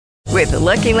With the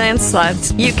Lucky Land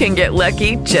Slots, you can get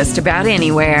lucky just about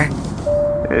anywhere.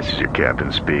 This is your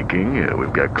captain speaking.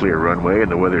 We've got clear runway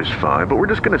and the weather's fine, but we're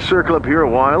just going to circle up here a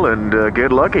while and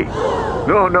get lucky.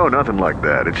 No, nothing like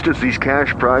that. It's just these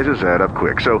cash prizes add up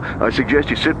quick. So I suggest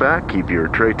you sit back, keep your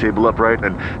tray table upright,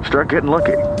 and start getting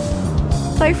lucky.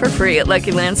 Play for free at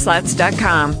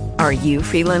LuckyLandSlots.com. Are you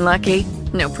feeling lucky?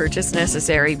 No purchase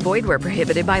necessary. Void where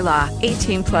prohibited by law.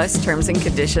 18 plus terms and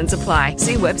conditions apply.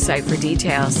 See website for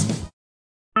details.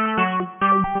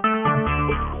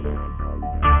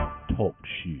 Talk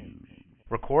shoes.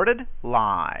 Recorded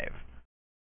live.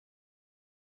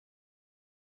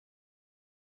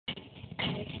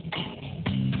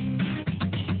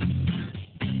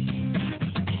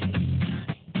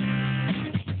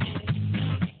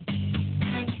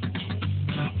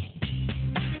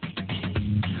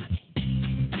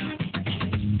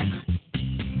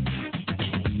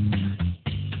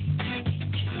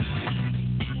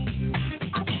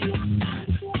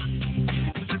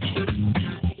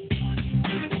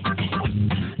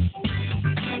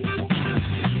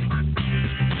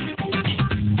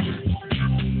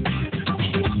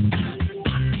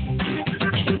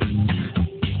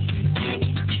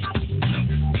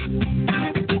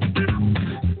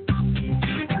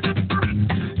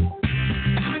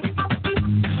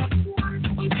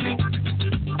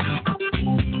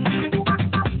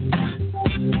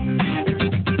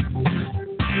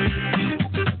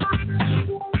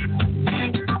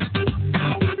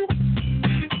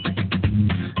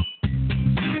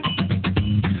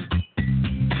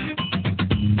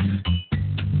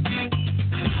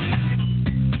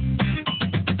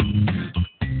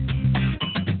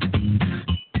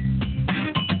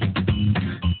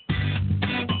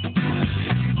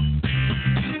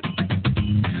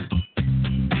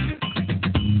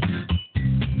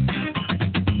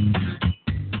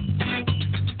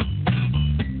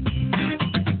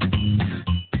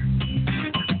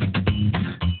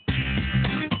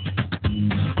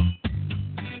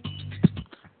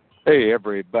 Hey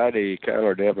everybody,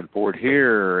 Kiler Davenport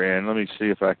here, and let me see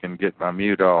if I can get my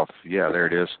mute off. Yeah, there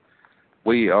it is.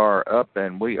 We are up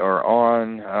and we are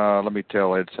on. Let me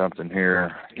tell Ed something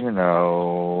here. You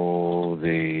know,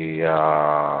 the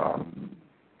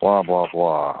blah, blah,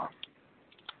 blah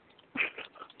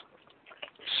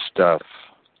stuff.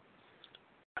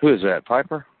 Who is that,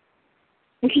 Piper?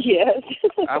 Yes.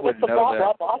 I would know blah, that.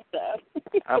 Blah, blah stuff.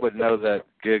 I would know that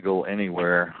giggle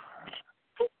anywhere.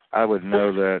 I would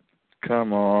know that.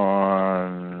 Come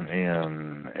on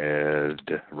in,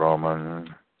 Ed,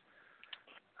 Roman.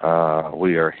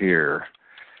 We are here.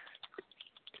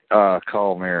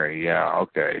 Call Mary. Yeah,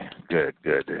 okay. Good.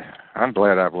 I'm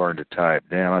glad I've learned to type.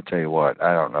 Damn, I tell you what,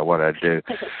 I don't know what I'd do.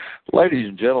 Ladies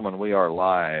and gentlemen, we are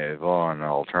live on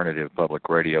Alternative Public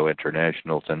Radio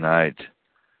International tonight.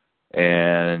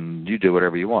 And you do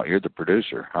whatever you want. You're the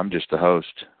producer. I'm just the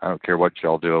host. I don't care what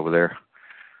y'all do over there.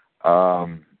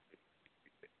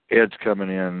 Ed's coming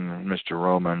in, Mr.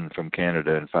 Roman from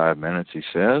Canada, in 5 minutes, he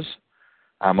says.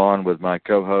 I'm on with my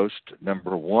co-host,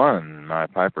 number one, my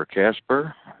Piper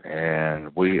Casper,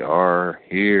 and we are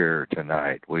here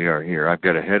tonight. We are here. I've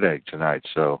got a headache tonight,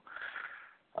 so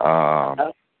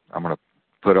I'm going to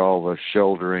put all the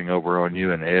shouldering over on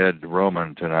you and Ed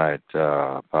Roman tonight,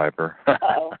 Piper.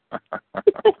 Uh-oh.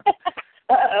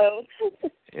 Uh-oh.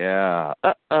 Yeah,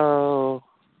 uh-oh.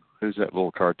 Who's that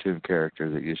little cartoon character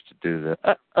that used to do the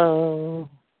uh-oh?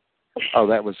 Oh,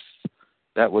 that was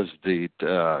the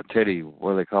Teddy.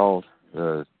 What are they called?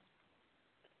 What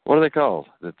are they called?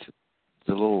 The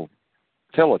little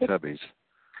Teletubbies.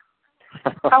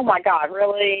 Oh my God!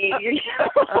 Really?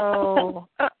 Uh-oh.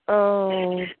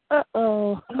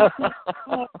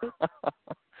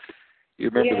 You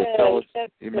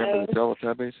remember the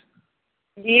Teletubbies?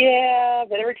 Yeah,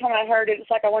 but every time I heard it,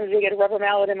 it's like I wanted to get a rubber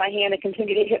mallet in my hand and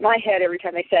continue to hit my head every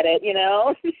time they said it, you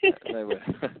know? They would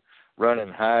run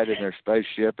and hide in their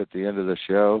spaceship at the end of the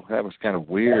show. That was kind of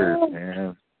weird,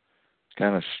 man.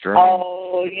 Kind of strange.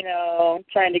 Oh, you know,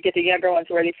 trying to get the younger ones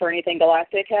ready for anything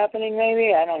galactic happening,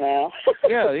 maybe? I don't know.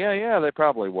 Yeah, they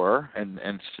probably were. And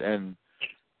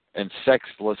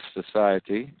sexless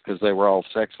society, because they were all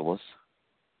sexless.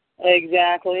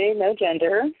 Exactly. No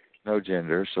gender. No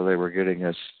gender, so they were getting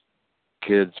us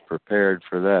kids prepared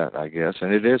for that, I guess,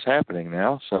 and it is happening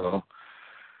now. So,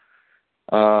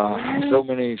 so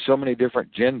many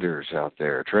different genders out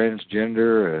there: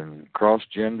 transgender and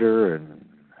cross-gender and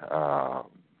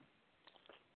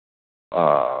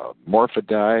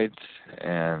morphodite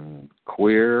and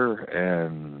queer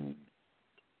and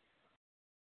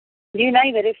you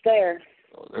name it, it's there.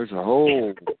 There's a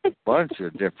whole bunch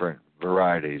of different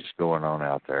varieties going on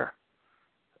out there.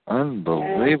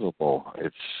 Unbelievable.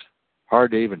 It's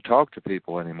hard to even talk to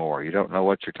people anymore. You don't know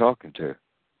what you're talking to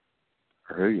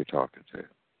or who you're talking to.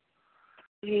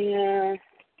 Yeah.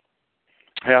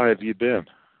 How have you been?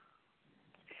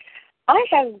 I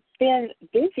have been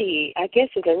busy, I guess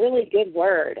is a really good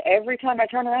word. Every time I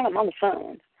turn around, I'm on the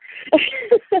phone.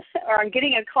 Or I'm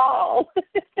getting a call.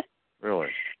 Really?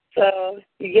 So,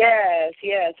 yes,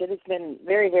 it has been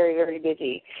very, very, very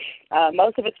busy.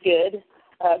 Most of it's good,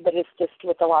 but it's just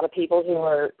with a lot of people who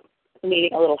are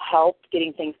needing a little help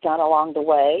getting things done along the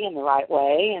way in the right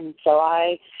way, and so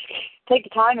I take the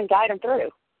time and guide them through.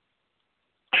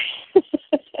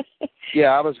 Yeah,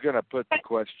 I was going to put the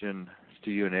question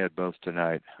to you and Ed both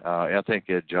tonight. I think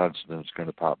Ed Johnston is going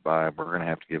to pop by, and we're going to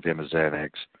have to give him a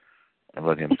Xanax and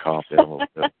let him calm down a little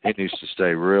bit. He needs to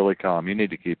stay really calm. You need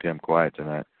to keep him quiet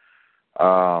tonight.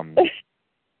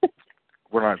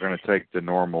 We're not going to take the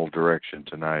normal direction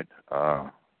tonight.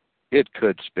 It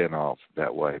could spin off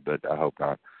that way, but I hope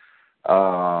not.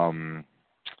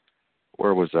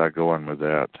 Where was I going with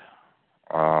that?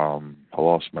 I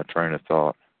lost my train of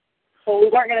thought. Well, we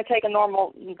weren't going to take the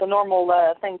normal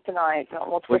thing tonight.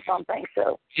 We'll twist on things.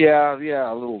 So yeah,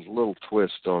 a little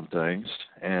twist on things,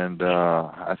 and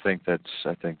I think that's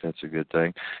a good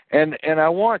thing. And I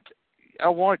want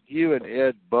you and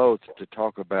Ed both to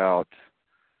talk about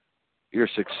your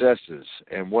successes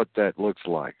and what that looks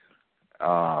like,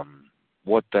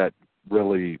 what that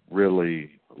really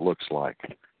looks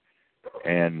like,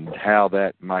 and how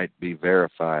that might be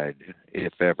verified,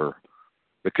 if ever.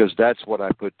 Because that's what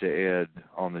I put to Ed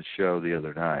on the show the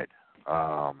other night.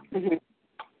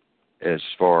 As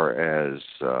far as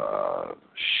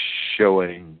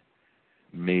showing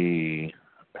me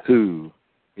who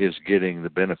is getting the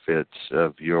benefits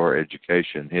of your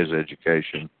education, his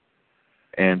education.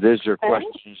 And these are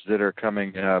questions that are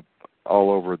coming up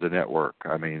all over the network.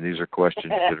 I mean, these are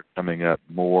questions that are coming up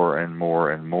more and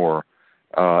more and more.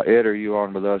 Ed, are you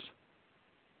on with us?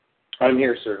 I'm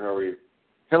here, sir. How are you?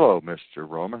 Hello, Mr.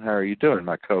 Roman. How are you doing?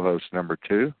 My co-host number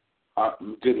 2.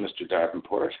 Good, Mr.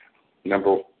 Davenport.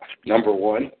 Number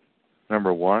one.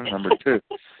 Number 1. Number 2.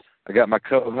 I got my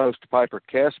co-host Piper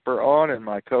Casper on and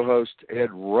my co-host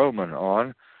Ed Roman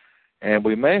on. And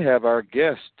we may have our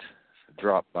guest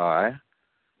drop by.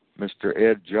 Mr.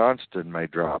 Ed Johnston may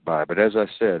drop by. But as I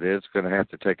said, Ed's going to have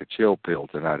to take a chill pill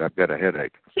tonight. I've got a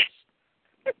headache.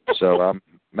 So I'm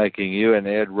making you and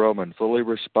Ed Roman fully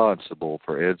responsible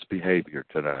for Ed's behavior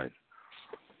tonight.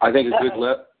 I think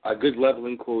a good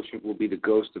leveling quotient will be the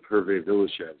ghost of Hervé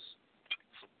Villachez.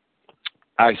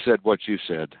 I said what you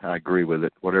said. I agree with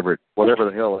it. Whatever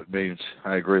the hell it means,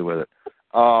 I agree with it.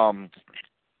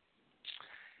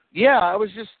 Yeah, I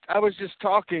was just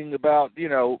talking about,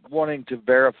 wanting to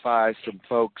verify some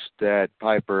folks that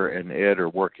Piper and Ed are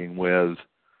working with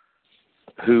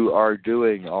who are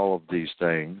doing all of these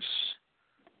things.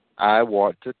 I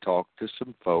want to talk to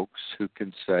some folks who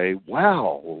can say,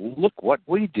 wow, look what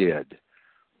we did.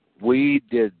 We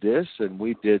did this and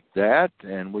we did that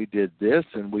and we did this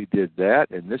and we did that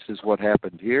and this is what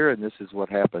happened here and this is what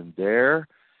happened there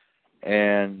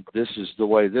and this is the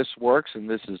way this works and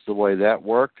this is the way that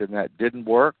worked and that didn't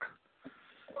work.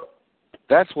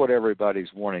 That's what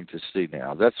everybody's wanting to see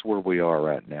now. That's where we are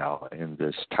right now in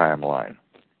this timeline.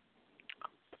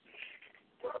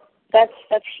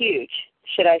 that's huge,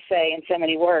 should I say, in so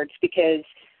many words, because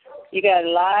you got a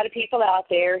lot of people out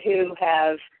there who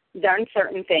have done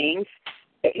certain things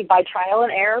by trial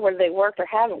and error, whether they worked or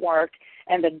haven't worked.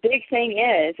 And the big thing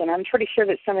is, and I'm pretty sure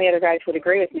that some of the other guys would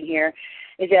agree with me here,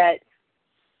 is that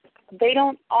they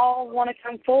don't all want to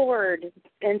come forward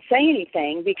and say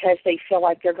anything because they feel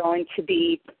like they're going to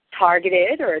be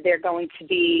targeted or they're going to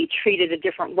be treated a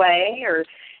different way or,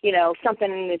 you know,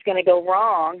 something is going to go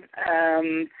wrong.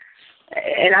 And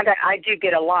I do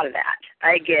get a lot of that.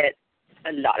 I get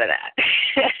a lot of that,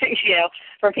 you know,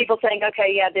 from people saying,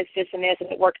 okay, yeah, this, and this,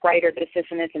 and it worked great, or this,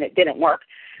 and this, and it didn't work.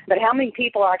 But how many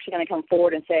people are actually going to come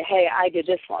forward and say, hey, I did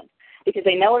this one? Because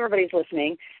they know everybody's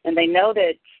listening, and they know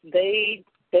that they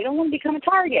don't want to become a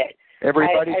target.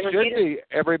 Everybody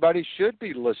should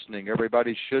be listening.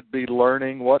 Everybody should be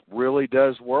learning what really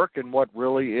does work and what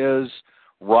really is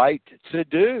right to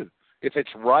do. If it's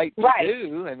right to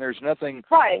do and there's nothing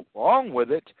wrong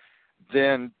with it,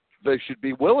 then they should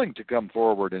be willing to come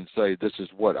forward and say, this is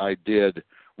what I did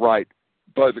right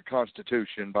by the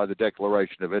Constitution, by the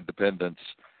Declaration of Independence.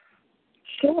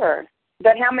 Sure.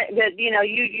 But how many, you know,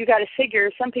 you got to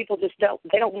figure some people just don't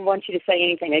want you to say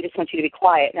anything. They just want you to be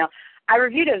quiet. Now, I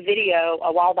reviewed a video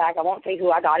a while back. I won't say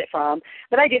who I got it from,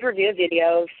 but I did review a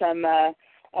video of some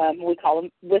We call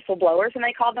them whistleblowers, and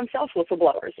they call themselves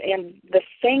whistleblowers. And the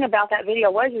thing about that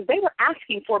video was they were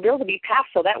asking for a bill to be passed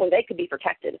so that way they could be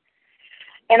protected.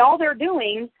 And all they're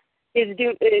doing is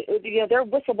they're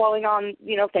whistleblowing on,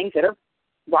 things that are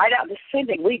right out the same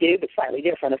thing we do, but slightly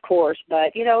different, of course.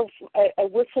 But, a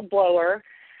whistleblower,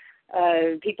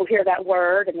 people hear that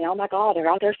word and they, oh, my God, they're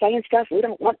out there saying stuff we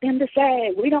don't want them to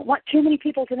say. We don't want too many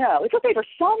people to know. It's okay for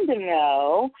some to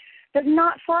know, but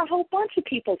not for a whole bunch of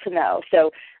people to know.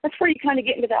 So that's where you kind of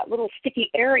get into that little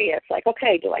sticky area. It's like,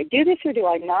 okay, do I do this or do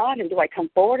I not? And do I come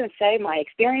forward and say my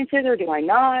experiences or do I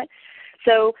not?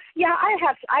 So, yeah,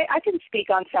 I can speak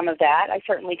on some of that. I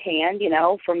certainly can,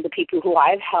 from the people who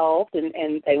I've helped, and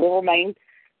they will remain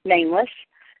nameless.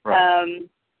 Right.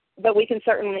 But we can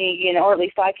certainly, or at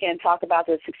least I can, talk about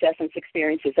the success and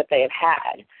experiences that they have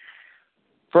had.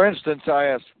 For instance, I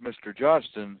asked Mr.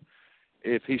 Johnston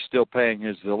if he's still paying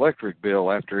his electric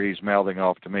bill after he's mouthing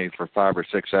off to me for 5 or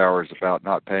 6 hours about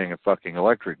not paying a fucking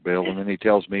electric bill, and then he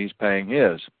tells me he's paying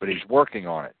his, but he's working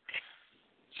on it.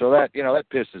 So that, that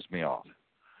pisses me off.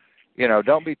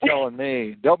 Don't be telling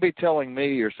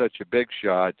me you're such a big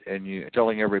shot and you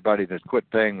telling everybody that quit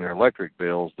paying their electric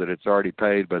bills that it's already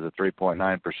paid by the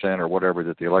 3.9% or whatever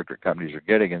that the electric companies are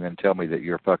getting, and then tell me that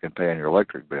you're fucking paying your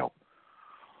electric bill.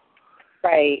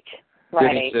 Right.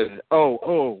 Then he said,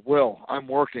 well, I'm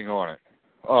working on it.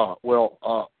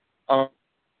 I'm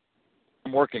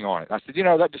working on it. I said,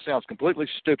 that just sounds completely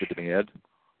stupid to me, Ed.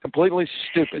 Completely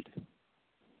stupid.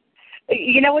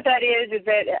 You know what that is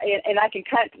that, and I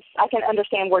can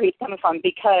understand where he's coming from,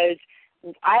 because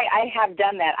I have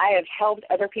done that. I have helped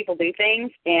other people do things,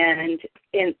 and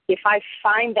if I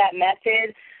find that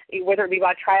method, whether it be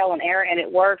by trial and error, and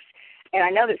it works, and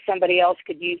I know that somebody else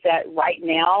could use that right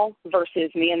now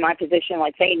versus me in my position,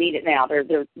 like they need it now.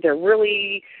 They're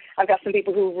really, I've got some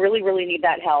people who really, really need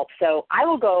that help. So I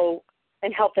will go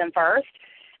and help them first,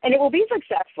 and it will be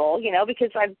successful,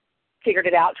 because I've figured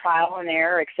it out, trial and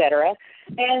error, et cetera.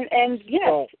 And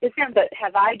yes, it's good, but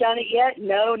have I done it yet?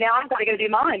 No, now I've got to go do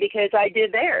mine because I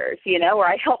did theirs, or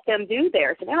I helped them do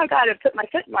theirs. So now I've got to put my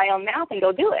foot in my own mouth and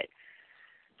go do it.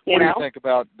 What do you think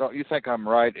about, don't you think I'm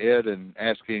right, Ed, in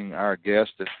asking our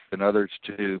guests and others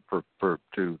to put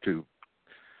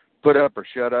up or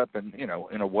shut up and,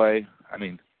 in a way? I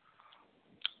mean.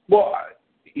 Well,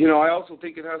 I also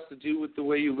think it has to do with the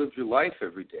way you live your life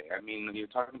every day. I mean, when you're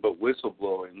talking about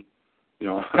whistleblowing,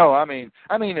 No, I mean,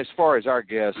 as far as our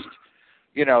guests,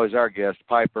 as our guests,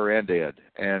 Piper and Ed,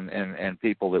 and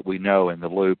people that we know in the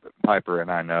loop, Piper and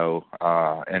I know,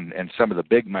 and some of the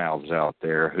big mouths out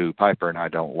there who Piper and I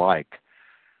don't like,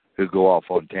 who go off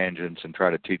on tangents and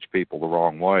try to teach people the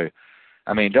wrong way.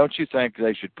 I mean, don't you think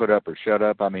they should put up or shut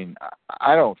up? I mean,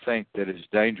 I don't think that as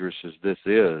dangerous as this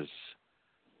is,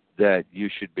 that you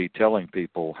should be telling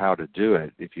people how to do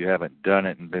it if you haven't done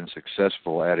it and been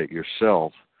successful at it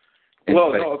yourself. And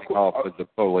facing off with the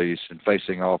police and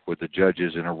facing off with the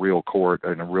judges in a real court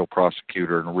and a real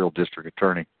prosecutor and a real district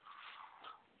attorney.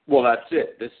 Well, that's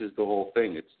it. This is the whole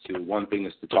thing. One thing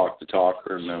is to talk the talk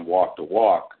and then walk the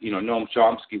walk. Noam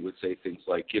Chomsky would say things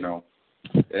like,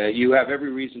 you have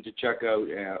every reason to check out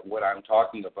what I'm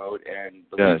talking about and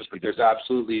believe it, but there's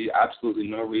absolutely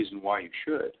no reason why you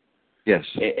should. Yes.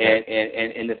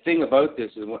 And the thing about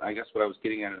this is, I guess what I was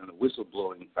getting at on the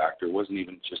whistleblowing factor wasn't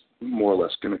even just more or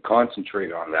less going to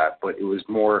concentrate on that, but it was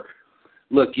more,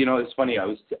 look, it's funny, I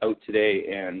was out today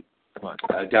and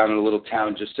down in a little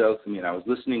town just south of me, and I was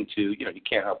listening to, you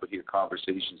can't help but hear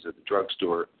conversations at the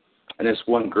drugstore, and this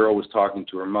one girl was talking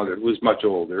to her mother, who was much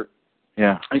older,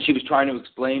 and she was trying to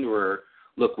explain to her,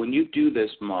 look, when you do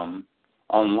this, Mom,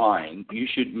 online, you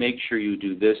should make sure you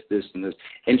do this, this, and this.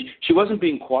 And she wasn't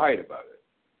being quiet about it.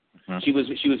 Mm-hmm.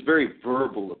 She was very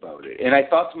verbal about it. And I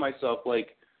thought to myself,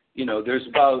 there's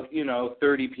about,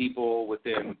 30 people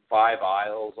within 5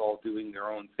 aisles all doing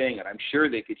their own thing, and I'm sure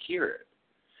they could hear it.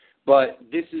 But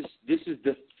this is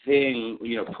the thing,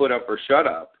 put up or shut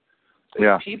up.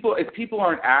 Yeah. If people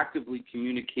aren't actively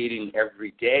communicating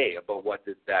every day about what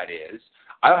that is,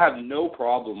 I have no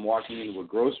problem walking into a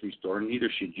grocery store, and neither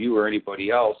should you or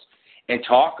anybody else, and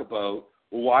talk about,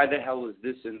 well, why the hell is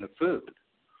this in the food?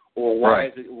 Or why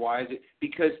is it?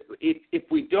 Because if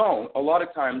we don't, a lot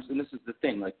of times, and this is the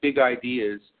thing, big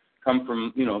ideas come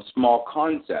from, small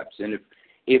concepts. And if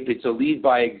it's a lead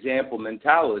by example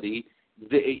mentality,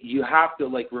 you have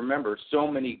to remember so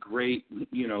many great,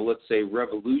 let's say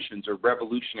revolutions or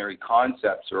revolutionary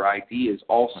concepts or ideas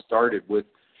all started with,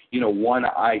 one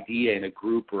idea in a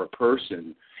group or a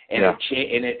person, and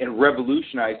it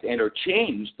revolutionized or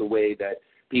changed the way that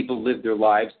people lived their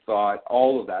lives, thought,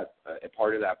 all of that,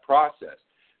 part of that process.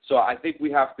 So I think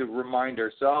we have to remind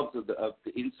ourselves of the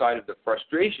inside of the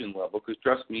frustration level, because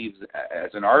trust me, as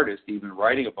an artist, even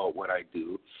writing about what I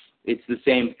do, it's the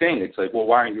same thing. It's like, well,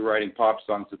 why aren't you writing pop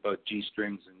songs about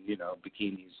G-strings and,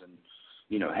 bikinis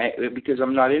and, because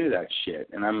I'm not into that shit,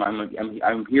 and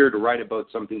I'm here to write about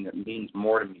something that means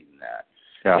more to me than that.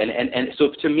 Yeah. And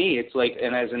so to me, it's like,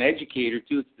 and as an educator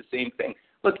too, it's the same thing.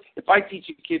 Look, if I teach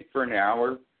a kid for an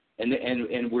hour,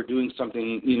 and we're doing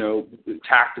something,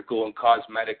 tactical and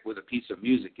cosmetic with a piece of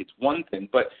music, it's one thing.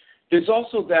 But there's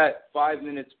also that 5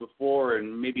 minutes before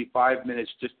and maybe 5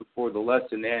 minutes just before the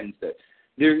lesson ends, that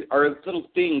there are little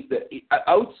things that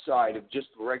outside of just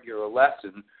a regular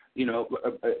lesson,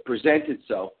 present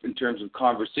itself in terms of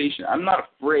conversation. I'm not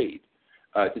afraid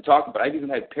to talk about it. I've even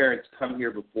had parents come here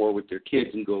before with their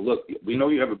kids and go, look, we know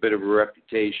you have a bit of a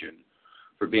reputation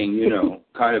for being,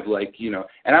 kind of like,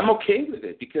 and I'm okay with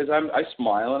it, because I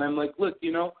smile and I'm like, look,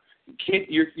 kid,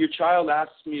 your child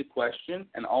asks me a question,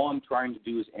 and all I'm trying to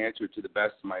do is answer it to the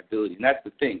best of my ability. And that's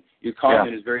the thing. Your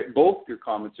comment is both your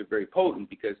comments are very potent,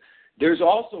 because there's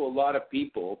also a lot of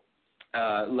people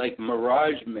like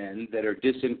mirage men that are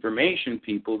disinformation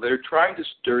people that are trying to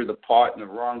stir the pot in the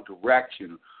wrong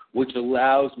direction, which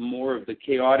allows more of the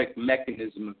chaotic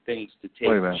mechanism of things to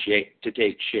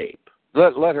take shape.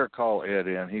 Let her call Ed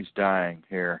in. He's dying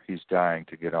here. He's dying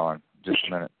to get on. Just a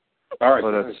minute. All right.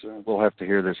 We'll have to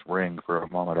hear this ring for a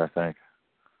moment, I think,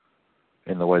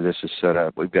 in the way this is set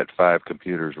up. We've got 5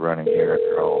 computers running here.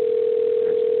 They're all...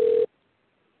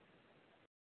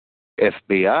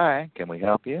 FBI, can we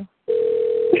help you?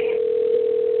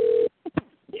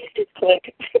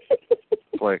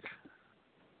 Click.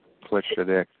 Click the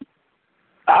dick.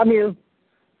 I'm here.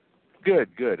 Good,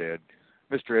 Ed.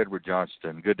 Mr. Edward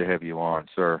Johnston, good to have you on,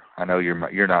 sir. I know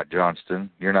you're not Johnston.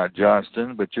 You're not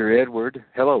Johnston, but you're Edward.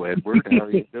 Hello, Edward. How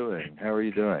are you doing? How are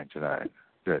you doing tonight?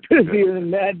 Good. Busier than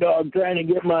Mad Dog trying to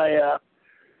get my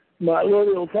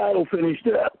Lodial title finished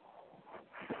up.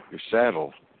 Your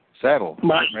saddle.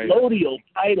 My Lodial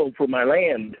title for my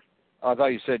land. I thought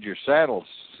you said your saddle's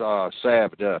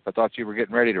salved up. I thought you were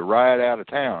getting ready to ride out of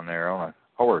town there on a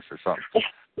horse or something.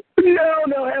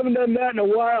 No, I haven't done that in a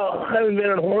while. I haven't been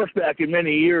on horseback in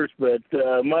many years, but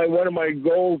one of my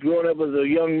goals growing up as a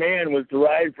young man was to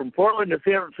ride from Portland to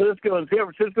San Francisco and San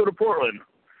Francisco to Portland.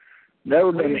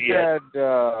 Never done it yet.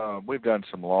 We've done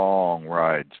some long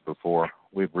rides before.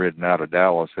 We've ridden out of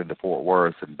Dallas into Fort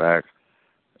Worth and back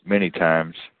many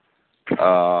times.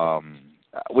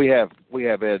 We have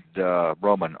Ed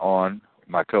Roman on,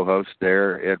 my co-host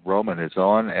there. Ed Roman is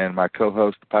on, and my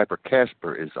co-host Piper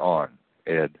Casper is on.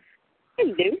 Ed.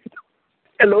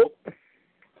 Hello.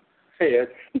 Hey, Ed.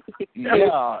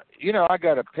 Yeah, I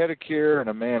got a pedicure and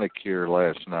a manicure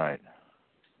last night.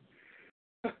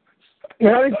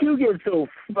 How did you get so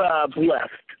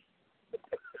blessed?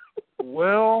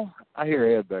 Well, I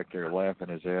hear Ed back there laughing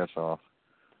his ass off.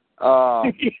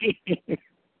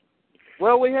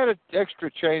 Well, we had an extra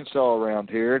chainsaw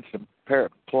around here and some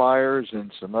pliers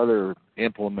and some other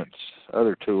implements,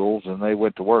 other tools, and they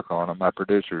went to work on them. My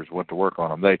producers went to work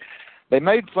on them. They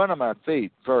made fun of my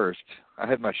feet first. I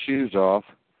had my shoes off,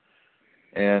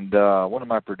 and one of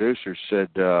my producers said,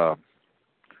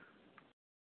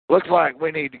 looks like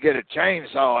we need to get a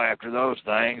chainsaw after those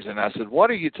things. And I said, what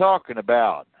are you talking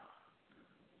about?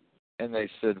 And they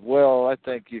said, well, I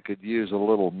think you could use a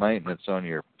little maintenance on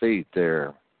your feet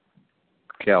there,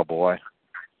 cowboy.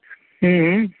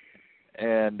 Mm-hmm.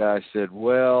 And I said,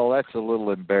 well, that's a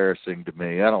little embarrassing to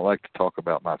me. I don't like to talk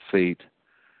about my feet.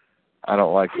 I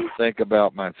don't like to think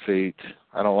about my feet.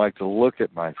 I don't like to look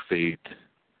at my feet.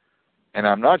 And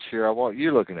I'm not sure I want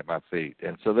you looking at my feet.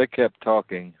 And so they kept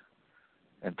talking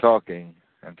and talking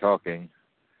and talking.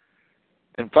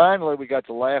 And finally we got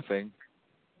to laughing.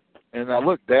 And I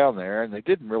looked down there, and they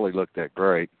didn't really look that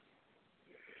great.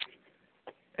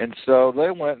 And so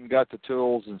they went and got the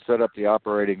tools and set up the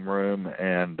operating room,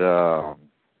 and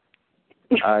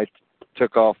I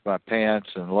took off my pants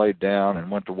and laid down and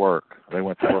went to work. They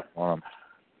went to work on them.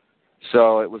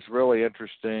 So it was really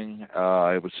interesting.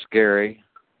 It was scary.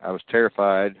 I was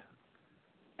terrified.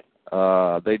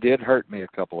 They did hurt me a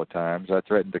couple of times. I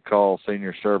threatened to call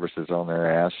senior services on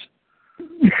their ass.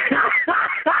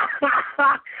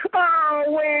 Oh,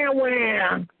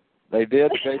 wham. They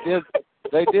did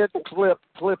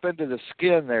clip into the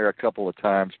skin there a couple of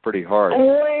times pretty hard.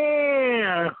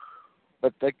 Wham.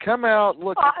 But they come out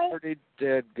looking pretty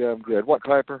dead good. What,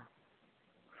 Piper?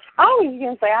 I was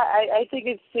going to say, I think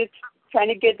it's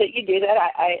kind of good that you do that.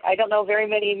 I don't know very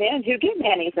many men who get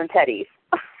manis and petties.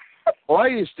 Well, I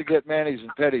used to get manis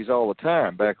and petties all the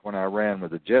time back when I ran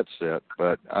with the jet set,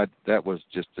 but that was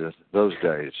just those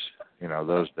days,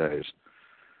 those days.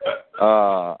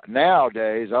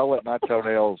 Nowadays, I'll let my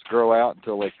toenails grow out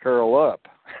until they curl up.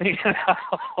 You know?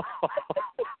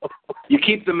 You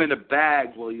keep them in a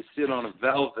bag while you sit on a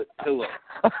velvet pillow.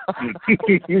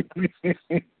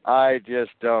 I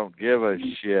just don't give a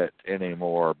shit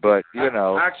anymore. But you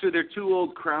know, actually, they're 2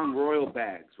 old Crown Royal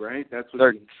bags, right? That's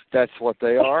what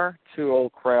they are. 2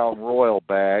 old Crown Royal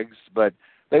bags. But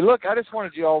they look. I just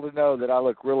wanted you all to know that I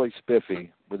look really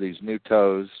spiffy with these new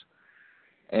toes,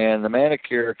 and the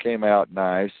manicure came out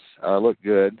nice. I look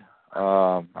good.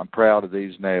 I'm proud of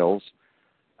these nails.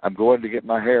 I'm going to get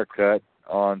my hair cut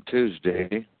on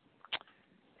Tuesday,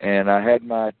 and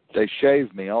they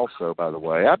shaved me also, by the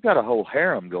way. I've got a whole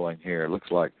harem going here, it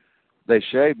looks like. They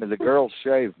shaved me, the girls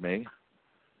shaved me,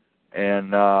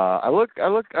 and I look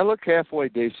halfway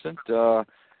decent.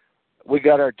 We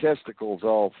got our testicles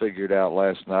all figured out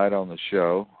last night on the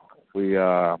show. We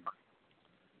all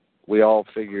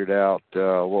figured out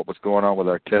what was going on with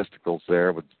our testicles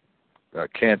there with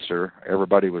cancer.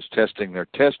 Everybody was testing their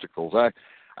testicles.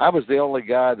 I was the only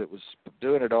guy that was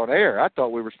doing it on air. I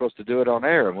thought we were supposed to do it on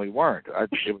air, and we weren't.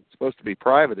 It was supposed to be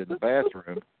private in the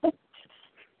bathroom.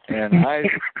 And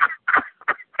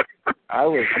I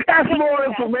was... That's more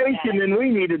information than we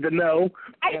needed to know.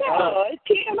 I know. It's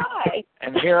TMI.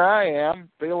 And here I am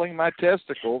feeling my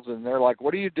testicles, and they're like,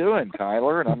 "What are you doing,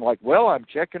 Kiler?" And I'm like, "Well, I'm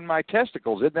checking my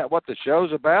testicles. Isn't that what the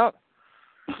show's about?"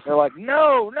 They're like,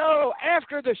 no,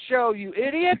 after the show, you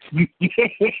idiot.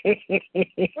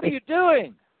 What are you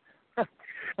doing?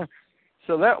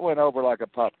 So that went over like a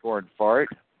popcorn fart,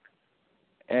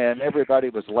 and everybody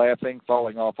was laughing,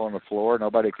 falling off on the floor.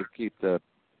 Nobody could keep the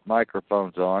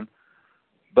microphones on.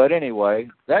 But anyway,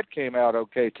 that came out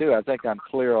okay, too. I think I'm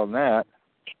clear on that.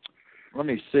 Let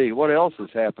me see. What else has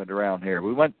happened around here?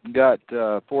 We went and got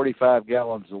 45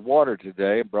 gallons of water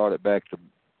today and brought it back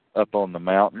up on the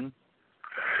mountain.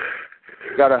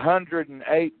 Got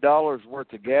 $108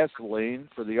 worth of gasoline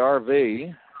for the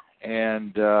RV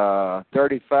and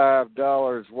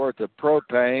 $35 worth of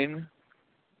propane.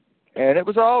 And it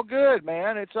was all good,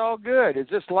 man. It's all good. Is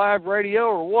this live radio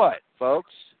or what,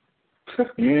 folks?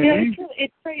 Yeah,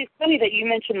 it's pretty funny that you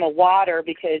mentioned the water,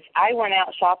 because I went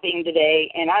out shopping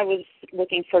today and I was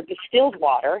looking for distilled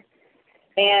water.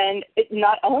 And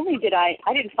not only did I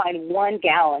didn't find 1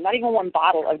 gallon, not even 1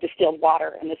 bottle of distilled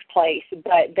water in this place,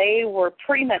 but they were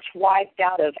pretty much wiped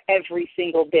out of every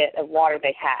single bit of water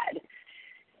they had.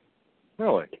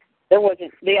 Really? They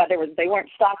weren't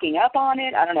stocking up on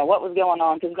it. I don't know what was going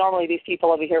on, because normally these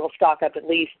people over here will stock up at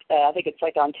least, I think it's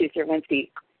like on Tuesday or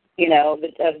Wednesday, of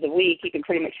the week. You can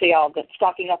pretty much see all the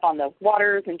stocking up on the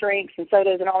waters and drinks and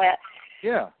sodas and all that.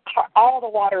 Yeah. All the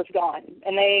water's gone,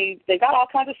 and they've got all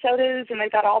kinds of sodas, and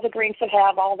they've got all the drinks that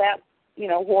have all that,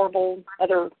 horrible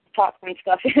other toxin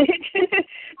stuff in it.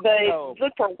 But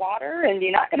look for water, and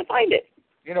you're not going to find it.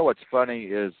 You know what's funny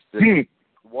is the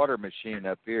water machine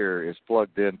up here is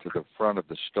plugged into the front of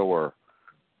the store,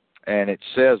 and it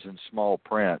says in small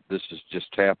print, "This is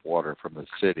just tap water from the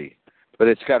city." But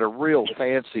it's got a real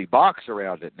fancy box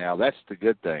around it now. That's the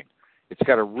good thing. It's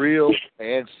got a real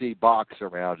fancy box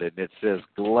around it, and it says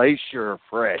Glacier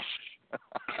Fresh.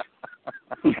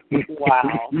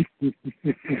 Wow.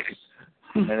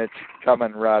 And it's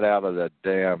coming right out of the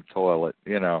damn toilet.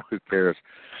 Who cares?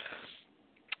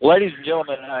 Ladies and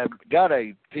gentlemen, I've got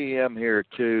a PM here,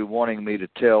 too, wanting me to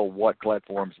tell what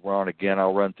platforms we're on again.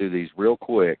 I'll run through these real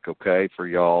quick, okay, for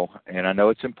y'all. And I know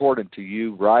it's important to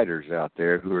you writers out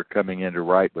there who are coming in to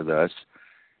write with us.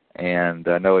 And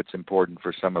I know it's important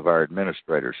for some of our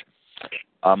administrators.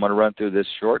 I'm going to run through this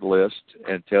short list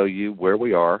and tell you where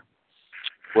we are.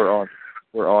 We're on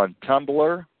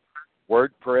Tumblr,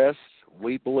 WordPress,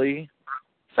 Weebly,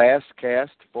 Fastcast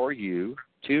for You,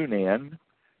 TuneIn,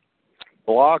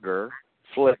 Blogger,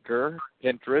 Flickr,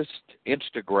 Pinterest,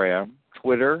 Instagram,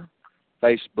 Twitter,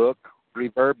 Facebook,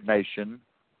 Reverb Nation,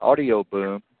 Audio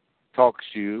Boom,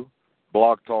 TalkShoe,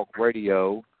 Blog Talk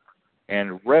Radio,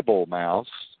 and Rebel Mouse.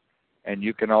 And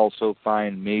you can also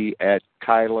find me at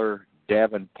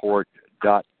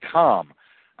KilerDavenport.com.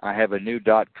 I have a new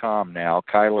 .com now,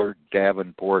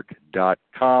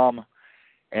 KilerDavenport.com.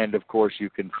 And, of course, you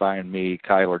can find me,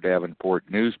 Kiler Davenport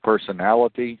News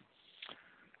Personality,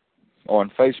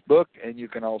 on Facebook. And you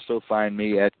can also find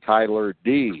me at Kiler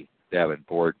D.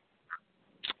 Davenport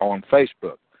on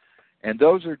Facebook. And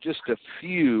those are just a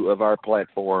few of our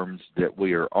platforms that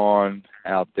we are on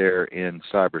out there in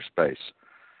cyberspace.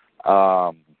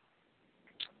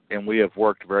 And we have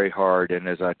worked very hard, and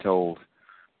as I told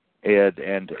Ed,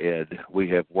 we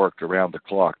have worked around the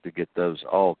clock to get those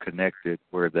all connected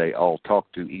where they all talk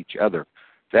to each other.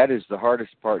 That is the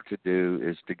hardest part to do,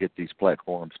 is to get these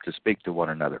platforms to speak to one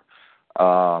another.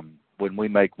 When we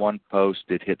make one post,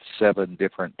 it hits 7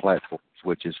 different platforms,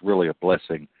 which is really a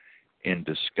blessing in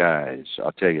disguise.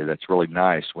 I'll tell you, that's really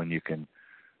nice when you can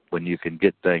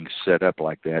get things set up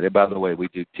like that. And by the way, we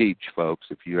do teach, folks.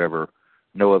 If you ever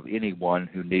know of anyone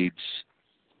who needs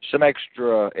some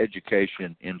extra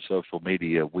education in social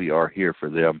media, we are here for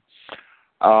them.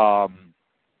 God,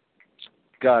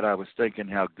 I was thinking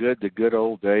how good the good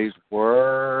old days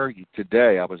were.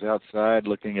 Today, I was outside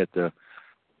looking at the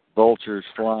vultures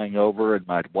flying over, and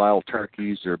my wild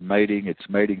turkeys are mating. It's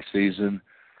mating season.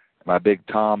 My big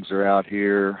toms are out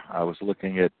here. I was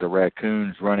looking at the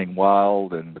raccoons running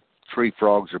wild, and the tree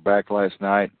frogs are back last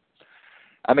night.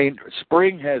 I mean,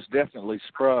 spring has definitely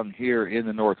sprung here in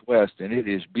the Northwest, and it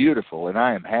is beautiful, and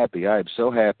I am happy. I am so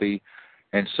happy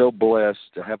and so blessed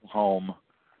to have a home,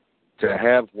 to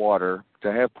have water,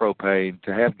 to have propane,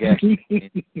 to have gas.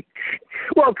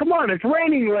 Well, come on, it's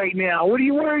raining right now. What are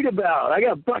you worried about? I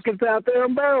got buckets out there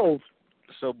and barrels.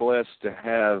 So blessed to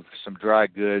have some dry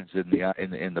goods in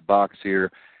the box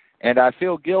here, and I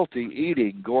feel guilty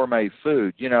eating gourmet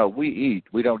food. You know, we eat.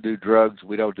 We don't do drugs.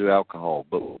 We don't do alcohol,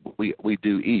 but we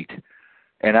do eat,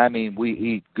 and I mean we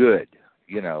eat good.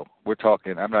 You know, we're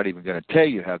talking. I'm not even going to tell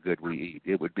you how good we eat.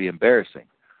 It would be embarrassing.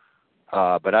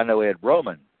 But I know Ed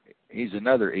Roman. He's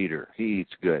another eater. He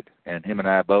eats good, and him and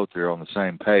I both are on the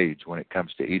same page when it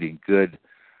comes to eating good,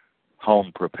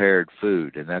 home-prepared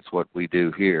food, and that's what we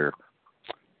do here.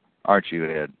 Aren't you,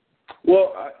 Ed?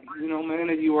 Well, you know, man,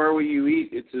 you are what you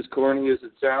eat. It's as corny as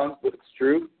it sounds, but it's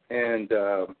true. And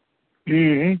the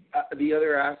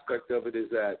other aspect of it is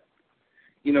that,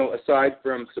 you know, aside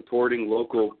from supporting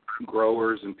local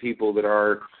growers and people that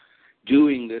are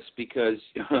doing this because,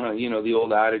 you know, the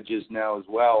old adage is now as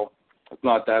well, it's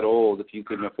not that old. If you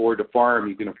can afford to farm,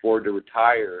 you can afford to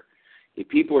retire. If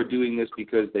people are doing this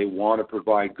because they want to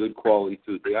provide good quality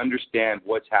food, they understand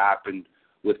what's happened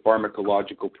with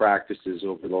pharmacological practices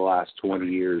over the last 20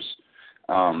 years.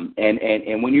 And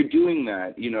when you're doing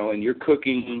that, you know, and you're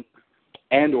cooking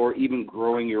and or even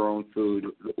growing your own food,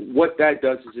 what that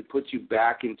does is it puts you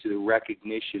back into the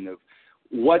recognition of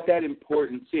what that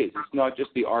importance is. It's not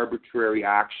just the arbitrary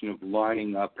action of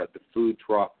lining up at the food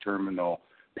truck terminal,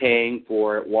 paying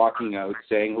for it, walking out,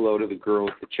 saying hello to the girl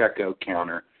at the checkout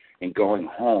counter, and going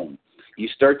home. You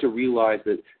start to realize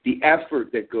that the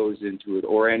effort that goes into it,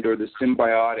 or the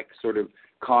symbiotic sort of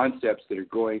concepts that are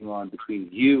going on between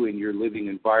you and your living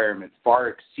environment far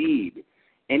exceed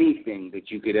anything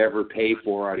that you could ever pay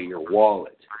for out of your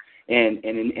wallet. And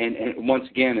once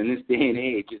again, in this day and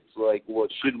age, it's like, well,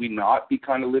 should we not be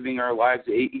kind of living our lives?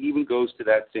 It even goes to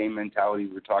that same mentality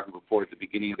we were talking before at the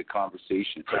beginning of the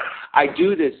conversation. So I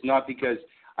do this not because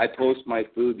I post my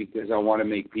food because I want to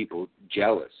make people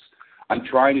jealous. I'm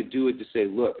trying to do it to say,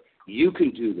 look, you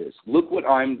can do this. Look what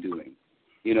I'm doing.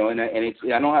 You know, and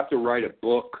I don't have to write a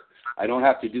book. I don't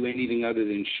have to do anything other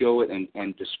than show it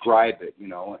and describe it, you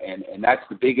know, and that's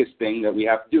the biggest thing that we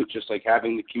have to do. It's just like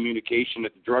having the communication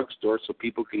at the drugstore so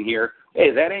people can hear,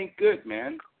 hey, that ain't good,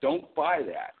 man. Don't buy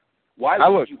that. Why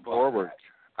would you buy that?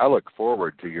 I look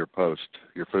forward to your post,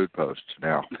 your food posts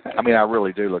now. I mean, I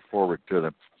really do look forward to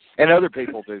them. And other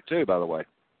people do too, by the way.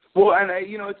 Well, and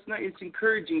it's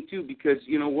encouraging too, because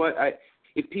you know what,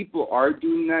 if people are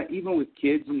doing that, even with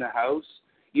kids in the house,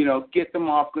 you know, get them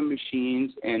off the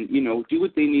machines and, you know, do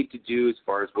what they need to do as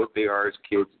far as what they are as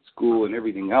kids at school and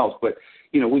everything else. But,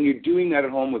 you know, when you're doing that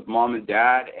at home with mom and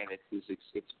dad and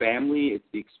it's family, it's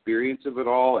the experience of it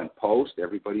all, and post,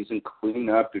 everybody's in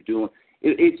cleanup, they're doing,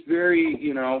 it's very,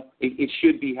 you know, it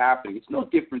should be happening. It's no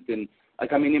different than,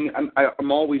 like, I mean,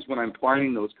 I'm always, when I'm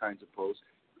planning those kinds of posts,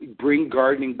 bring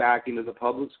gardening back into the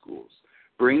public schools.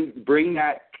 Bring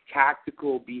that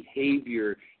tactical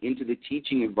behavior into the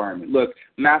teaching environment. Look,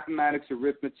 mathematics,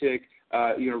 arithmetic,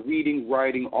 you know, reading,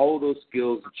 writing, all of those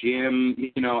skills, gym,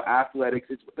 you know, athletics.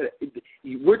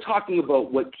 We're talking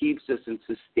about what keeps us and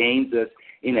sustains us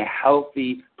in a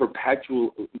healthy,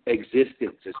 perpetual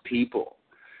existence as people.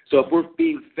 So if we're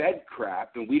being fed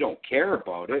crap and we don't care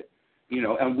about it, you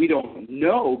know, and we don't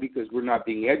know because we're not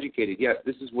being educated. Yes,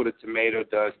 this is what a tomato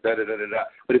does, da-da-da-da-da.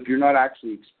 But if you're not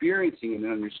actually experiencing it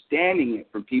and understanding it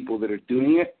from people that are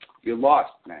doing it, you're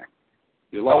lost, man.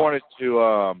 You're lost.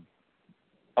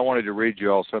 I wanted to read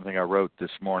you all something I wrote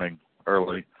this morning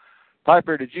early.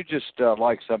 Piper, did you just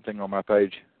like something on my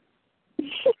page?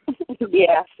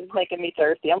 Yes, it's making me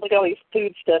thirsty. I'm like, all these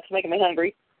food stuff's making me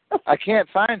hungry. I can't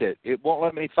find it. It won't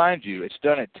let me find you. It's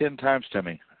done it 10 times to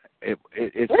me. It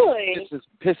really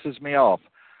pisses me off.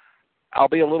 I'll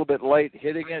be a little bit late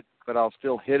hitting it, but I'll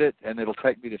still hit it, and it'll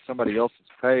take me to somebody else's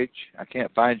page. I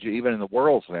can't find you even in the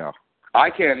worlds now. I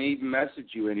can't even message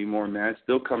you anymore, man. It's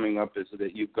still coming up as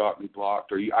that you've got me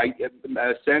blocked, or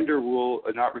a sender will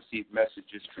not receive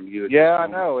messages from you. Yeah, I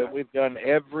know. We've done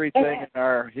everything in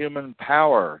our human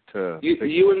power to.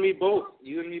 You and me both.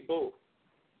 You and me both.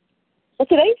 Well,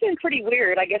 today's been pretty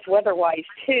weird, I guess, weather-wise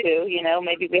too. You know,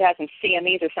 maybe we had some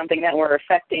CMEs or something that were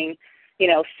affecting, you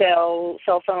know, cell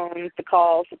phones, the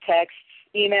calls, the texts,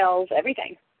 emails,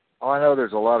 everything. Oh, I know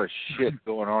there's a lot of shit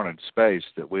going on in space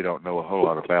that we don't know a whole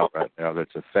lot about right now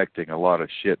that's affecting a lot of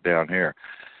shit down here.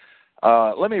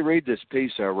 Let me read this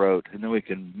piece I wrote, and then we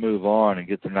can move on and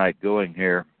get the night going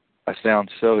here. I sound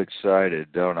so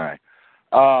excited, don't I?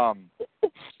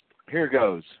 Here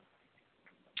goes.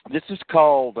 This is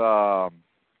called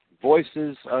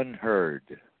Voices Unheard.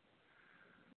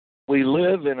 We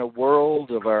live in a world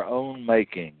of our own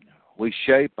making. We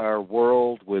shape our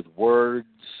world with words.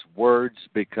 Words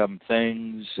become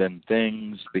things, and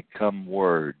things become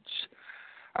words.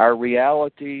 Our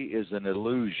reality is an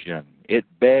illusion. It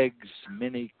begs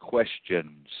many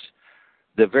questions.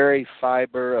 The very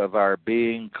fiber of our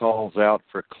being calls out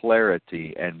for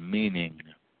clarity and meaning.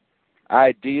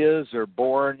 Ideas are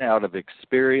born out of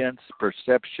experience,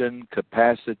 perception,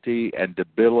 capacity, and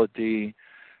ability.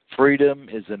 Freedom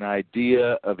is an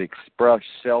idea of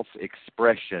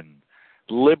self-expression.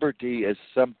 Liberty is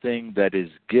something that is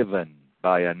given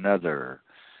by another.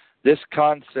 This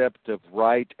concept of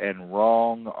right and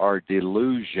wrong are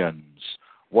delusions.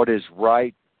 What is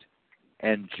right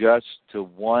and just to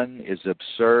one is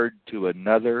absurd to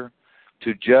another.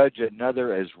 To judge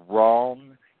another as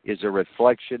wrong is a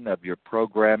reflection of your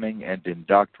programming and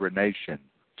indoctrination.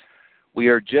 We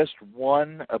are just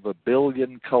one of a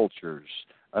billion cultures,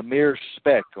 a mere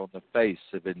speck on the face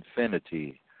of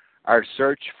infinity. Our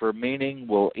search for meaning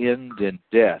will end in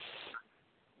death.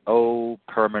 Oh,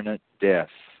 permanent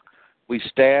death. We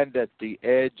stand at the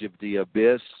edge of the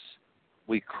abyss.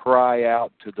 We cry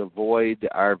out to the void,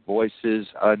 our voices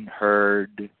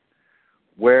unheard.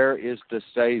 Where is the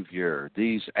Savior,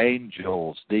 these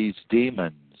angels, these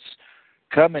demons?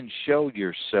 Come and show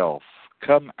yourself.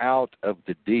 Come out of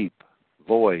the deep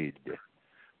void.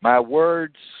 My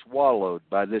words swallowed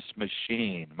by this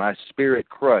machine, my spirit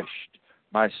crushed,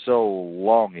 my soul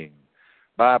longing.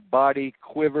 My body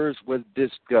quivers with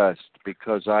disgust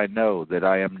because I know that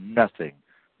I am nothing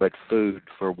but food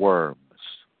for worms.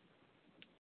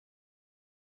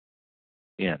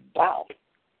 End. Wow.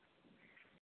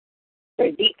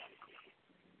 Very deep.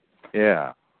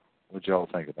 Yeah. What y'all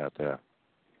think about that?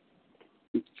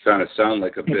 You kind of sound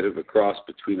like a bit of a cross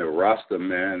between a Rasta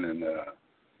man and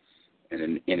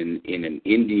an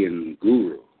Indian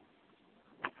guru.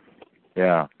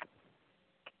 Yeah.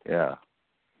 Yeah.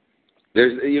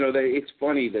 There's, it's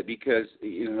funny that because,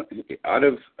 out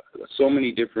of so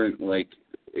many different,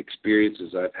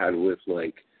 experiences I've had with,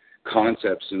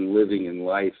 concepts and living in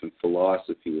life and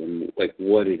philosophy and,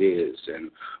 what it is and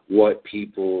what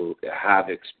people have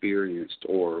experienced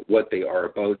or what they are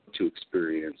about to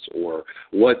experience or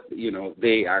what,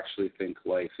 they actually think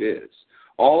life is.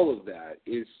 All of that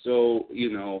is so,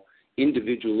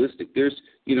 individualistic. There's,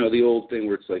 the old thing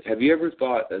where it's like, have you ever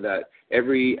thought that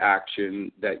every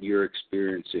action that you're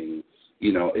experiencing,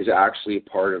 is actually a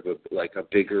part of a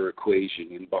bigger equation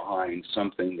and behind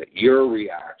something that your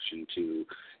reaction to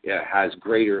has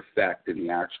greater effect than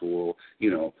the actual,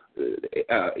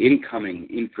 incoming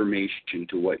information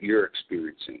to what you're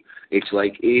experiencing. It's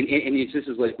like, this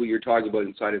is like what you're talking about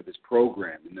inside of this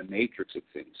program in the matrix of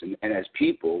things. And as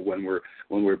people, when we're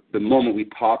the moment we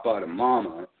pop out of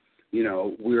mama,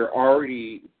 we're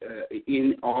already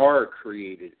in our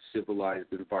created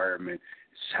civilized environment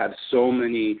have so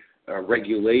many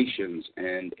regulations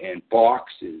and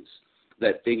boxes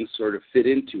that things sort of fit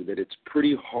into that it's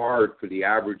pretty hard for the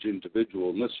average individual,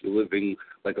 unless you're living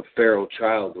like a feral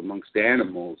child amongst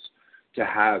animals, to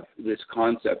have this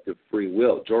concept of free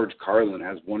will. George Carlin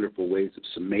has wonderful ways of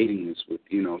summating this with,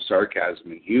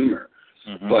 sarcasm and humor.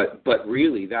 Mm-hmm. But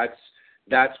really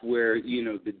that's where,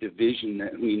 the division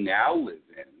that we now live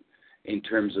in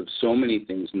terms of so many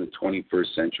things in the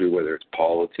 21st century, whether it's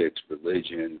politics,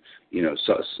 religion,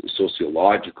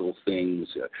 sociological things,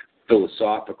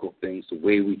 philosophical things, the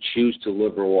way we choose to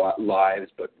live our lives,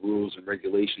 but rules and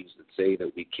regulations that say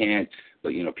that we can't,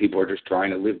 but, people are just trying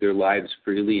to live their lives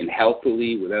freely and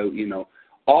healthily without,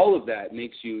 all of that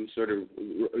makes you sort of,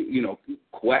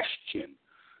 question,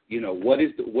 what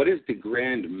is the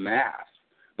grand math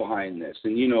behind this?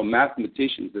 And,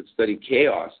 mathematicians that study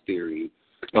chaos theory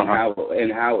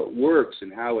and how it works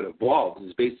and how it evolves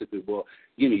is basically, well,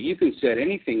 you can set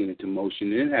anything into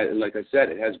motion, and it has, like I said,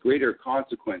 it has greater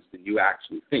consequence than you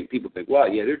actually think. People think, well,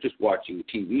 yeah, they're just watching a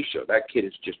TV show. That kid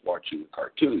is just watching a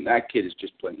cartoon. That kid is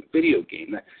just playing a video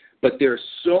game. But there are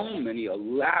so many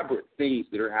elaborate things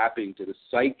that are happening to the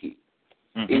psyche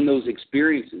in those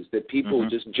experiences that people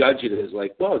just judge it as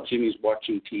like, well, Jimmy's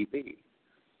watching TV.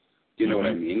 You know what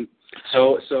I mean?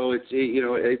 So it's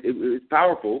it's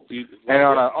powerful. And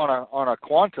on a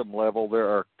quantum level, there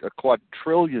are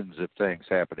quadrillions of things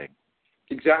happening.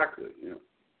 Exactly. Yeah.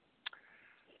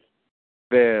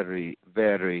 Very,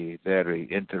 very, very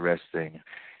interesting.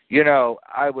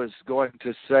 I was going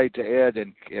to say to Ed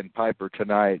and Piper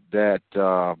tonight that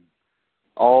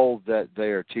all that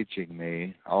they are teaching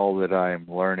me, all that I am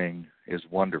learning, is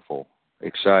wonderful,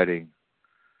 exciting,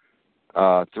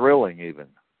 thrilling, even.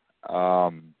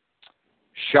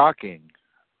 Shocking,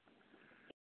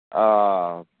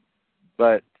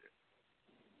 but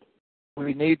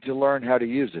we need to learn how to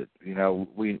use it.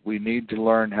 We need to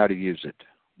learn how to use it.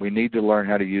 We need to learn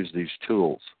how to use these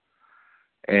tools,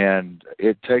 and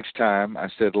it takes time. I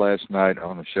said last night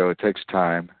on the show, it takes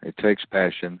time, it takes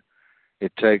passion,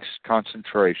 it takes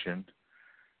concentration,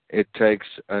 it takes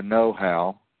a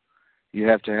know-how. You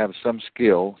have to have some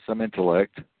skill, some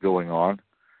intellect going on,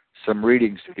 some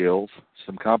reading skills,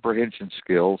 some comprehension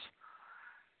skills,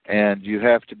 and you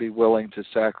have to be willing to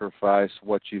sacrifice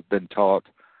what you've been taught,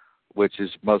 which is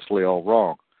mostly all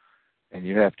wrong. And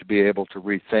you have to be able to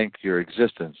rethink your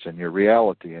existence and your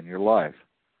reality and your life.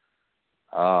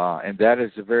 And that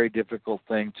is a very difficult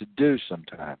thing to do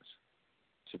sometimes.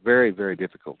 It's a very, very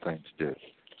difficult thing to do.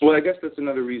 Well, I guess that's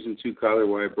another reason, too, Kyler,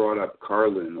 why I brought up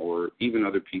Carlin or even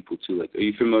other people, too. Like, are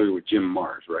you familiar with Jim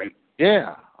Marrs, right?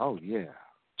 Yeah. Oh, yeah.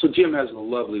 So Jim has a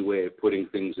lovely way of putting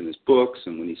things in his books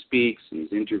and when he speaks and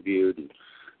he's interviewed and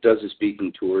does his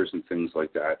speaking tours and things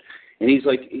like that. And he's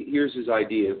like, here's his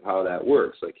idea of how that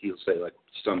works. Like he'll say, like,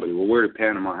 somebody, well, where do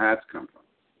Panama hats come from?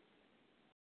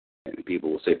 And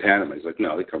people will say Panama. He's like,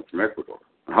 no, they come from Ecuador.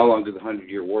 How long did the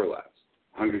 100-Year War last?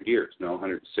 100 years. No,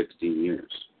 116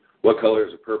 years. What color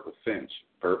is a purple finch?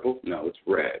 Purple? No, it's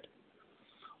red.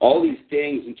 All these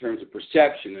things in terms of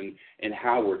perception and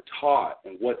how we're taught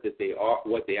and what they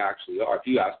actually are. If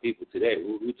you ask people today,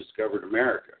 who discovered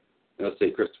America? They'll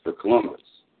say Christopher Columbus.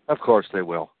 Of course they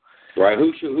will. Right?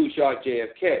 Who shot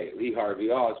JFK? Lee Harvey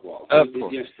Oswald. Of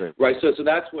course. Right. So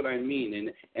that's what I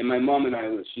mean. And my mom and I,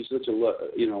 she's such a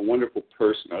wonderful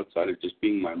person outside of just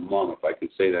being my mom, if I can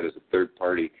say that as a third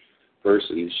party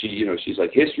person. She's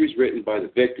like, history's written by the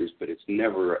victors, but it's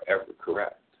never ever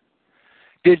correct.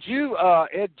 Did you,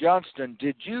 Ed Johnston,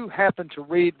 did you happen to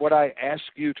read what I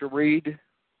asked you to read?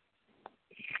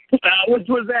 What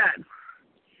was that?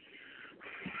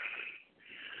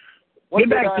 Get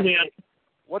back to me.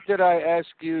 What did I ask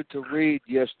you to read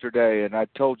yesterday? And I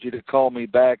told you to call me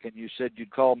back, and you said you'd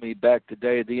call me back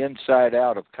today. The Inside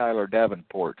Out of Kiler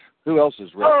Davenport. Who else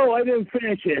has read it? Oh, I didn't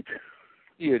finish it.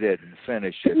 You didn't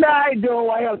finish it. No, I don't.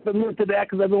 I have to admit to that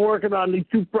because I've been working on these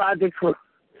two projects for...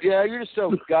 Yeah, you're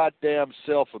so goddamn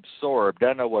self-absorbed.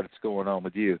 I know what's going on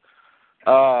with you.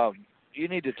 You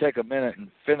need to take a minute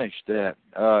and finish that.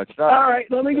 It's not. All right,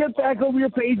 let me get back over your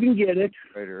page and get it.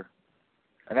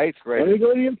 An eighth grader. Let me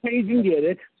go to your page and get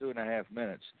it. 2.5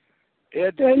 minutes.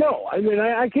 Ed, I know. I mean,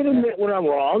 I can admit when I'm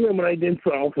wrong and when I didn't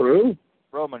follow through.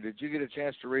 Roman, did you get a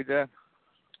chance to read that?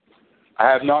 I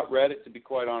have not read it, to be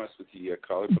quite honest with you yet,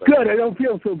 Carly. Good, I don't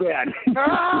feel so bad.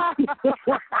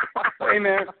 Hey,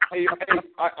 man,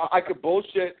 I could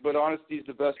bullshit, but honesty is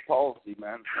the best policy,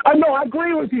 man. I know, I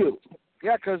agree with you.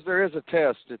 Yeah, because there is a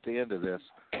test at the end of this.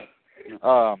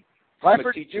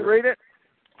 Piper, did you read it?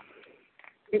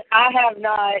 I have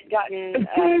not gotten...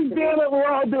 Damn it, we're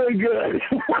all doing good.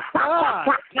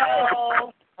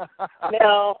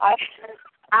 No,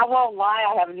 I won't lie,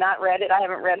 I have not read it. I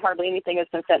haven't read hardly anything that's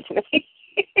been sent to me.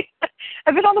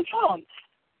 I've been on the phone.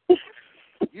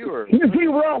 You see,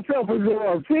 we're all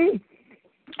self-absorbed, see?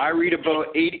 I read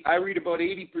about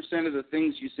 80% of the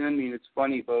things you send me, and it's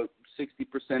funny, about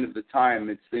 60% of the time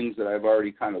it's things that I've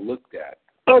already kind of looked at.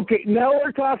 Okay, now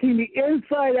we're talking the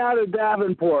Inside Out of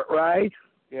Davenport, right?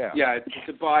 Yeah. Yeah, it's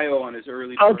a bio on his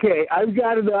early... Okay, I've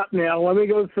got it up now. Let me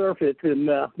go surf it, and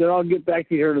then I'll get back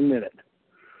to you here in a minute.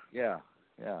 Yeah,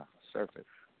 surf it.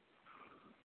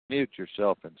 Mute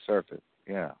yourself and surf it,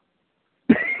 yeah.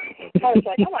 I was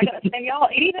like, oh, I got to send y'all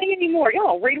anything anymore.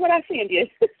 Y'all read what I send you.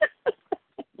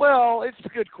 Well, it's a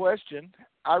good question.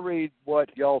 I read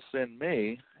what y'all send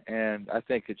me, and I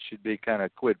think it should be kind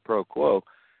of quid pro quo.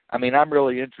 I mean, I'm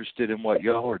really interested in what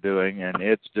y'all are doing, and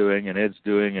Ed's doing,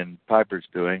 and Piper's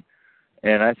doing,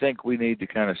 And I think we need to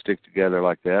kind of stick together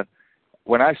like that.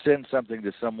 When I send something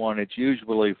to someone, it's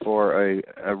usually for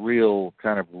a real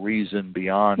kind of reason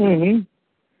beyond Mm-hmm.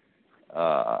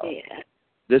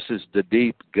 This is the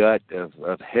deep gut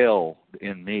of hell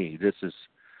in me. This is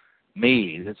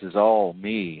me. This is all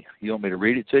me. You want me to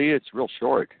read it to you? It's real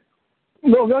short.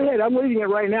 Well, go ahead. I'm reading it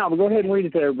right now, but go ahead and read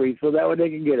it to everybody so that way they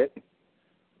can get it.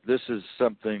 This is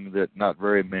something that not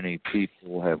very many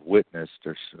people have witnessed,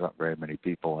 or not very many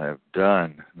people have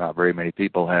done, not very many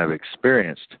people have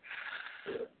experienced.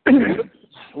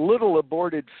 Little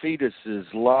aborted fetuses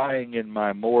lying in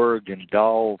my morgue in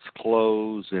doll's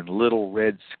clothes and little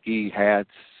red ski hats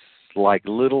like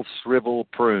little shriveled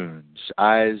prunes,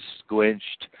 eyes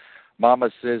squinched. Mama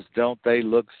says, don't they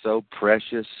look so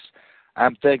precious?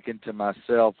 I'm thinking to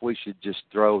myself, we should just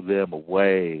throw them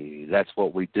away. That's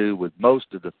what we do with most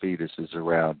of the fetuses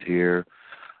around here.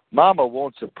 Mama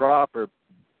wants a proper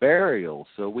burial,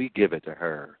 so we give it to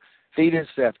her. Fetus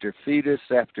after fetus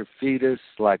after fetus,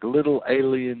 like little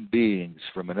alien beings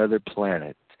from another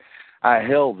planet. I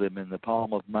held them in the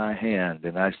palm of my hand,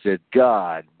 and I said,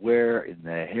 God, where in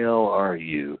the hell are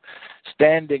you?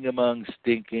 Standing among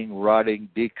stinking, rotting,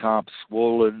 decomp,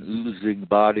 swollen, oozing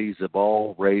bodies of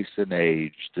all race and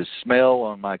age, the smell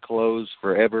on my clothes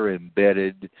forever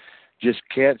embedded, just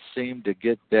can't seem to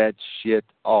get that shit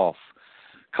off.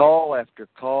 Call after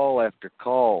call after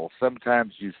call.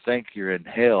 Sometimes you think you're in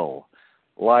hell.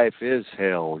 Life is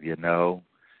hell, you know.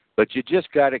 But you just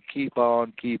got to keep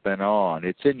on keeping on.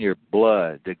 It's in your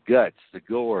blood, the guts, the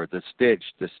gore, the stitch,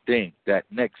 the stink, that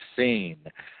next scene.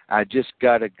 I just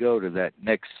got to go to that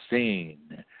next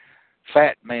scene.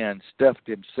 Fat man stuffed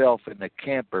himself in the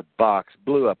camper box,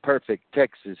 blew a perfect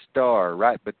Texas star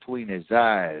right between his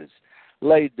eyes.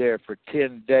 Laid there for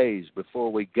 10 days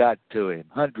before we got to him,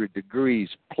 100 degrees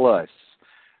plus.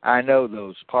 I know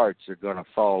those parts are going to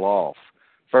fall off.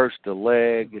 First a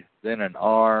leg, then an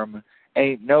arm.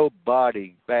 Ain't no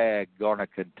body bag going to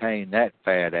contain that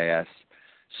fat ass.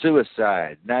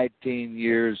 Suicide, 19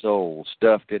 years old,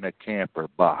 stuffed in a camper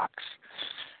box.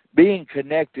 Being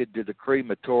connected to the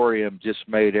crematorium just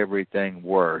made everything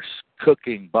worse.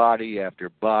 Cooking body after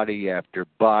body after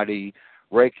body,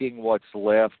 raking what's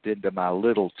left into my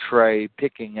little tray,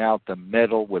 picking out the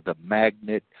metal with a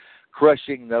magnet,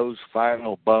 crushing those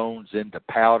final bones into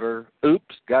powder.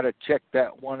 Oops, got to check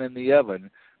that one in the oven.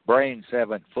 Brains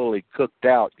haven't fully cooked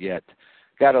out yet.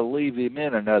 Got to leave him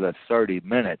in another 30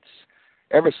 minutes.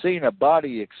 Ever seen a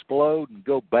body explode and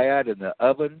go bad in the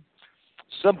oven?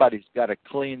 Somebody's got to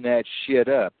clean that shit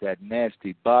up, that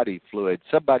nasty body fluid.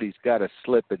 Somebody's got to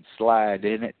slip and slide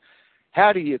in it.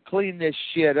 How do you clean this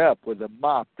shit up with a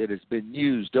mop that has been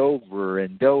used over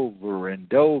and over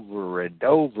and over and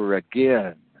over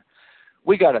again?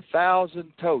 We got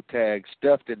 1,000 toe tags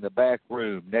stuffed in the back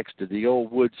room next to the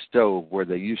old wood stove where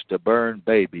they used to burn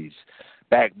babies.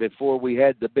 Back before we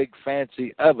had the big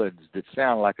fancy ovens that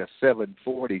sound like a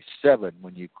 747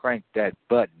 when you crank that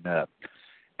button up.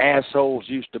 Assholes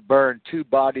used to burn 2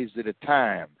 bodies at a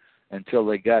time until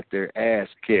they got their ass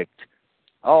kicked.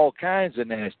 All kinds of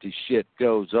nasty shit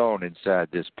goes on inside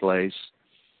this place.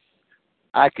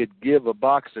 I could give a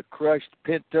box of crushed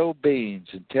pinto beans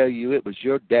and tell you it was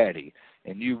your daddy,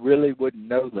 and you really wouldn't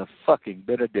know the fucking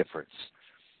bit of difference.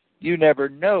 You never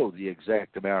know the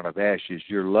exact amount of ashes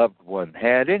your loved one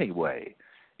had anyway.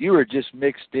 You were just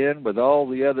mixed in with all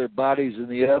the other bodies in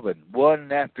the oven,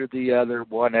 one after the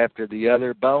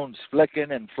other, bones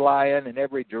flicking and flying in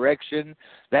every direction.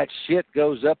 That shit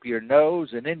goes up your nose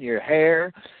and in your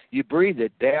hair. You breathe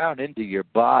it down into your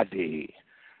body.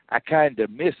 I kind of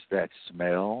miss that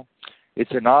smell.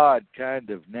 It's an odd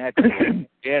kind of natural,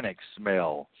 organic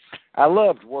smell. I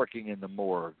loved working in the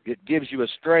morgue. It gives you a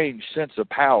strange sense of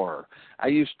power. I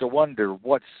used to wonder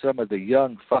what some of the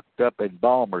young fucked-up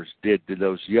embalmers did to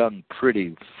those young,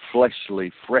 pretty,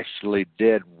 fleshly, freshly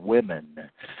dead women.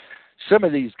 Some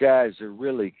of these guys are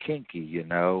really kinky, you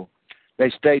know. They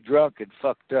stay drunk and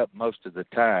fucked up most of the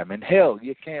time. And hell,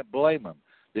 you can't blame them.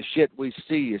 The shit we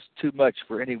see is too much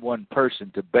for any one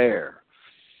person to bear.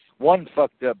 One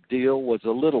fucked up deal was a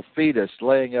little fetus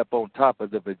laying up on top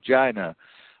of the vagina,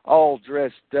 all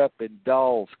dressed up in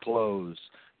doll's clothes.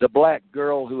 The black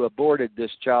girl who aborted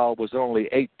this child was only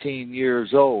 18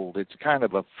 years old. It's kind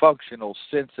of a functional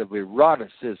sense of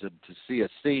eroticism to see a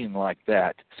scene like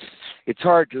that. It's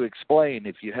hard to explain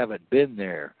if you haven't been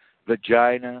there.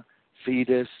 Vagina,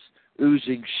 fetus,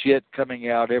 oozing shit coming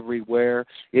out everywhere.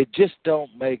 It just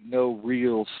don't make no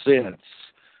real sense.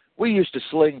 We used to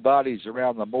sling bodies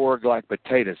around the morgue like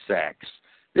potato sacks.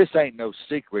 This ain't no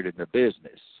secret in the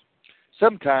business.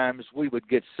 Sometimes we would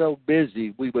get so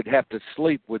busy we would have to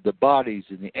sleep with the bodies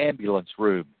in the ambulance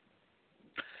room.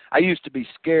 I used to be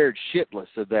scared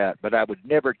shitless of that, but I would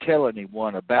never tell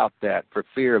anyone about that for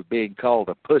fear of being called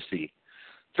a pussy.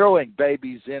 Throwing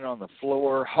babies in on the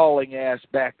floor, hauling ass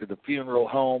back to the funeral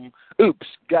home. Oops,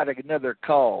 got another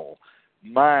call.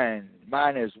 Mine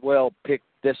as well picked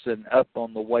this one up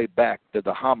on the way back to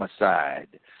the homicide.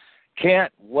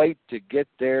 Can't wait to get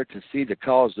there to see the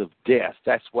cause of death.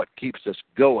 That's what keeps us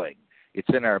going. It's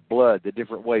in our blood, the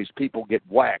different ways people get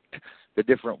whacked, the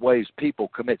different ways people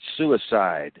commit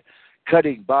suicide.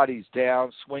 Cutting bodies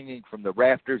down, swinging from the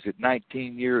rafters at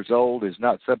 19 years old is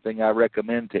not something I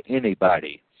recommend to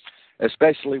anybody,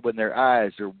 especially when their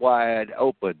eyes are wide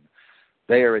open.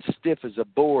 They are as stiff as a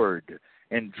board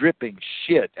and dripping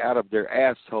shit out of their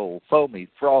asshole, foamy,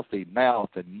 frothy mouth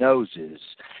and noses.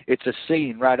 It's a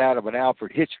scene right out of an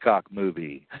Alfred Hitchcock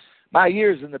movie. My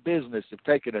years in the business have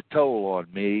taken a toll on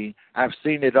me. I've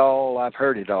seen it all. I've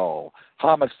heard it all.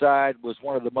 Homicide was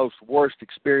one of the most worst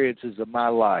experiences of my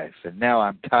life, and now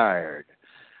I'm tired.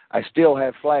 I still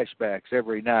have flashbacks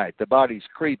every night. The bodies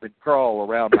creep and crawl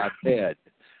around my bed.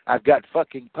 I've got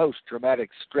fucking post-traumatic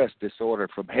stress disorder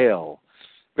from hell.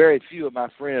 Very few of my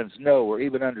friends know or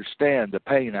even understand the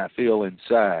pain I feel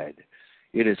inside.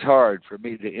 It is hard for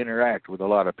me to interact with a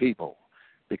lot of people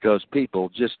because people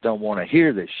just don't want to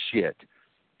hear this shit.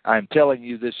 I'm telling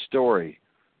you this story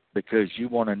because you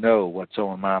want to know what's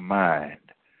on my mind.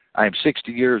 I'm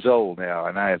 60 years old now,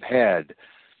 and I have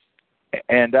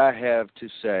to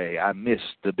say I miss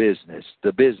the business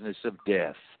of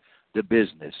death, the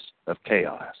business of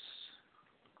chaos.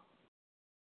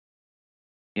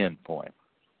 End point.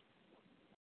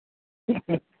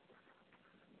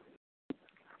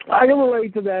 I can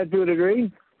relate to that to a degree.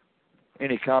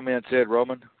 Any comments, Ed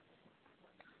Roman?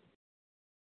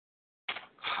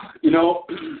 You know,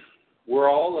 we're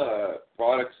all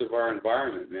products of our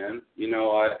environment, man. You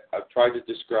know, I've tried to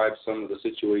describe some of the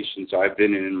situations I've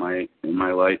been in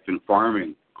my life in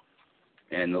farming,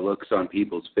 and the looks on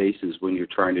people's faces when you're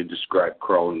trying to describe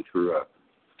crawling through a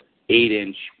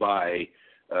 8-inch by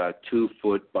 2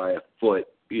 foot by a foot,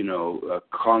 you know, a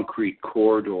concrete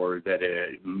corridor that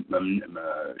a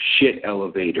shit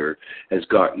elevator has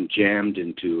gotten jammed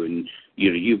into, and you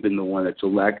know you've been the one that's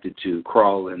elected to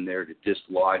crawl in there to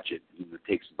dislodge it. It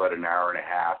takes about an hour and a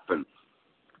half, and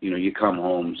you know you come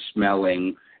home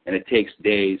smelling, and it takes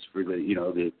days for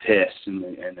the piss and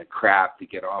the crap to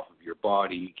get off of your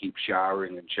body. You keep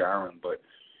showering, but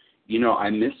you know I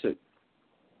miss it.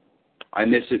 I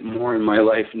miss it more in my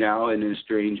life now in a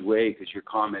strange way because your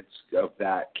comments of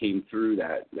that came through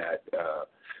that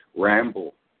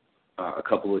ramble a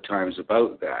couple of times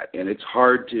about that, and it's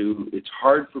hard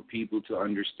for people to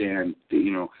understand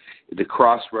the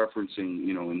cross-referencing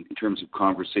in terms of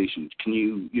conversation. Can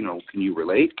you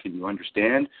relate? Can you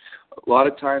understand? A lot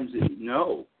of times,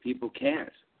 no, people can't.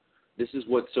 This is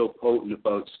what's so potent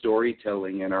about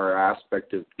storytelling and our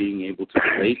aspect of being able to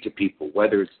relate to people,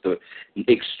 whether it's the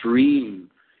extreme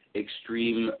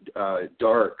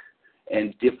dark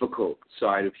and difficult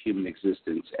side of human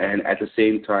existence, and at the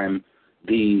same time,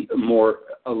 the more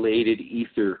elated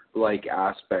ether-like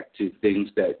aspect to things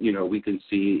that we can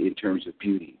see in terms of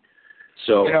beauty.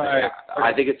 So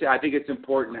I think it's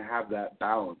important to have that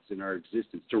balance in our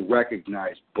existence, to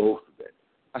recognize both of it.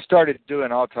 I started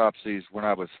doing autopsies when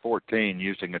I was 14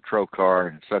 using a trocar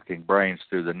and sucking brains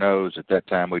through the nose. At that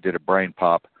time, we did a brain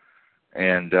pop,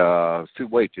 and I was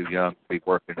way too young to be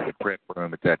working in the prep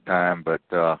room at that time, but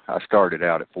I started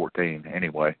out at 14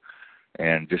 anyway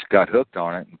and just got hooked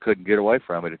on it and couldn't get away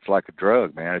from it. It's like a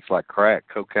drug, man. It's like crack,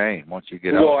 cocaine once you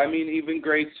get Well, on. I mean, even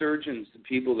great surgeons, the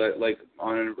people that, like,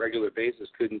 on a regular basis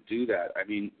couldn't do that. I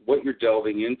mean, what you're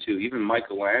delving into, even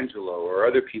Michelangelo or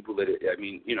other people that,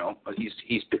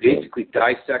 he's basically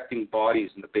dissecting bodies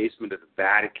in the basement of the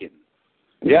Vatican.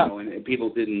 Yeah. And people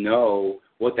didn't know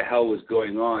what the hell was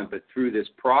going on, but through this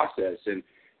process, and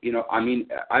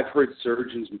I've heard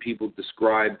surgeons and people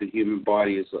describe the human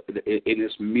body as in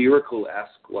this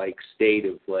miracle-esque like state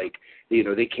of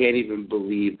they can't even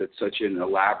believe that such an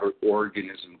elaborate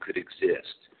organism could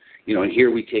exist. And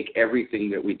here we take everything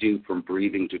that we do from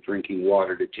breathing to drinking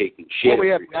water to taking shit. Well, we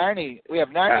have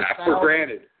 90,000 for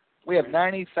granted. We have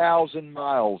 90,000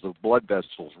 miles of blood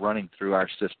vessels running through our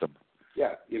system.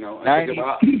 Yeah,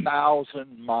 90,000 miles of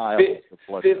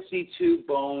blood vessels. 52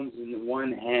 bones in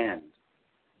one hand.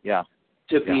 Yeah.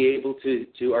 To be able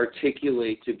to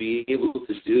articulate, to be able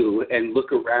to do, and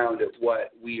look around at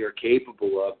what we are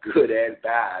capable of, good and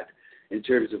bad, in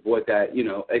terms of what that,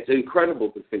 it's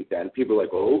incredible to think that. And people are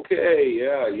like, okay,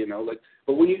 yeah,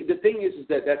 but when the thing is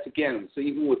that that's, again, so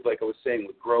even with, like I was saying,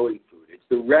 with growing food, It's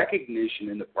the recognition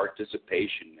and the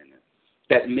participation in it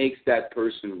that makes that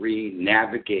person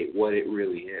navigate what it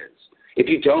really is. If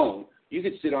you don't, you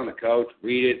could sit on the couch,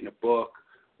 read it in a book,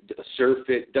 surf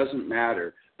it, doesn't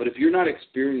matter. But if you're not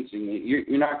experiencing it,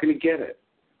 you're not going to get it.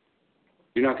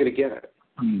 You're not going to get it.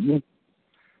 Mm-hmm.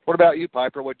 What about you,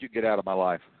 Piper? What'd you get out of my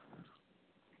life?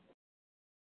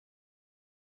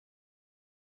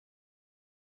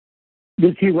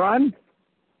 Did she run?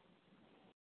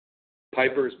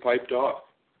 Piper's piped off.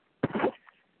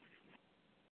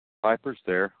 Piper's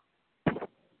there.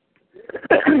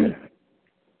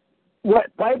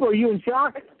 What, Piper, are you in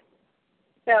shock?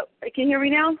 So, can you hear me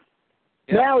now?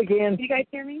 Yeah. Now we can. You guys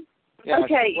hear me? Yeah,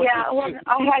 okay, yeah. Well,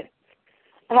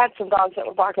 I had some dogs that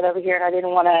were barking over here, and I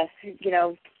didn't want to,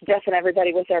 deafen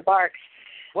everybody with their barks.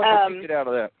 What did you get out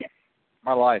of that?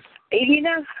 My life.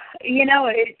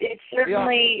 It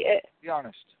certainly. Be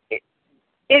honest.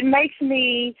 It makes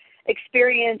me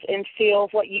experience and feel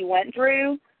what you went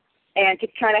through, and to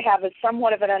kind of have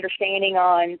somewhat of an understanding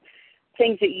on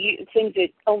things that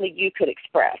only you could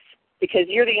express, because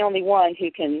you're the only one who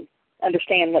can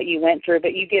understand what you went through.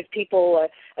 But you give people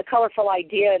a colorful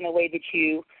idea in the way that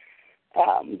you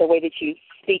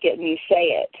speak it and you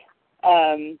say it.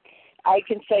 I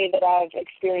can say that I've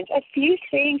experienced a few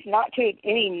things, not to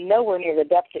nowhere near the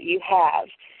depth that you have.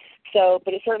 So,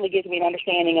 but it certainly gives me an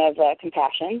understanding of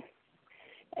compassion,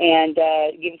 and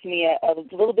gives me a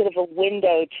little bit of a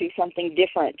window to something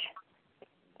different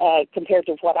compared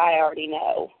to what I already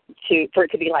know, for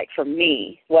it to be like for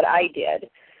me, what I did.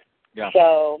 Yeah.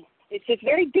 So it's just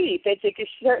very deep. It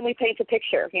just certainly paints a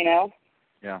picture,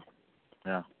 Yeah,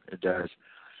 it does.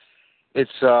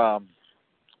 It's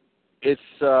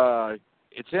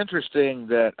interesting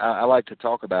that I like to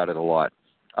talk about it a lot.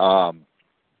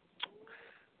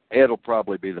 Ed will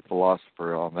probably be the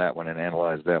philosopher on that one and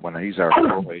analyze that one. He's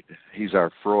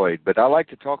our Freud. But I like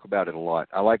to talk about it a lot.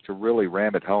 I like to really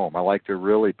ram it home. I like to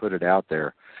really put it out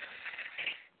there.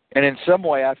 And in some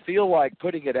way, I feel like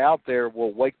putting it out there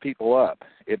will wake people up.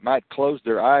 It might close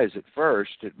their eyes at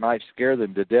first. It might scare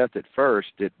them to death at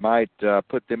first. It might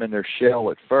put them in their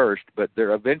shell at first. But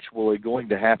they're eventually going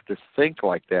to have to think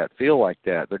like that, feel like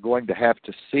that. They're going to have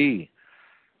to see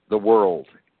the world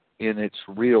in its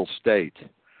real state.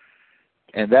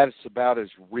 And that's about as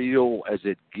real as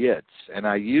it gets. And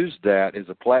I use that as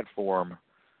a platform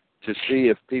to see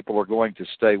if people are going to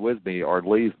stay with me or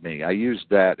leave me. I use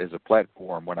that as a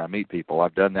platform when I meet people.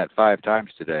 I've done that 5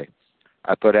 times today.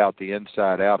 I put out the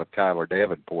inside out of Kiler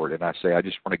Davenport, and I say, I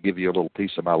just want to give you a little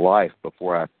piece of my life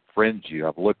before I friend you.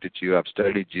 I've looked at you. I've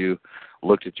studied you,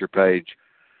 looked at your page.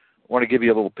 I want to give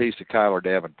you a little piece of Kiler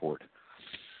Davenport.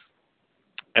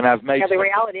 And I've made... the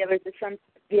reality of it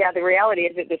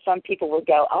is that some people would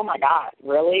go, oh, my God,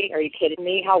 really? Are you kidding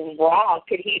me? How raw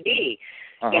could he be?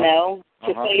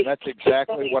 Say that's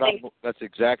exactly what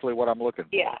I'm looking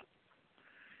for.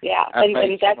 Yeah. I've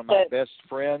made some of my best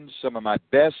friends, some of my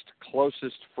best,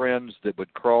 closest friends that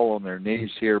would crawl on their knees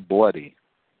here bloody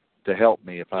to help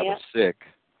me if I was sick,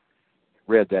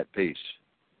 read that piece.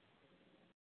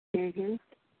 Mm-hmm.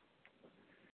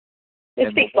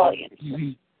 It speaks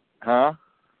volumes. Huh?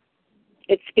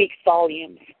 It speaks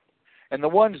volumes. And the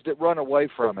ones that run away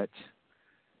from it,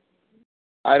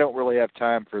 I don't really have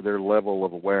time for their level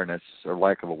of awareness or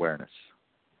lack of awareness.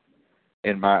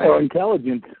 Or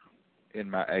intelligence. In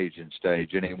my age and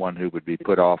stage, anyone who would be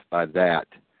put off by that.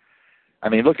 I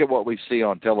mean, look at what we see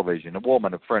on television. A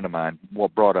woman, a friend of mine,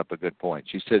 brought up a good point.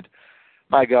 She said,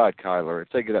 my God, Kiler, if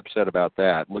they get upset about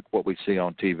that, look what we see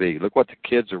on TV. Look what the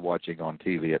kids are watching on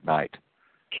TV at night.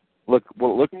 Look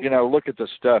at the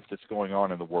stuff that's going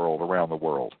on in the world, around the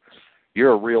world.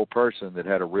 You're a real person that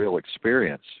had a real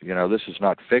experience. This is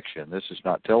not fiction. This is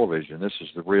not television. This is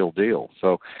the real deal.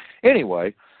 So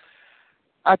anyway,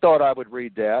 I thought I would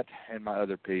read that in my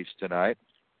other piece tonight.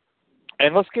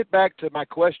 And let's get back to my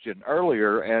question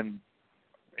earlier. And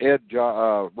Ed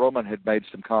Roman had made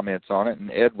some comments on it,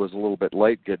 and Ed was a little bit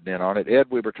late getting in on it. Ed,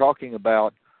 we were talking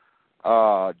about,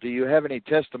 do you have any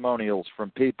testimonials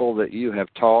from people that you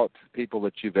have taught, people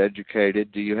that you've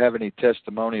educated? Do you have any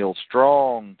testimonials,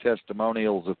 strong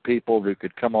testimonials of people who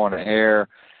could come on air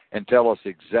and tell us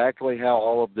exactly how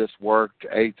all of this worked,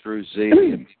 A through Z,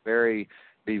 and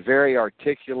be very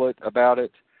articulate about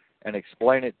it and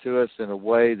explain it to us in a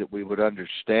way that we would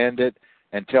understand it,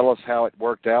 and tell us how it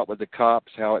worked out with the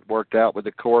cops, how it worked out with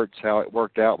the courts, how it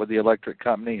worked out with the electric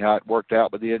company, how it worked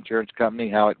out with the insurance company,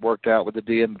 how it worked out with the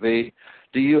DMV.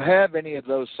 Do you have any of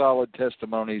those solid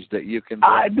testimonies that you can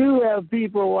bring? I do have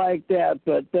people like that,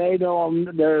 but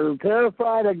they're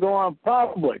terrified of going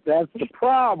public. That's the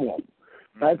problem.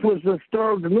 That's what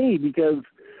disturbs me, because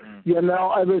You know,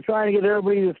 I've been trying to get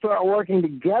everybody to start working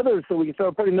together so we can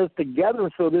start putting this together.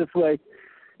 So this way,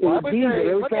 it would be that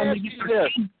every time we get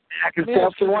feedback and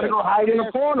stuff, they want to go hide in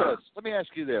a corner. Let me ask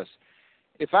you this: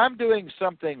 if I'm doing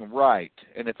something right,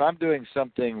 and if I'm doing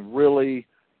something really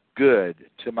good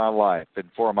to my life and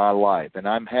for my life, and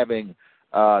I'm having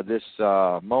this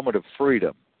moment of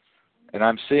freedom, and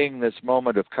I'm seeing this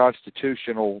moment of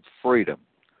constitutional freedom,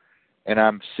 and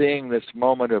I'm seeing this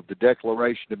moment of the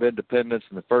Declaration of Independence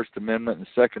and the First Amendment and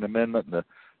the Second Amendment and the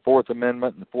Fourth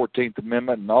Amendment and the 14th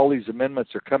Amendment, and all these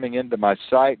amendments are coming into my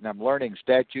sight, and I'm learning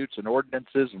statutes and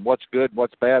ordinances and what's good,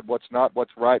 what's bad, what's not,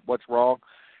 what's right, what's wrong.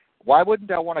 Why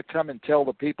wouldn't I want to come and tell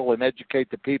the people and educate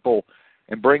the people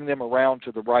and bring them around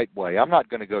to the right way? I'm not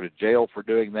going to go to jail for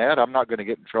doing that. I'm not going to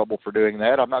get in trouble for doing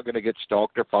that. I'm not going to get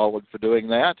stalked or followed for doing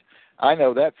that. I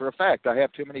know that for a fact. I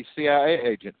have too many CIA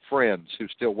agent friends who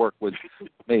still work with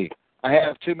me. I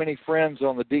have too many friends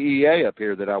on the DEA up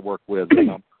here that I work with.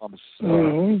 The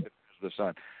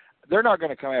son. They're not going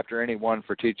to come after anyone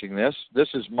for teaching this. This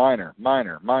is minor.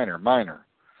 No,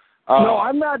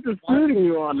 I'm not disputing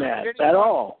you on that at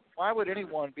all. Why would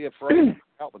anyone be afraid to come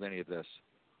out with any of this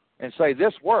and say,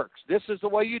 this works, this is the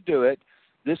way you do it,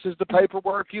 this is the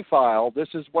paperwork you file, this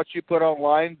is what you put on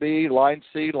line B, line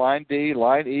C, line D,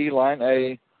 line E, line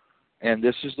A, and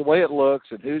this is the way it looks,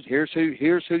 and here's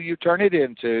who you turn it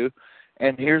into,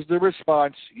 and here's the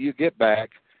response you get back,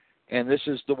 and this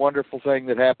is the wonderful thing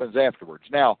that happens afterwards.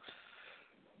 Now,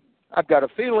 I've got a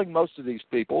feeling most of these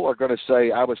people are going to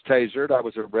say, I was tasered, I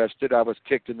was arrested, I was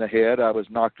kicked in the head, I was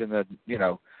knocked in the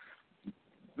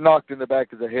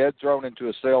back of the head, thrown into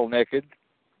a cell naked,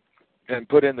 and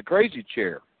put in the crazy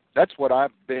chair. That's what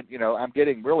I've been, I'm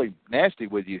getting really nasty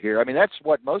with you here. I mean, that's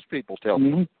what most people tell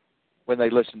me when they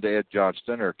listen to Ed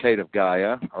Johnston or Kate of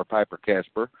Gaia or Piper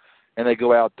Casper, and they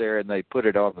go out there and they put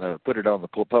it on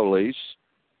the police.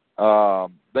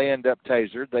 They end up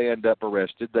tasered, they end up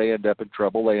arrested, they end up in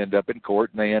trouble, they end up in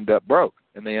court, and they end up broke,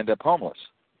 and they end up homeless.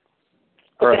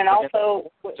 And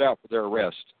also out for their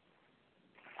arrest.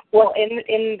 Well, in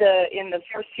the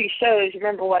first few shows,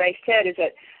 remember what I said is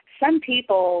that some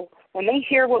people, when they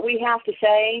hear what we have to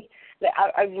say, that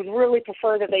I would really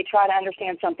prefer that they try to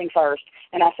understand something first.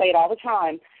 And I say it all the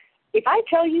time. If I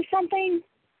tell you something,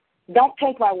 don't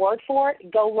take my word for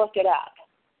it. Go look it up,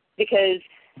 because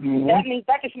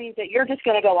that just means that you're just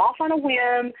going to go off on a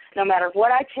whim. No matter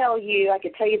what I tell you, I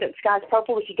could tell you that the sky's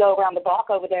purple if you go around the block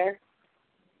over there.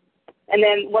 And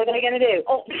then what are they going to do?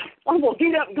 Oh, we'll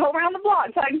get up and go around the block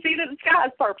so I can see that the sky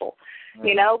is purple.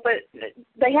 But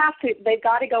they've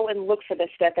got to go and look for this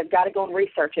stuff. They've got to go and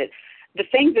research it. The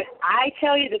things that I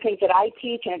tell you, the things that I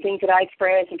teach, and the things that I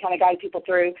express and kind of guide people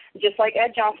through, just like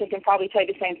Ed Johnson can probably tell you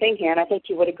the same thing here, and I think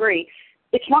you would agree,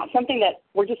 it's not something that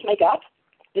we just make up.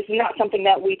 This is not something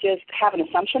that we just have an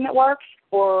assumption that works,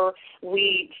 or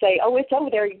we say, oh, it's over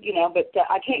there, but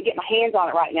I can't get my hands on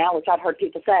it right now, which I've heard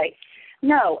people say.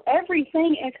 No,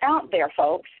 everything is out there,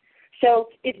 folks. So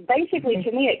it's basically,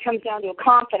 to me, it comes down to a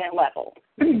confident level.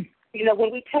 When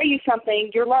we tell you something,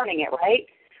 you're learning it, right?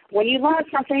 When you learn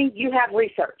something, you have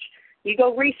research. You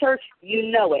go research,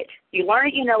 you know it. You learn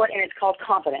it, you know it, and it's called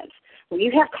confidence. When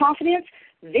you have confidence,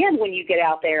 then when you get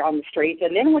out there on the streets,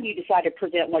 and then when you decide to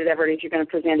present whatever it is you're going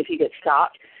to present if you get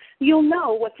stopped, you'll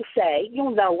know what to say.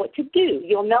 You'll know what to do.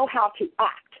 You'll know how to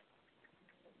act.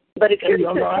 But if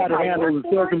you'll know how to handle the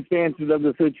circumstances of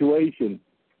the situation.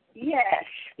 Yes.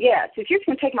 If you're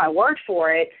going to take my word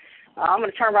for it, I'm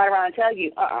going to turn right around and tell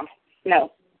you,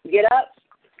 no. Get up,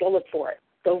 go look for it.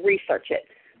 Go research it.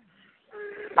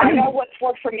 I know what's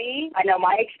worked for me. I know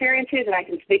my experiences, and I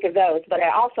can speak of those. But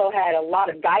I also had a lot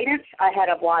of guidance. I had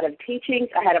a lot of teachings.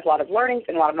 I had a lot of learnings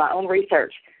and a lot of my own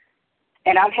research.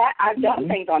 And I've done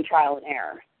things on trial and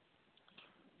error.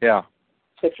 Yeah.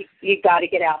 But you've got to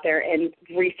get out there and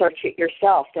research it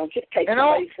yourself. Don't just take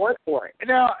somebody's word for it.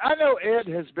 Now, I know Ed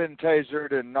has been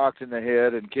tasered and knocked in the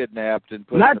head and kidnapped and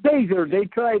put. Not tasered. They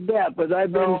tried that, but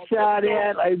I've been shot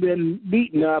at. I've been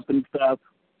beaten up and stuff.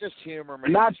 Just humor me.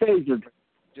 Not tasered.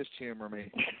 Just humor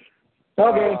me.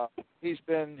 Okay. He's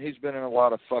been in a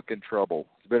lot of fucking trouble.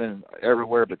 He's been in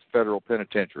everywhere but federal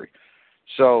penitentiary.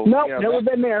 So never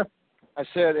been there. I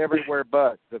said everywhere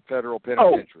but the federal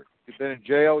penitentiary. You've been in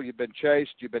jail, you've been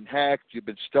chased, you've been hacked, you've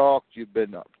been stalked, you've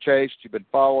been chased, you've been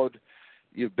followed,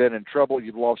 you've been in trouble,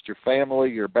 you've lost your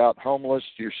family, you're about homeless,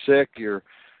 you're sick, you're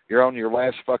on your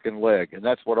last fucking leg, and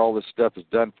that's what all this stuff has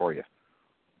done for you.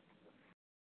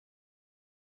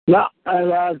 No,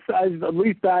 at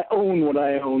least I own what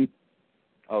I own.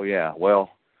 Oh yeah, well,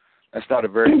 that's not a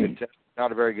very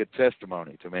good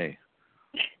testimony to me.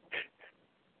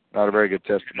 Not a very good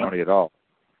testimony at all.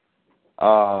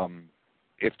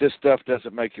 if this stuff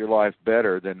doesn't make your life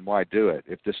better, then why do it?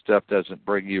 If this stuff doesn't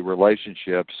bring you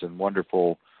relationships and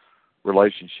wonderful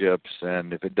relationships,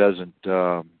 and if it doesn't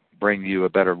bring you a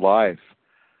better life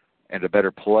and a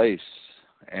better place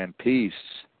and peace,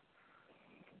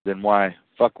 then why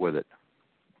fuck with it?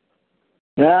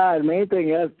 Yeah, the main thing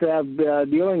is to have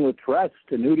dealing with trust,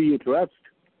 and who do you trust?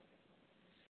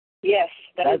 Yes,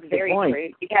 that's very true.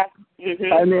 Yeah.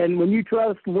 Mm-hmm. And then when you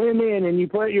trust women and you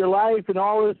put your life and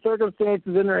all the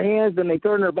circumstances in their hands and they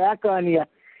turn their back on you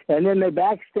and then they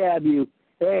backstab you,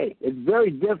 hey, it's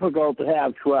very difficult to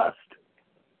have trust.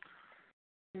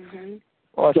 Mm-hmm.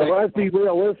 Well, so let's be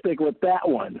realistic with that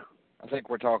one. I think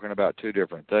we're talking about two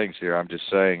different things here. I'm just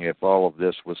saying if all of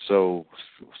this was so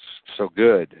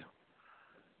good,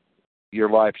 your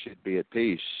life should be at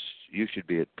peace. You should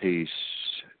be at peace.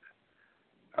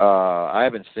 I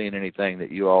haven't seen anything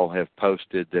that you all have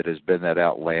posted that has been that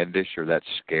outlandish or that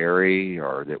scary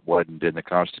or that wasn't in the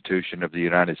Constitution of the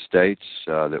United States,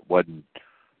 that wasn't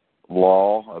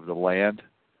law of the land.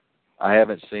 I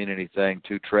haven't seen anything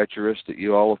too treacherous that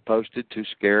you all have posted, too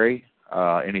scary,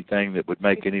 anything that would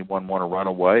make anyone want to run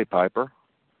away, Piper?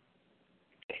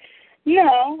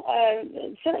 No,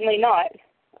 certainly not.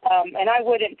 And I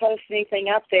wouldn't post anything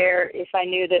up there if I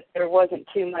knew that there wasn't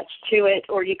too much to it,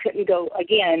 or you couldn't go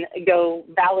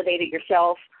validate it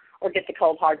yourself or get the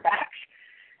cold hard facts.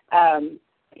 I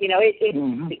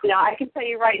can tell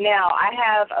you right now, I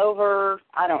have over,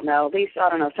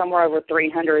 somewhere over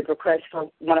 300 requests for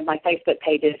one of my Facebook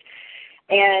pages.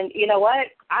 And you know what?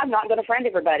 I'm not going to friend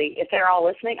everybody. If they're all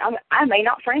listening, I may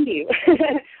not friend you.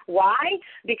 Why?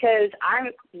 Because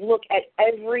I look at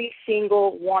every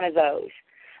single one of those.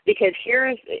 Because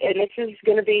this is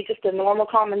going to be just a normal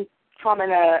common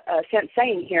sense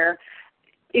saying here,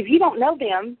 if you don't know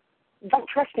them, don't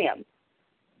trust them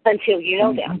until you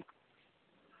know them.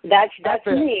 That's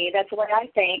me. That's the way I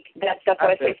think. That's what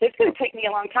I think. So it's going to take me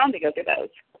a long time to go through those.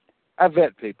 I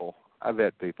vet people.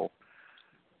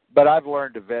 But I've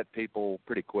learned to vet people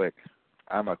pretty quick.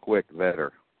 I'm a quick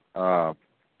vetter.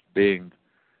 Being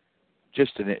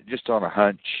just on a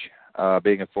hunch,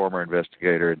 being a former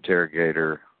investigator,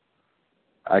 interrogator,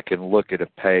 I can look at a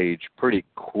page pretty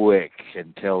quick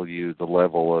and tell you the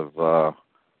level of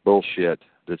bullshit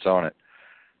that's on it.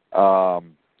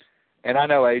 And I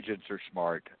know agents are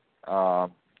smart,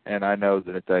 and I know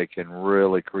that they can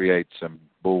really create some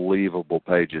believable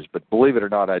pages. But believe it or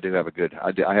not, I have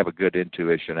a good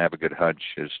intuition. I have a good hunch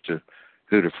as to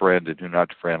who to friend and who not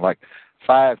to friend. Like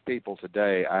 5 people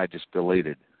today I just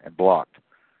deleted and blocked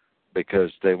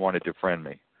because they wanted to friend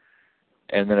me.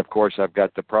 And then, of course, I've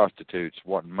got the prostitutes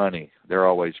wanting money. They're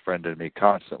always friending me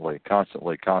constantly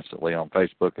on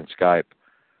Facebook and Skype.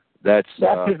 That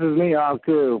pisses me off,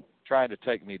 too. Trying to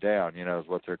take me down, is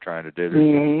what they're trying to do.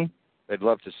 Mm-hmm. They'd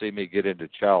love to see me get into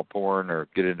child porn or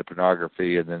get into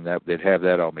pornography, and then they'd have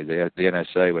that on me. The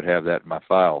NSA would have that in my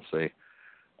file, see.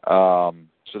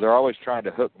 So they're always trying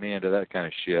to hook me into that kind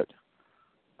of shit,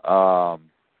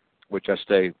 which I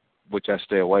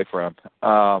stay away from.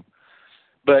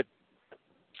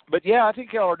 But yeah, I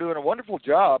think y'all are doing a wonderful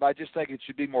job. I just think it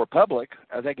should be more public.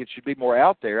 I think it should be more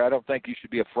out there. I don't think you should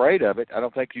be afraid of it. I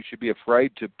don't think you should be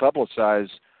afraid to publicize,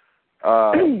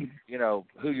 who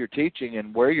you're teaching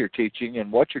and where you're teaching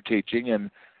and what you're teaching.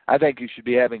 And I think you should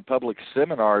be having public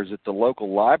seminars at the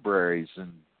local libraries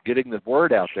and getting the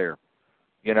word out there,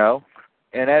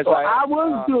 And as I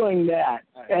was doing that,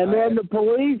 and then the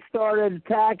police started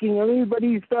attacking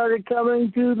everybody. Started coming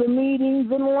to the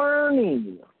meetings and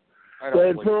learning.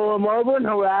 They'd pull them over and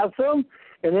harass them,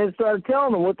 and then start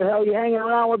telling them, what the hell are you hanging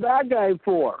around with that guy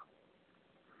for?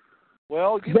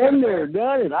 Well, been there,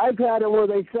 done it. I've had it where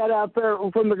they sat out there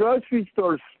from the grocery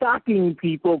store stalking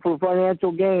people for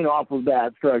financial gain off of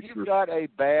that structure. You've got a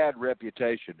bad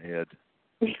reputation, Ed.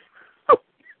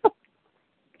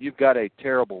 You've got a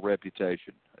terrible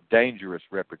reputation, a dangerous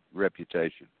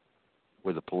reputation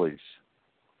with the police.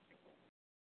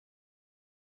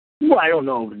 Well, I don't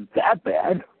know if it's that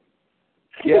bad.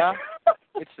 Yeah,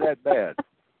 it's that bad.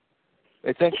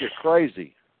 They think you're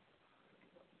crazy.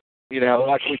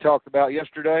 Like we talked about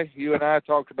yesterday. You and I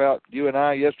talked about you and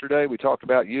I yesterday. We talked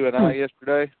about you and I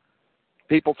yesterday.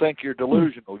 People think you're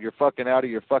delusional. You're fucking out of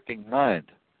your fucking mind.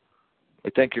 They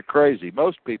think you're crazy.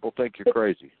 Most people think you're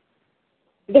crazy.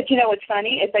 But what's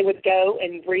funny? If they would go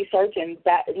and research and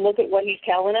look at what he's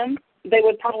telling them, they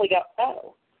would probably go,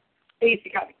 oh, he's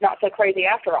not so crazy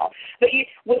after all. But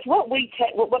with what we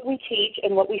teach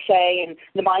and what we say and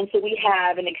the minds that we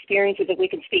have and experiences that we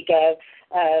can speak of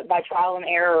by trial and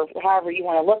error or however you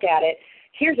want to look at it,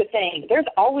 here's the thing. There's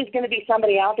always going to be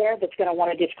somebody out there that's going to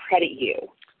want to discredit you.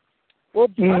 Well,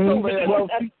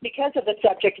 because of the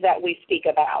subject that we speak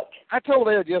about. I told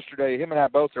Ed yesterday, him and I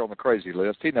both are on the crazy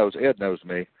list. Ed knows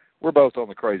me. We're both on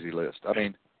the crazy list. I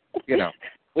mean,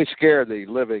 we scare the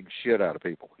living shit out of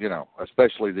people,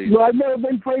 especially these. Well, I've never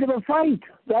been afraid of a fight.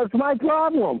 That's my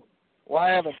problem. Well, I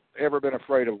haven't ever been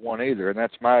afraid of one either, and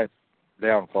that's my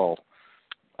downfall.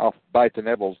 I'll bite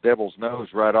the devil's nose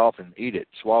right off and eat it,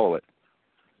 swallow it.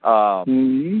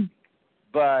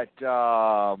 But,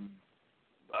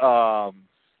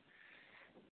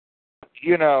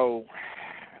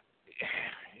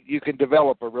 you can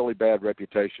develop a really bad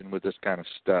reputation with this kind of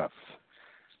stuff.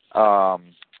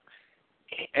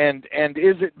 And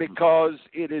is it because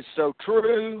it is so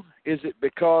true? Is it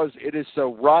because it is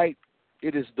so right?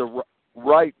 It is the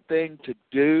right thing to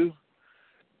do?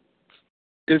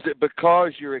 Is it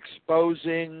because you're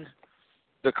exposing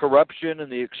the corruption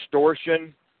and the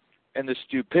extortion and the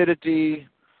stupidity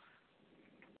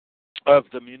of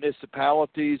the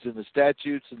municipalities and the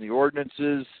statutes and the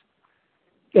ordinances?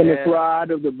 And the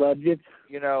fraud of the budget.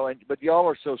 But y'all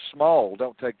are so small,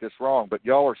 don't take this wrong, but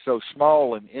y'all are so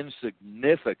small and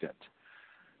insignificant.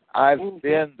 I've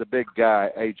been the big guy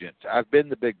agent. I've been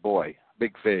the big boy,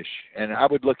 big fish, and I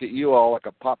would look at you all like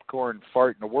a popcorn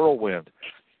fart in a whirlwind.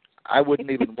 I wouldn't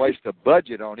even waste a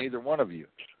budget on either one of you.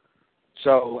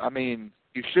 So, I mean,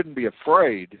 you shouldn't be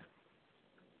afraid.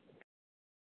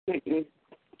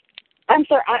 I'm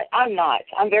sorry, I'm not.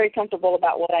 I'm very comfortable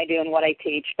about what I do and what I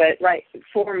teach. But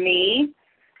for me,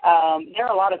 there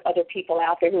are a lot of other people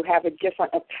out there who have a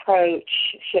different approach,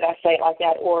 should I say it like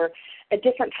that, or a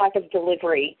different type of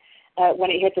delivery when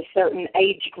it hits a certain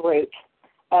age group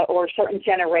or a certain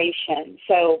generation.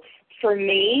 So for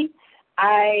me,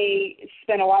 I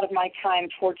spend a lot of my time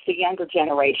towards the younger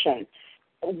generation.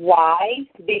 Why?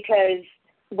 Because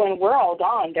when we're all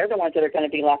gone, they're the ones that are going to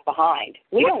be left behind.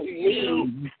 We don't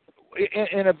leave.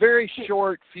 In a very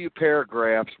short few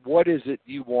paragraphs, what is it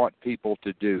you want people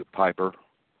to do, Piper?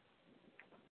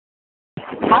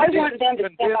 I want them to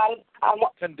step out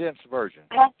of condensed version.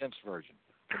 Condensed version.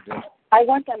 I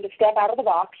want them to step out of the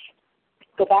box,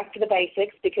 go back to the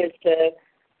basics, because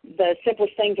the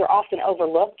simplest things are often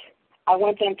overlooked. I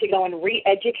want them to go and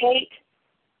re-educate,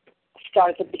 start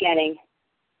at the beginning,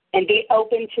 and be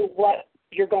open to what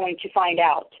you're going to find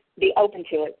out. Be open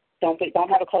to it. Don't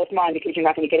have a closed mind, because you're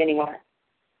not going to get anywhere.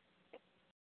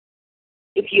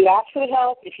 If you ask for the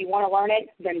help, if you want to learn it,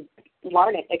 then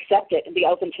learn it, accept it, and be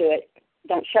open to it.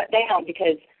 Don't shut down,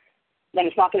 because then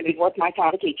it's not going to be worth my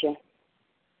time to teach you.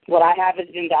 What I have is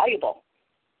invaluable.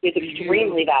 It's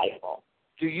extremely valuable.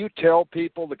 Do you tell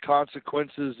people the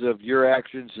consequences of your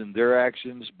actions and their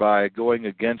actions by going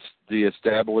against the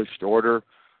established order,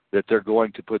 that they're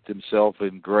going to put themselves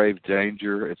in grave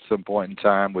danger at some point in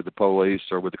time with the police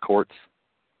or with the courts?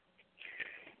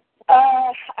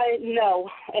 No.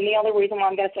 And the only reason why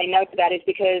I'm going to say no to that is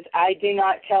because I do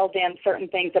not tell them certain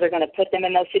things that are going to put them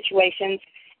in those situations.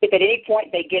 If at any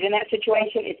point they get in that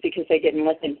situation, it's because they didn't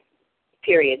listen,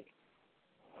 period.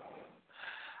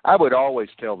 I would always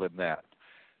tell them that.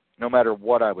 No matter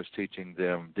what I was teaching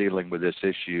them dealing with this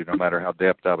issue, no matter how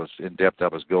in depth I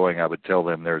was going, I would tell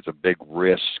them there's a big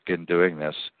risk in doing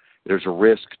this. There's a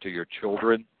risk to your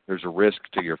children. There's a risk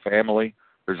to your family.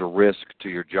 There's a risk to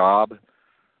your job.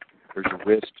 There's a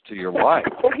risk to your life.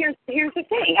 Well, here's the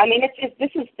thing. I mean,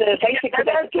 this is the basic.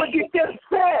 That's what you just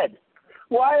said.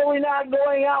 Why are we not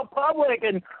going out public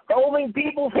and holding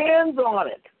people's hands on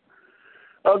it?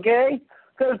 Okay?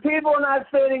 Because people are not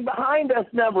standing behind us,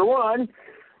 number one.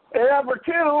 And number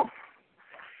two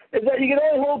is that you can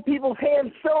only hold people's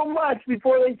hands so much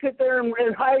before they sit there and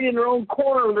hide in their own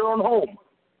corner of their own home.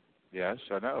 Yes,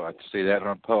 I know. I see that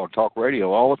on talk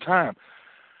radio all the time.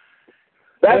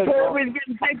 That's where everybody's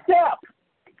getting picked up.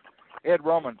 Ed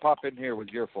Roman, pop in here with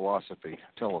your philosophy.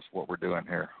 Tell us what we're doing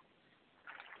here.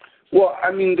 Well,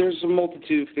 I mean, there's a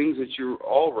multitude of things that you're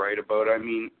all right about. I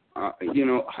mean,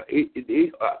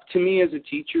 to me as a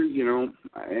teacher,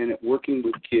 and working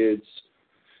with kids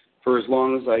for as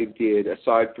long as I did,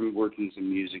 aside from working as a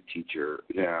music teacher,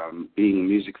 being a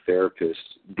music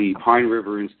therapist, the Pine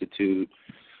River Institute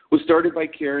was started by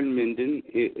Karen Minden.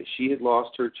 She had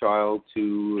lost her child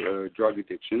to drug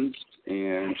addictions,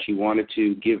 and she wanted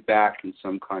to give back in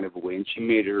some kind of a way, and she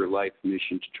made it her life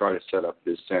mission to try to set up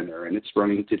this center. And it's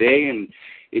running today, and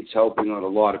it's helping out a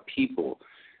lot of people.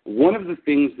 One of the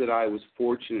things that I was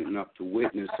fortunate enough to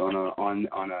witness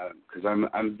because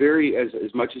I'm very,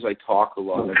 as much as I talk a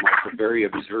lot, I'm also very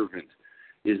observant,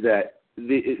 is that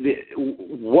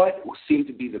what seemed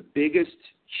to be the biggest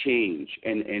change,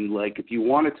 and like if you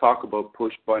want to talk about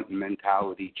push button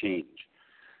mentality change,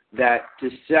 that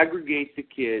to segregate the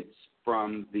kids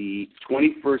from the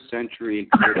 21st century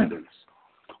existence,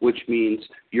 which means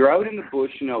you're out in the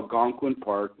bush in Algonquin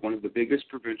Park, one of the biggest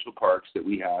provincial parks that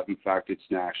we have. In fact, it's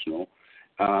national.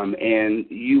 And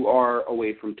you are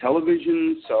away from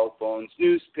television, cell phones,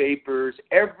 newspapers,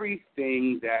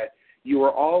 everything that you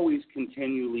are always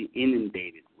continually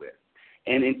inundated with.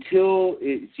 And until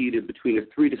it's either between a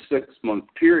 3 to 6 month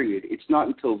period, it's not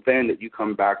until then that you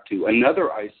come back to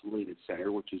another isolated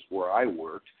center, which is where I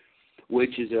worked,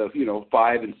 which is a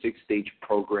 5 and 6 stage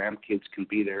program. Kids can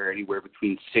be there anywhere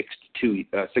between 6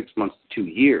 months to 2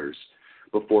 years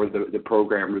before the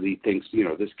program really thinks,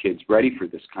 this kid's ready for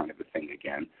this kind of a thing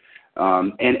again.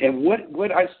 And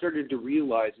what I started to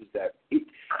realize is that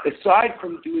aside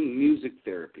from doing music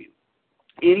therapy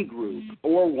in group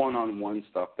or one-on-one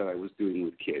stuff that I was doing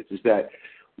with kids, is that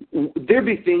there'd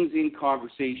be things in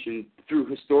conversation through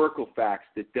historical facts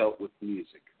that dealt with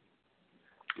music,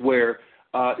 where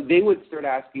they would start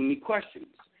asking me questions.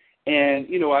 And,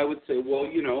 I would say, well,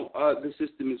 the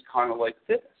system is kind of like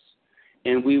this.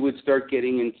 And we would start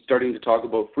starting to talk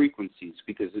about frequencies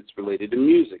because it's related to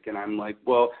music. And I'm like,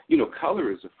 well,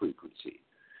 color is a frequency.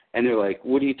 And they're like,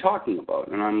 what are you talking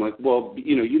about? And I'm like, well,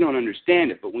 you don't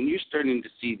understand it. But when you're starting to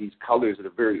see these colors at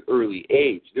a very early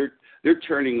age, they're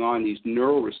turning on these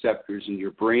neuroreceptors in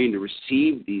your brain to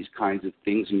receive these kinds of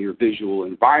things in your visual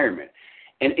environment.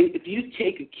 And if you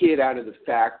take a kid out of the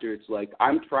factor, it's like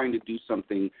I'm trying to do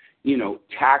something,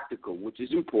 tactical, which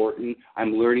is important.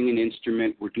 I'm learning an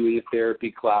instrument. We're doing a therapy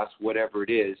class, whatever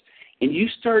it is. And you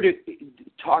started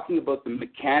talking about the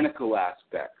mechanical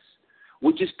aspects,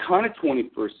 which is kind of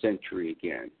 21st century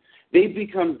again. They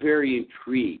become very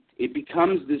intrigued. It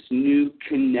becomes this new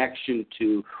connection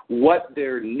to what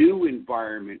their new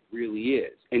environment really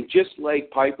is. And just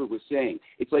like Piper was saying,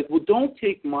 it's like, well, don't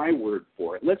take my word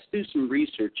for it. Let's do some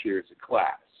research here as a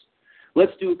class.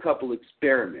 Let's do a couple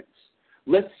experiments.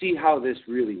 Let's see how this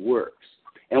really works.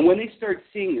 And when they start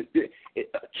seeing this,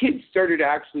 kids started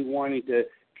actually wanting to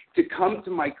come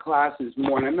to my classes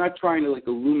more, and I'm not trying to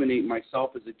illuminate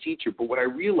myself as a teacher, but what I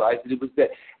realized it was that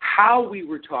how we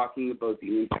were talking about the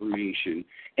information,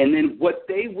 and then what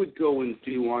they would go and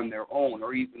do on their own,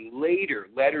 or even later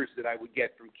letters that I would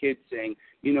get from kids saying,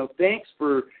 thanks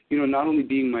for not only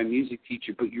being my music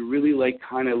teacher, but you really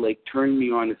turned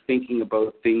me on to thinking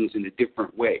about things in a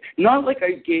different way. Not like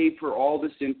I gave her all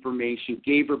this information,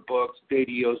 gave her books,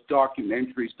 videos,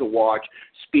 documentaries to watch,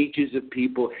 speeches of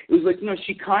people. It was like,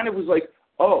 she kind of was like,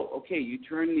 oh, okay, you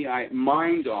turned the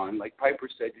mind on, like Piper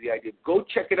said, to the idea, go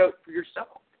check it out for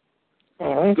yourself.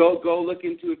 Uh-huh. Go look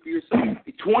into it for yourself.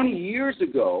 20 years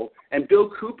ago, and Bill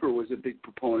Cooper was a big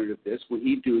proponent of this when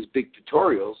he'd do his big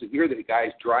tutorials, and here the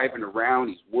guy's driving around,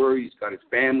 he's worried, he's got his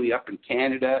family up in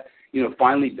Canada,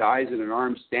 finally dies in an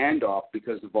armed standoff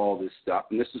because of all this stuff.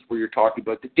 And this is where you're talking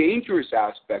about the dangerous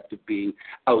aspect of being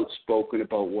outspoken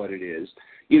about what it is.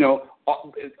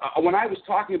 When I was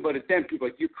talking about it then, people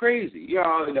were like, you're crazy.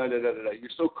 No. You're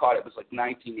so caught. It was like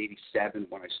 1987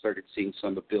 when I started seeing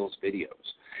some of Bill's videos.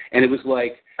 And it was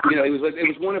like, it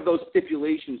was one of those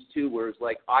stipulations, too, where it's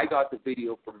like I got the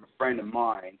video from a friend of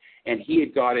mine, and he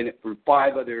had gotten it from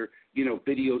 5 other,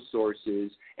 video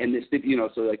sources. And this,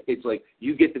 so it's like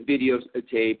you get the videos, a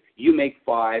tape, you make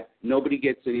 5, nobody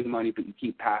gets any money, but you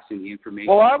keep passing the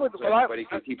information. Everybody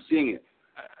can keep seeing it.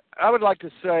 I would like to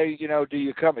say, do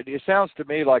you come? It sounds to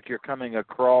me like you're coming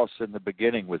across in the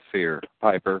beginning with fear,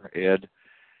 Piper, Ed.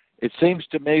 It seems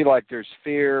to me like there's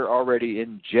fear already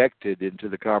injected into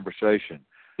the conversation.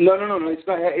 No. It's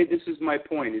not. This is my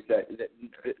point: is that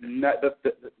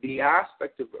the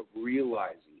aspect of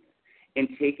realizing it and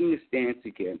taking a stance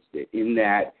against it in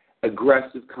that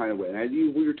aggressive kind of way. And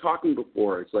we were talking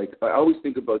before. It's like I always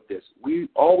think about this. We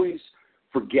always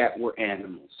forget we're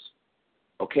animals.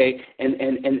 Okay, and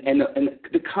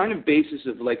the kind of basis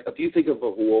of if you think of a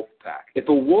wolf pack, if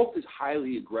a wolf is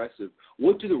highly aggressive,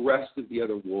 what do the rest of the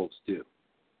other wolves do?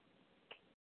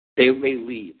 They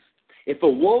leave. If a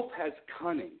wolf has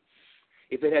cunning,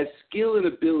 if it has skill and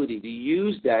ability to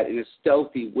use that in a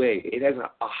stealthy way, it has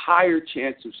a higher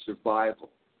chance of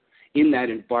survival in that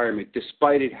environment,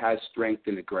 despite it has strength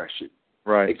and aggression.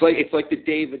 Right. It's like the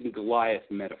David and Goliath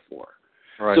metaphor.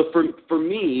 Right. So for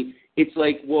me, it's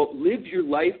like, well, live your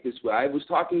life this way. I was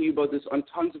talking to you about this on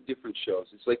tons of different shows.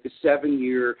 It's like the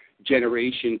 7-year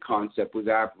generation concept with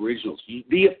Aboriginals.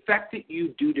 The effect that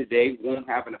you do today won't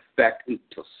have an effect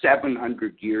until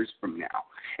 700 years from now.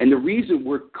 And the reason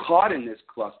we're caught in this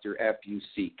cluster,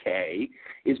 F-U-C-K,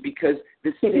 is because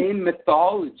the same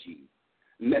methodology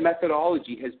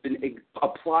has been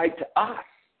applied to us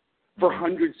for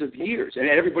hundreds of years. And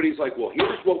everybody's like, well,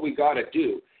 here's what we got to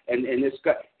do. and this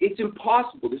guy. It's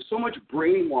impossible. There's so much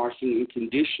brainwashing and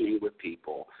conditioning with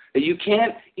people that you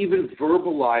can't even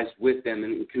verbalize with them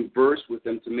and converse with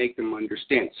them to make them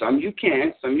understand. Some you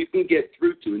can, some you can get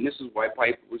through to, and this is why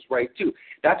Piper was right too.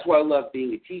 That's why I love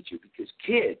being a teacher, because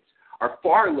kids are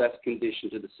far less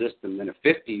conditioned to the system than a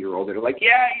 50-year-old that are like,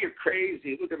 yeah, you're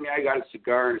crazy. Look at me, I got a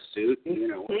cigar and a suit,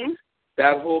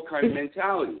 that whole kind of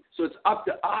mentality. So it's up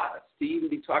to us to even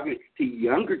be talking to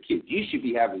younger kids. You should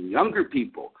be having younger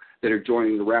people that are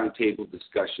joining the roundtable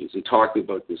discussions and talking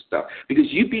about this stuff. Because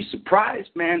you'd be surprised,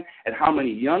 man, at how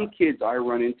many young kids I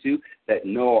run into that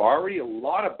know already a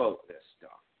lot about this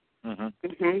stuff.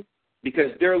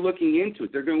 Because they're looking into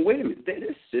it. They're going, wait a minute,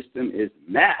 this system is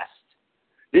messed.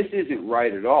 This isn't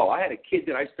right at all. I had a kid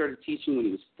that I started teaching when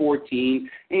he was 14,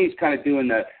 and he's kind of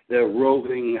doing the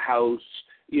roving house,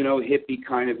 hippie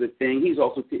kind of a thing. He's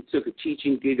also took a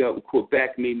teaching gig out in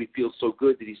Quebec, made me feel so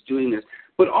good that he's doing this.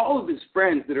 But all of his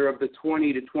friends that are of the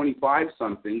 20 to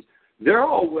 25-somethings, they're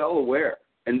all well aware.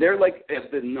 And they're like at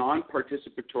the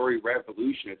non-participatory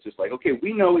revolution. It's just like, okay,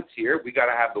 we know it's here. We got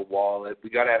to have the wallet.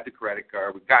 We got to have the credit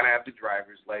card. We got to have the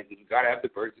driver's license. We got to have the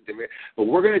birth certificate. But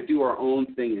we're going to do our own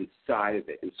thing inside of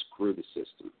it and screw the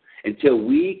system until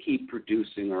we keep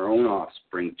producing our own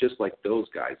offspring, just like those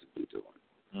guys have been doing.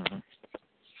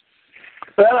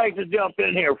 But I'd like to jump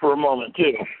in here for a moment,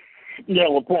 too.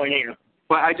 A point here.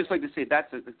 But I just like to say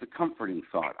that's a comforting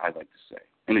thought, I'd like to say,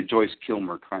 in a Joyce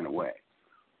Kilmer kind of way.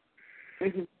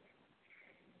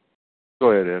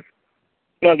 Go ahead, Ed.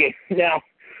 Okay, now,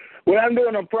 what I'm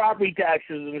doing on property taxes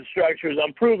and structures,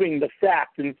 I'm proving the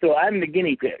fact, and so I'm the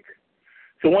guinea pig.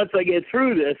 So once I get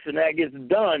through this and that gets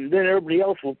done, then everybody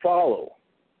else will follow.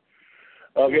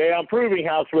 Okay, I'm proving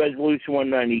House Resolution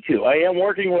 192. I am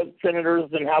working with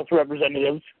senators and House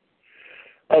representatives,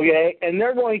 okay, and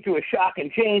they're going through a shock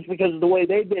and change because of the way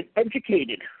they've been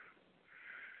educated.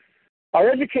 Our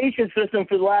education system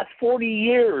for the last 40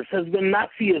 years has been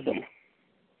Nazism.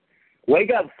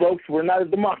 Wake up, folks. We're not a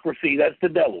democracy. That's the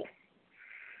devil.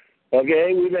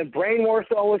 Okay? We've been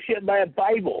brainwashed all this shit by a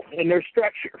Bible in their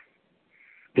structure.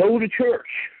 Go to church.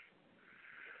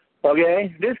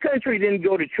 Okay? This country didn't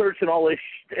go to church and all this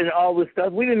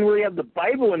stuff. We didn't really have the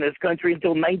Bible in this country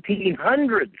until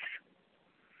 1900s.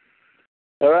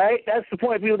 All right? That's the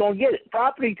point. People don't get it.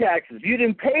 Property taxes. You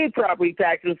didn't pay property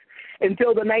taxes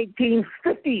until the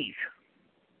 1950s.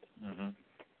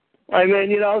 I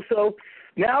mean, so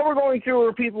now we're going through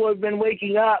where people have been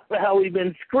waking up how we've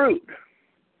been screwed.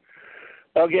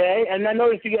 Okay? And I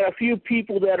noticed you got a few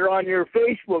people that are on your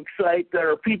Facebook site that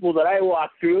are people that I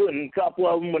walk through, and a couple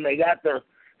of them, when they got their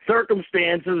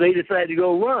circumstances, they decided to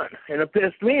go run. And it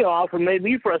pissed me off and made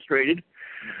me frustrated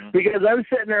because I'm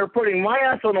sitting there putting my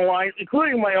ass on the line,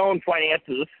 including my own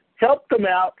finances, helped them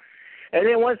out, and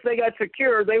then once they got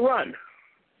secure, they run.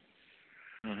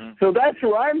 So that's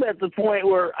where I'm at the point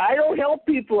where I don't help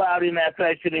people out in that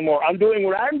fashion anymore. I'm doing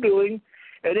what I'm doing,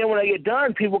 and then when I get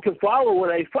done, people can follow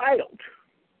what I filed.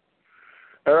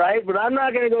 All right? But I'm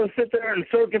not going to go sit there and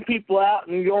circling people out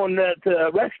and going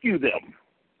to rescue them.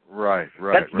 Right.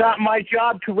 That's not my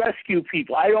job to rescue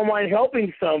people. I don't mind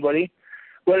helping somebody,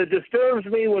 but it disturbs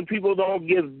me when people don't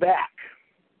give back.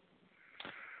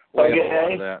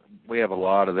 We have a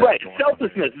lot of that. Right,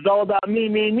 selfishness is all about me.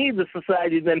 The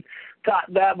society's been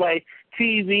taught that by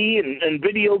TV and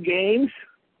video games,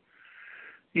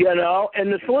 and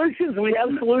the solutions, we have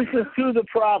solutions to the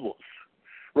problems.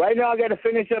 Right now I got to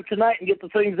finish up tonight and get the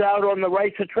things out on the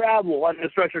right to travel on the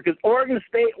structure, because Oregon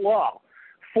State Law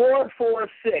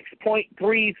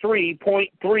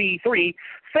 446.33.33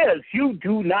 says you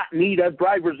do not need a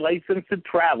driver's license to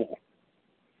travel.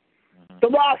 The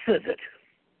law says it.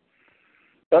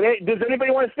 Okay, does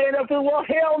anybody want to stand up for the law?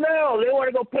 Hell no. They want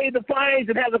to go pay the fines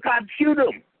and have the cops shoot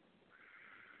them.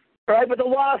 All right, but the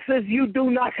law says you do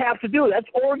not have to do it. That's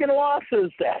Oregon law says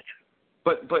that.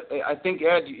 But I think,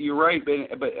 Ed, you're right.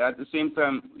 But at the same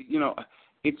time,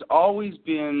 it's always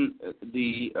been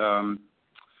the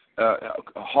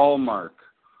hallmark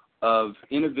of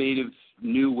innovative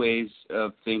new ways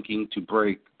of thinking to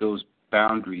break those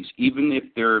boundaries, even if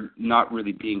they're not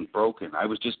really being broken. I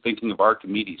was just thinking of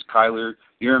Archimedes. Kiler,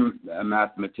 you're a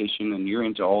mathematician and you're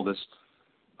into all this.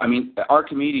 I mean,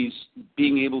 Archimedes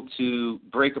being able to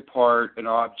break apart an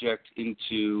object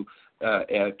into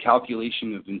a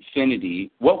calculation of infinity,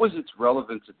 what was its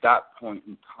relevance at that point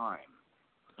in time?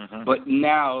 But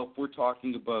now, if we're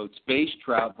talking about space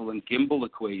travel and gimbal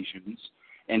equations,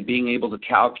 and being able to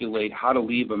calculate how to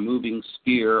leave a moving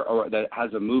sphere, or that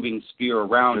has a moving sphere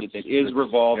around it that is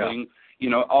revolving,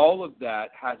 all of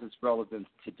that has its relevance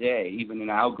today, even in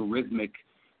algorithmic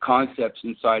concepts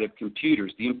inside of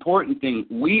computers. The important thing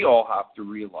we all have to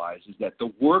realize is that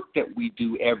the work that we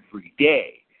do every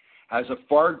day has a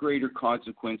far greater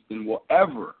consequence than we'll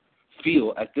ever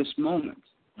feel at this moment.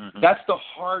 Mm-hmm. That's the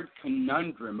hard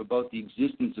conundrum about the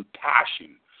existence of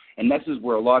passion. And this is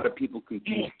where a lot of people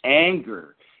confuse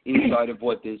anger inside of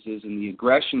what this is and the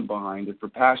aggression behind it for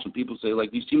passion. People say,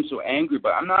 like, you seem so angry, but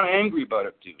I'm not angry about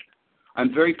it, dude.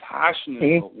 I'm very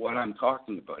passionate about what I'm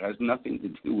talking about. It has nothing to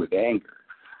do with anger.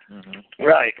 Mm-hmm.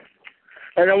 Right.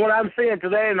 And then what I'm seeing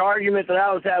today, an argument that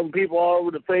I was having people all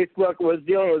over the Facebook was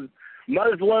dealing with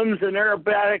Muslims and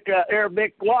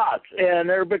Arabic laws and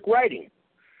Arabic writing.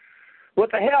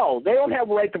 What the hell? They don't have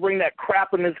a right to bring that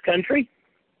crap in this country.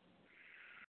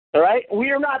 All right? We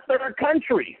are not their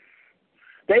country.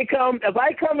 If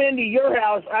I come into your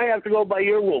house, I have to go by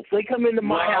your rules. They come into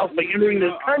my house by entering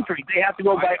this country, they have to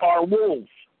go by our rules.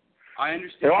 I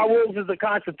understand. And our rules is the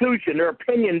Constitution. Their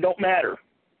opinion don't matter.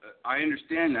 I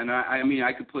understand that. And I mean,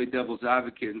 I could play devil's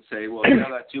advocate and say, well,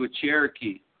 tell that to a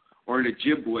Cherokee or an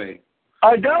Ojibwe.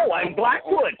 I know. I'm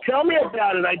Blackfoot. Tell me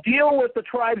about it. I deal with the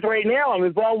tribes right now. I'm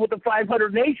involved with the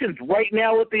 500 nations right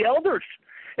now with the elders,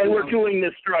 and we're doing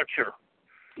this structure.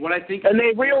 What I think, and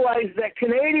they realize that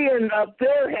Canadian up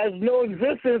there has no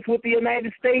existence with the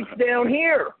United States down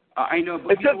here. I know,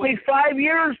 but it took me 5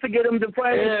 years to get them to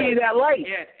finally see that light.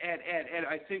 Ed,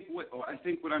 I think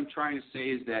what I'm trying to say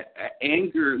is that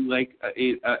anger, like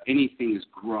anything, is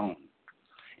grown,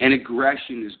 and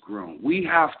aggression is grown. We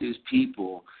have to, as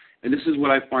people, and this is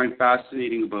what I find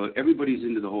fascinating about everybody's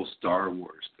into the whole Star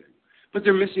Wars thing, but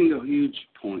they're missing the huge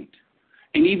point.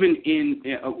 And even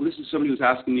this is somebody who was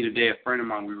asking me today, a friend of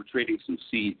mine, we were trading some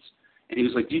seeds, and he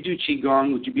was like, do you do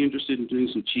Qigong? Would you be interested in doing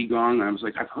some Qigong? And I was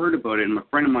like, I've heard about it, and my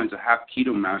friend of mine's a half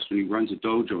keto master, and he runs a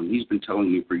dojo, and he's been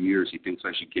telling me for years he thinks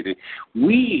I should get in.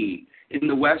 We, in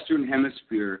the Western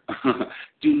Hemisphere,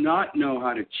 do not know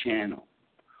how to channel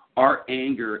our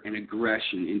anger and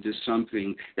aggression into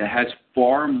something that has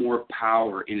far more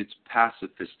power in its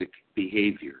pacifistic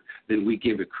behavior than we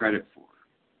give it credit for.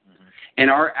 And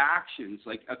our actions,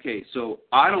 like, okay, so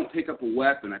I don't pick up a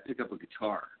weapon, I pick up a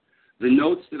guitar. The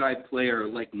notes that I play are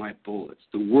like my bullets.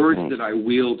 The words that I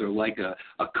wield are like a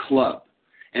club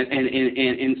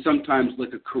and sometimes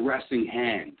like a caressing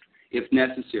hand, if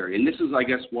necessary. And this is, I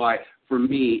guess, why, for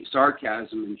me,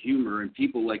 sarcasm and humor and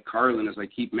people like Carlin, as I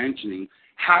keep mentioning,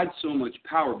 had so much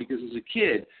power because as a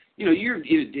kid, you know, you're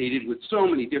inundated with so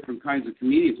many different kinds of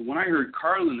comedians. And when I heard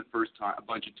Carlin the first time, a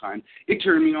bunch of times, it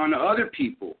turned me on to other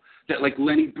people. That like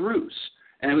Lenny Bruce,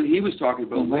 and he was talking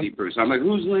about Lenny Bruce. I'm like,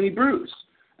 who's Lenny Bruce?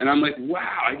 And I'm like,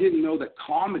 wow, I didn't know that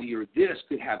comedy or this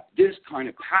could have this kind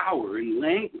of power in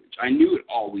language. I knew it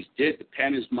always did. The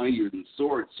pen is mightier than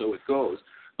sword, so it goes.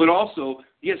 But also,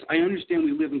 yes, I understand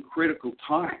we live in critical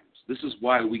times. This is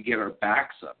why we get our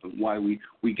backs up and why we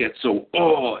get so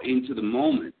into the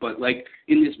moment. But like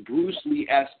in this Bruce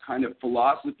Lee-esque kind of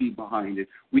philosophy behind it,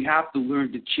 we have to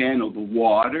learn to channel the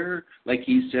water, like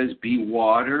he says, be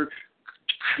water.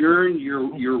 Turn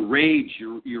your rage,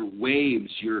 your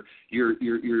waves,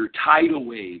 your tidal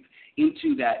wave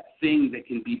into that thing that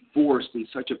can be forced in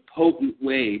such a potent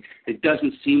way that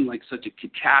doesn't seem like such a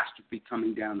catastrophe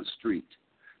coming down the street.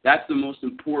 That's the most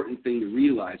important thing to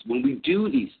realize. When we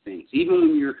do these things,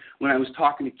 even when I was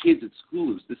talking to kids at school,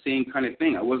 it was the same kind of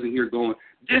thing. I wasn't here going,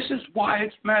 this is why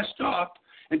it's messed up.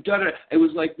 And da-da. It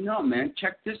was like, no, man,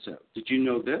 check this out. Did you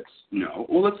know this? No.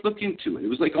 Well, let's look into it. It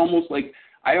was like almost like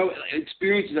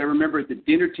experiences I remember at the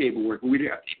dinner table where we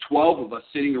had 12 of us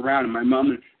sitting around, and my mom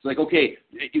was like, okay,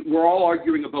 we're all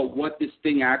arguing about what this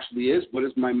thing actually is. What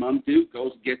does my mom do?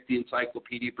 Goes get the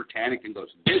Encyclopedia Britannica and goes,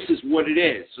 this is what it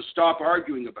is, so stop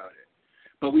arguing about it.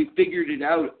 But we figured it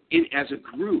out as a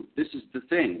group. This is the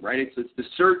thing, right? It's the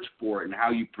search for it and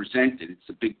how you present it. It's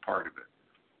a big part of it.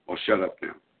 I'll shut up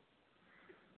now.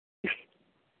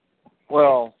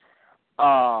 Well,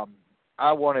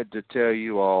 I wanted to tell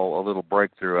you all a little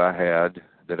breakthrough I've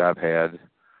had,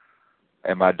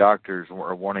 and my doctors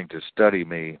are wanting to study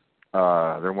me.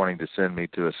 They're wanting to send me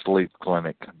to a sleep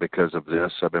clinic because of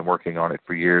this. I've been working on it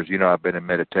for years. You know, I've been in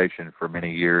meditation for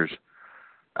many years.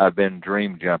 I've been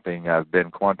dream jumping. I've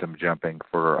been quantum jumping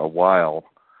for a while.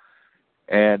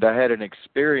 And I had an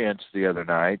experience the other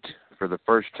night for the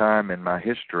first time in my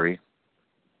history.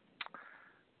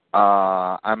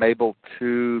 I'm able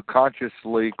to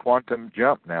consciously quantum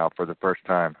jump now for the first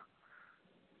time.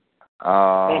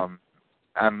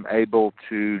 I'm able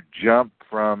to jump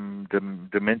from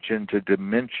dimension to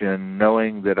dimension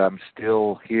knowing that I'm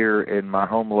still here in my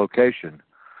home location.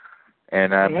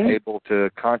 And I'm able to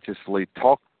consciously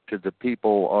talk to the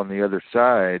people on the other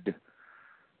side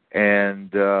and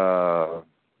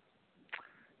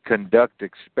conduct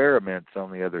experiments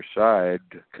on the other side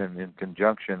in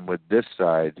conjunction with this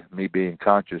side, me being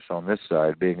conscious on this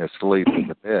side, being asleep in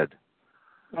the bed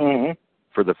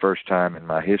for the first time in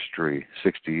my history,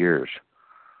 60 years.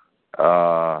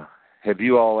 Have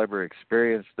you all ever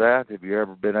experienced that? Have you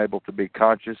ever been able to be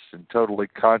conscious and totally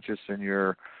conscious in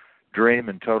your dream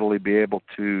and totally be able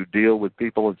to deal with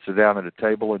people and sit down at a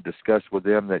table and discuss with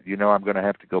them that, I'm going to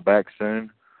have to go back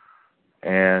soon?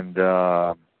 And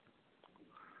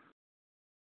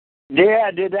yeah,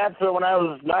 I did that when I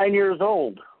was 9 years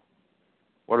old.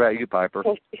 What about you, Piper? I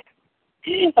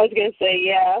was going to say,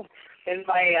 yeah, in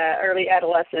my early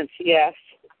adolescence, yes.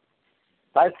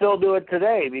 I still do it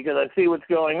today because I see what's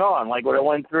going on, like what I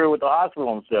went through with the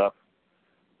hospital and stuff.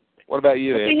 What about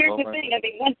you, Ed? Here's the thing. I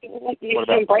mean, once you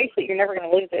embrace it, you're never going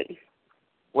to lose it.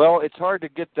 Well, it's hard to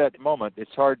get that moment.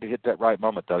 It's hard to hit that right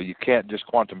moment, though. You can't just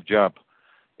quantum jump.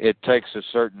 It takes a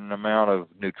certain amount of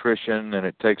nutrition, and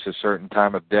it takes a certain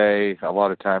time of day, a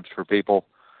lot of times for people.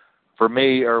 For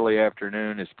me, early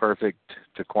afternoon is perfect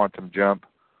to quantum jump.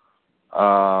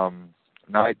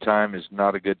 Nighttime is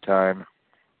not a good time.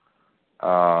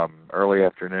 Early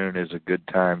afternoon is a good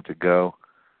time to go.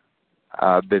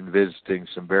 I've been visiting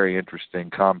some very interesting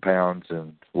compounds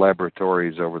and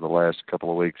laboratories over the last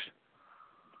couple of weeks.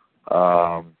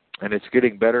 And it's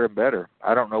getting better and better.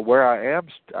 I don't know where I am.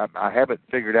 I haven't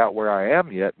figured out where I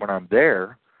am yet. When I'm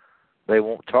there, they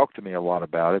won't talk to me a lot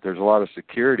about it. There's a lot of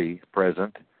security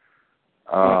present,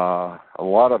 a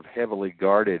lot of heavily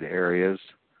guarded areas,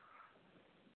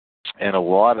 and a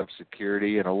lot of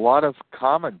security, and a lot of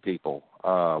common people,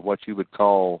 what you would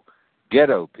call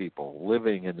ghetto people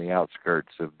living in the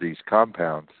outskirts of these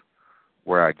compounds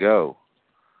where I go.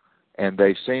 And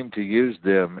they seem to use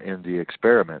them in the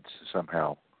experiments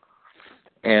somehow.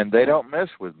 And they don't mess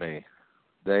with me.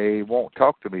 They won't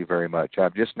talk to me very much.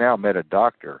 I've just now met a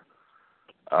doctor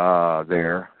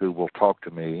there who will talk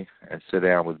to me and sit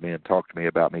down with me and talk to me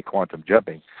about me quantum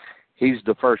jumping. He's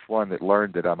the first one that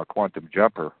learned that I'm a quantum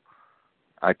jumper.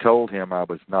 I told him I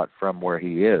was not from where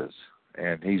he is,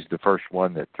 and he's the first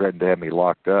one that threatened to have me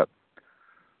locked up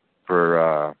for,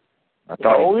 I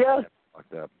thought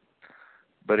locked up.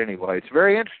 But anyway, it's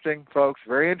very interesting, folks,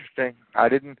 very interesting. I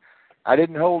didn't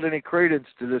hold any credence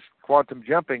to this quantum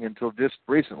jumping until just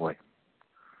recently.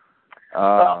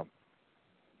 Kyler,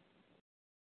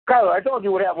 I told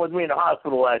you what happened with me in the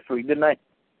hospital last week, didn't I?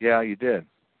 Yeah, you did.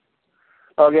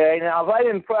 Okay, now if I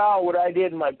didn't file what I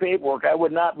did in my paperwork, I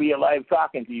would not be alive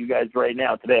talking to you guys right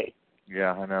now today.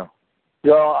 Yeah, I know.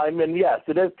 So, I mean, yes,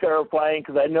 it is terrifying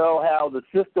because I know how the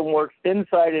system works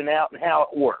inside and out and how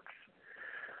it works.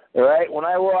 All right, when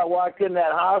I walked in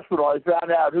that hospital, I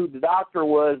found out who the doctor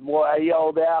was. Boy, I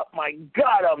yelled out, "My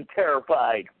God, I'm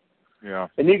terrified." Yeah.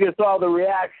 And you can saw the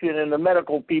reaction in the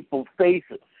medical people's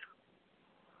faces.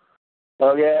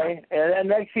 Okay? And then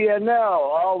next thing you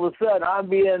know, all of a sudden, I'm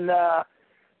being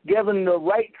given the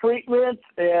right treatment,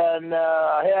 and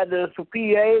I had this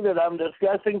PA that I'm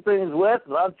discussing things with,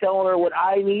 and I'm telling her what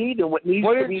I need and what needs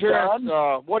to be done.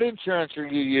 What insurance are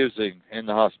you using in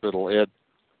the hospital, Ed?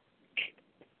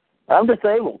 I'm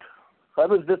disabled. I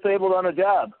was disabled on a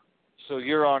job. So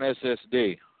you're on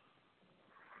SSD?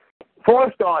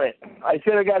 Forced on it. I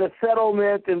should have got a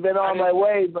settlement and been on my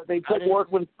way, but they took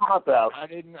workman's comp out. I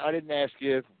didn't ask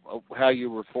you how you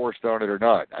were forced on it or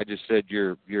not. I just said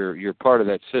you're part of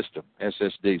that system,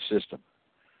 SSD system.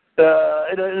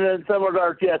 In some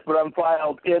regards, yes, but I'm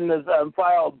filed in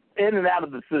and out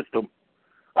of the system.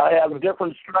 I have a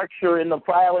different structure in the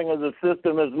filing of the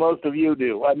system as most of you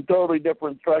do. I'm totally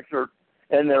different structure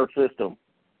in their system.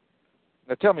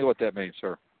 Now tell me what that means,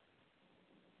 sir.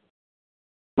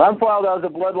 I'm filed as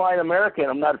a bloodline American.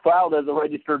 I'm not filed as a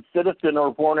registered citizen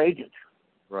or foreign agent.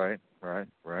 Right.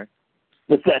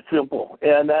 It's that simple.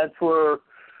 And that's where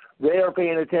they are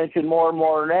paying attention more and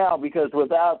more now, because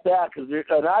without that,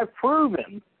 and I've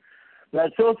proven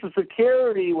that Social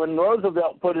Security, when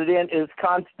Roosevelt put it in, is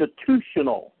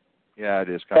constitutional. Yeah, it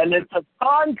is constitutional. And it's a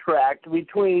contract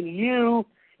between you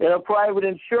and a private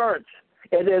insurance.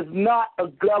 It is not a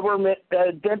government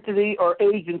entity or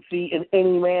agency in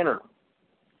any manner.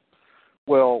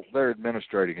 Well, they're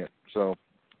administrating it, so.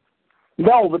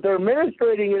 No, but they're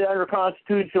administrating it under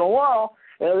constitutional law,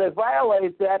 and if they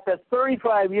violate that, that's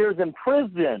 35 years in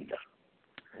prison.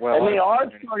 Well, and they are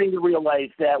starting to realize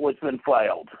that what's been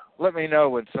filed. Let me know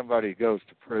when somebody goes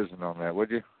to prison on that, would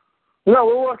you? No,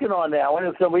 we're working on that one.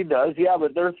 If somebody does, yeah,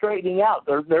 but they're straightening out.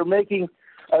 They're making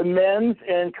amends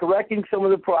and correcting some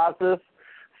of the process.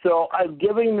 So I'm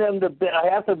giving them I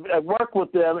have to work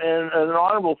with them in an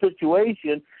honorable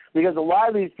situation, because a lot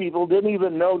of these people didn't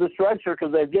even know the structure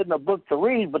because they're getting a book to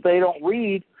read, but they don't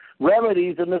read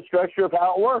remedies in the structure of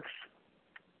how it works.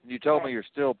 You told me you're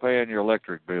still paying your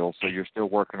electric bill, so you're still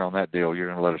working on that deal. You're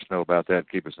going to let us know about that.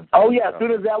 Keep us informed. Oh yeah, as soon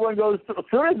as that one goes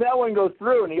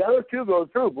through, and the other two go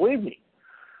through, believe me.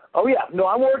 Oh yeah, no,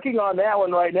 I'm working on that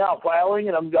one right now, filing,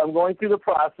 and I'm going through the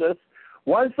process.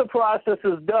 Once the process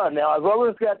is done, now I've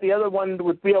always got the other one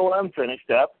with BLM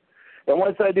finished up, and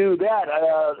once I do that,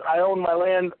 I own my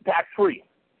land tax-free.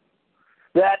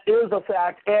 That is a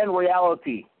fact and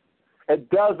reality. It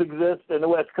does exist in the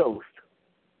West Coast.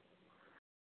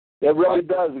 It really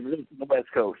does exist in the West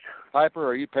Coast. Piper,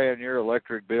 are you paying your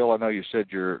electric bill? I know you said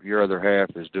your other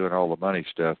half is doing all the money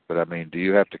stuff, but I mean, do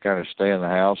you have to kind of stay in the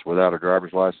house without a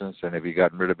driver's license? And have you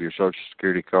gotten rid of your Social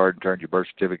Security card and turned your birth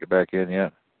certificate back in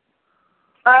yet?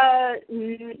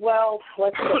 Well,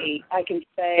 let's see. I can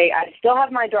say I still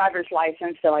have my driver's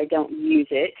license, so I don't use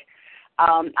it.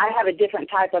 I have a different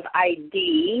type of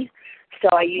ID, so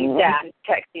I use that.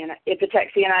 It's a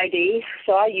Texian ID,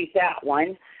 so I use that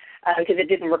one. Because it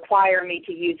didn't require me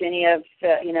to use any of,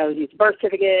 use birth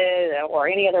certificate or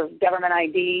any other government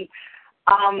ID.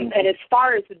 And as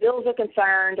far as the bills are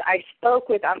concerned, I spoke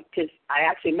with, because I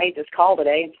actually made this call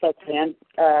today and spoke to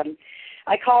them.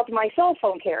 I called my cell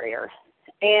phone carrier,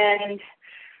 and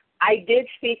I did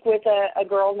speak with a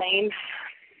girl named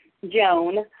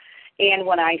Joan. And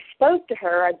when I spoke to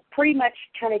her, I pretty much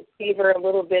kind of gave her a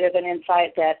little bit of an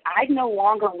insight that I no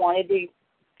longer wanted to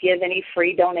give any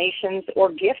free donations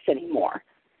or gifts anymore.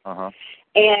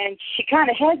 And she kind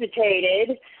of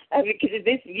hesitated because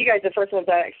you guys are the first ones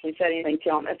I actually said anything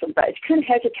to on this one, but she kind of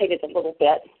hesitated a little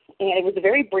bit. And it was a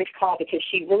very brief call because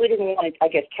she really didn't want to, I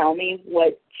guess, tell me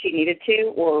what she needed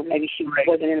to, or maybe she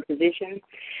wasn't in a position.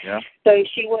 Yeah. So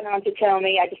she went on to tell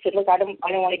me, I just said, look, I don't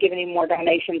want to give any more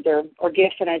donations or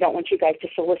gifts, and I don't want you guys to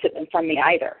solicit them from me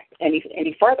either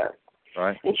any further.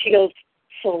 Right. And she goes,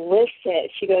 solicit.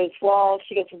 She goes,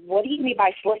 what do you mean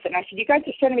by solicit? And I said, you guys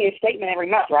are sending me a statement every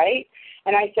month, right?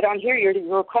 And I said, on here you're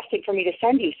requesting for me to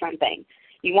send you something.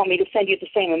 You want me to send you the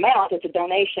same amount as a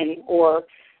donation or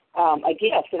a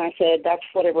gift. And I said, that's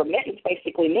what a remittance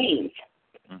basically means.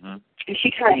 And she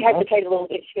kind of hesitated a little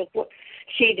bit. She goes, well,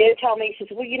 she did tell me, she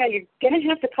said, well, you're going to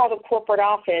have to call the corporate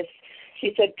office.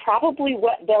 She said, probably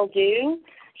what they'll do.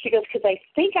 She goes, because I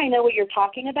think I know what you're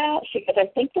talking about. She goes, I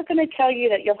think they're going to tell you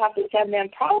that you'll have to send them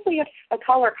probably a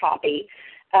color copy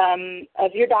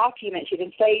of your document. She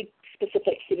didn't say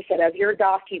specific. She just said, of your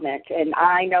document, and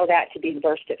I know that to be the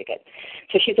birth certificate.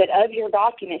 So she said, of your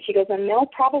document. She goes, and they'll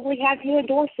probably have you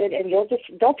endorse it, and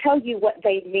they'll tell you what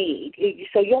they need.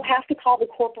 So you'll have to call the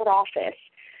corporate office.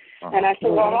 And I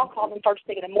said, well, I'll call them first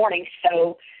thing in the morning.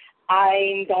 So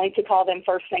I'm going to call them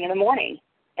first thing in the morning.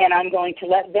 And I'm going to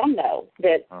let them know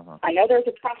that I know there's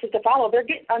a process to follow.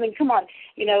 Come on,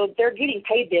 they're getting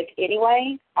paid this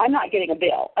anyway. I'm not getting a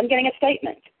bill. I'm getting a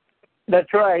statement.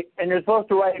 That's right. And you're supposed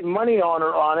to write money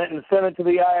order on it and send it to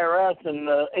the IRS and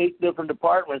 8 different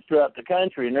departments throughout the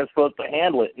country, and they're supposed to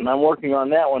handle it. And I'm working on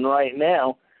that one right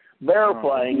now,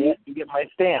 verifying it to get my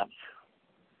stamps.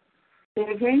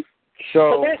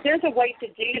 So there's a way to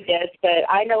do this, but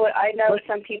I know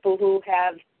some people who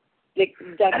have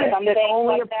done something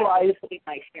like that. This will be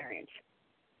my experience.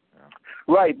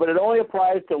 Right, but it only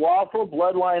applies to lawful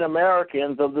bloodline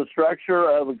Americans of the structure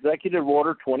of Executive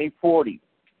Order 2040.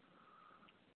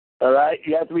 All right,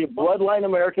 you have to be a bloodline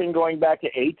American going back to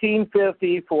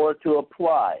 1850 for it to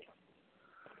apply.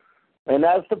 And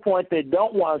that's the point. They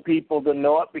don't want people to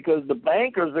know it because the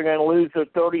bankers are going to lose their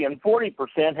 30 and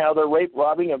 40%, how they're rape,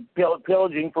 robbing, and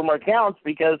pillaging from our accounts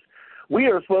because we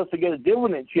are supposed to get a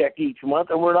dividend check each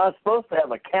month, and we're not supposed to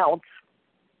have accounts.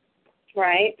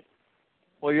 Right.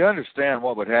 Well, you understand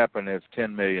what would happen if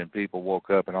 10 million people woke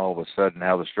up and all of a sudden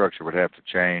how the structure would have to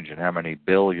change and how many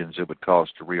billions it would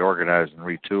cost to reorganize and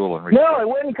retool and No, it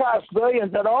wouldn't cost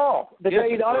billions at all. Yes,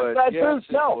 it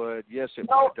would. Yes, it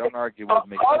would. Don't argue with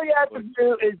me. All you have to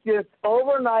do is just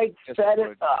overnight set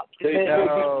it up.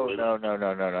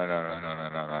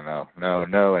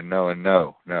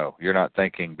 No. You're not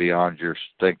thinking beyond your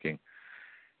thinking.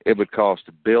 It would cost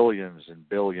billions and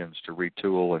billions to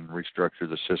retool and restructure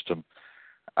the system.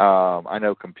 I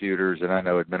know computers and I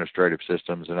know administrative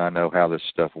systems and I know how this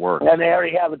stuff works. And they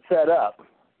already have it set up.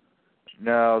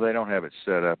 No, they don't have it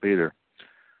set up either.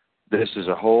 This is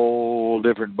a whole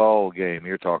different ball game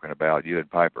you're talking about, you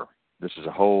and Piper. This is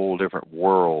a whole different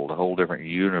world, a whole different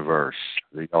universe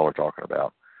that y'all are talking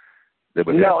about. It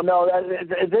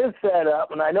is set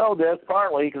up, and I know this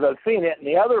partly because I've seen it. And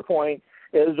the other point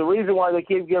is the reason why they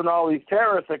keep giving all these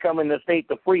terrorists that come in the state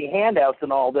the free handouts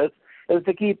and all this is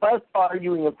to keep us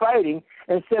arguing and fighting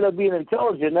instead of being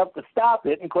intelligent enough to stop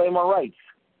it and claim our rights.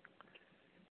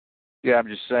 Yeah, I'm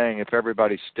just saying if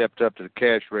everybody stepped up to the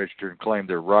cash register and claimed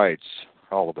their rights,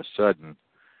 all of a sudden,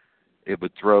 it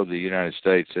would throw the United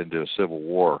States into a civil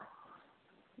war.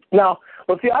 No.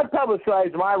 Well, see, I've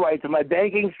publicized my rights and my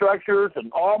banking structures,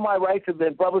 and all my rights have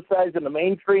been publicized in the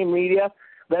mainstream media,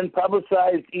 been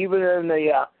publicized even in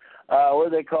the, what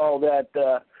do they call that,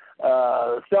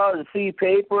 Star of the Sea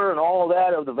paper and all of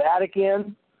that of the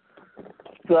Vatican.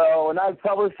 So, and I've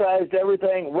publicized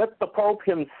everything with the Pope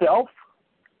himself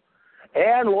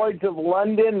and Lloyd's of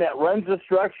London that runs the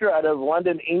structure out of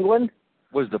London, England.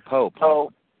 Was the Pope?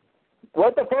 So,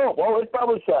 what the Pope? Well, it's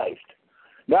publicized.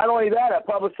 Not only that, I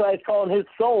publicized calling his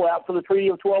soul out for the Treaty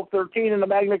of 1213 and the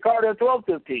Magna Carta of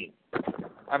 1215.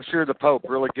 I'm sure the Pope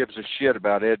really gives a shit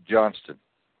about Ed Johnston.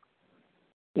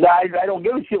 No, I don't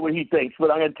give a shit what he thinks, but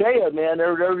I'm going to tell you, man,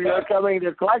 they're coming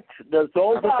to collect. The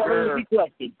souls are coming to be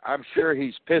collected. I'm sure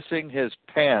he's pissing his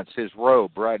pants, his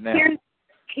robe, right now.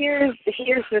 Here's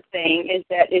the thing, is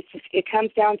that it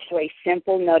comes down to a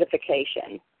simple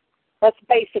notification. That's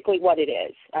basically what it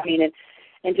is. I mean,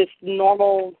 in just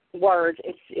normal words,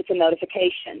 it's a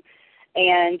notification.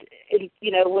 And,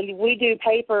 when we do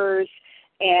papers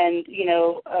and,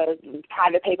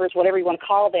 private papers, whatever you want to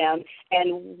call them,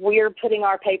 and we're putting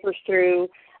our papers through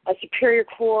a superior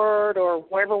court or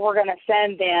wherever we're going to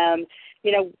send them,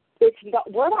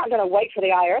 we're not going to wait for the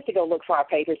IRS to go look for our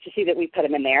papers to see that we put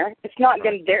them in there. It's not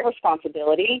their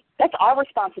responsibility. That's our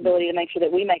responsibility to make sure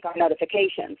that we make our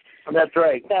notifications. That's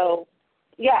right. So,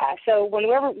 yeah, so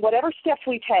whatever steps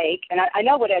we take, and I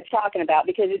know what Ed's talking about,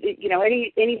 because,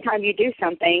 any time you do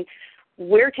something,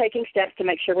 we're taking steps to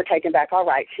make sure we're taking back our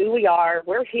rights, who we are.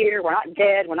 We're here. We're not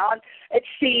dead. We're not at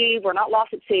sea. We're not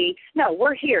lost at sea. No,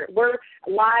 we're here. We're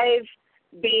live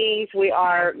beings. We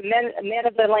are men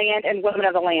of the land and women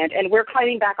of the land, and we're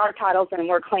claiming back our titles and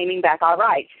we're claiming back our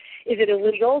rights. Is it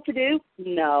illegal to do?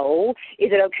 No.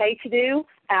 Is it okay to do?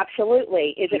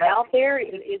 Absolutely. Is it out there?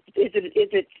 Is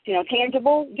it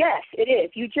tangible? Yes, it is.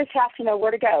 You just have to know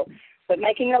where to go. But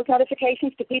making those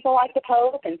notifications to people like the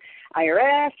Pope and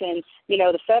IRS and,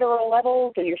 the federal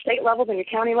levels and your state levels and your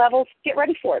county levels, get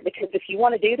ready for it, because if you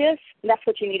want to do this, that's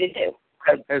what you need to do.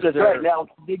 That's right. Now,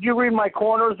 did you read my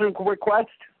corners and request?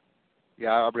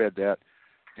 Yeah, I read that.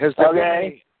 Has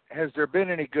there been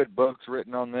any good books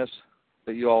written on this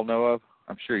that you all know of?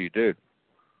 I'm sure you do.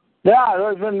 Yeah,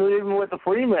 there's been, even with the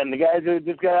Freemen, the guys who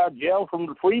just got out of jail from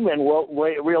the Freemen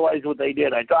realized what they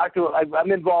did.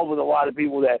 I'm involved with a lot of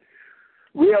people that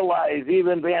realize,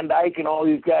 even Van Dyke and all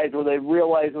these guys, where they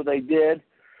realized what they did.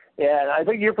 And I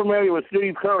think you're familiar with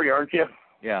Steve Curry, aren't you?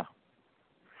 Yeah.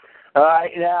 All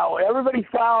right. Now, everybody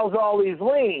files all these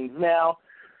liens. Now,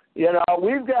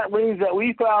 we've got liens that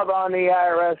we filed on the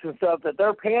IRS and stuff that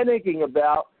they're panicking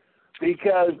about,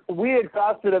 because we had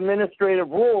adopted administrative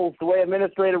rules the way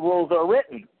administrative rules are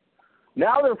written.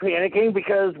 Now they're panicking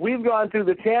because we've gone through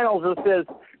the channels that says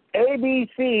A, B,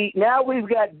 C. Now we've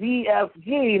got D, F,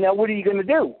 G. Now what are you going to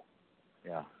do?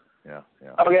 Yeah.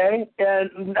 Okay,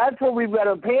 and that's what we've got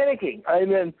them panicking.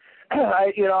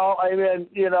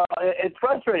 It's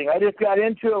frustrating. I just got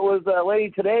into it with a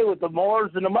lady today with the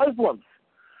Moors and the Muslims.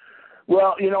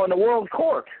 Well, in the world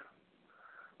court.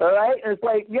 All right? And it's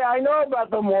like, yeah, I know about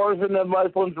the Moors and the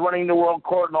Muslims running the world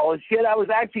court and all this shit. I was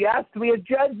actually asked to be a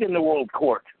judge in the world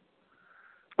court.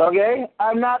 Okay?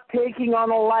 I'm not taking on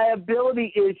a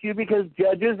liability issue because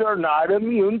judges are not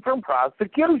immune from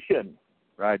prosecution.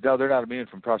 Right. No, they're not immune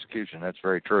from prosecution. That's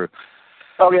very true.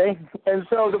 Okay? And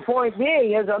so the point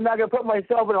being is I'm not going to put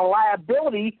myself in a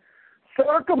liability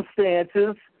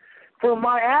circumstances for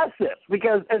my assets,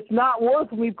 because it's not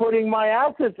worth me putting my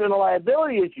assets in a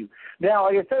liability issue. Now,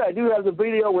 like I said, I do have the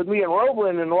video with me and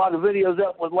Roblin and a lot of videos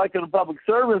up with elected public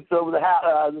servants over the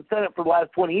Senate for the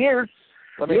last 20 years.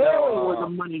 Let me know where the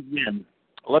money's been.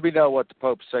 Let me know what the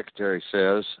Pope's secretary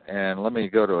says, and let me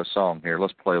go to a song here.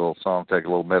 Let's play a little song, take a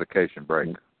little medication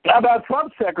break. How about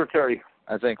Trump's secretary?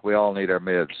 I think we all need our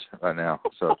meds right now,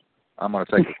 so I'm going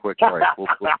to take a quick break.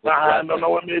 I don't know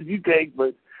what meds you take,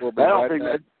 but we'll be right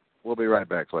back. We'll be right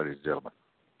back, ladies and gentlemen.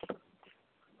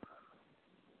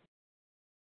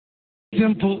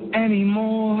 Simple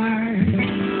anymore.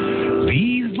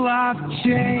 These life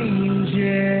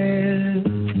changes.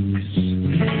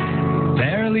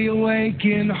 Barely awake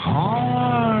in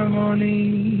harmony.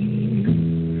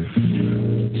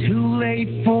 Too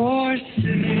late for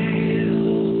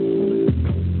sale.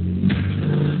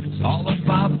 It's all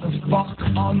about the fuck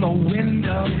on the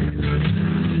window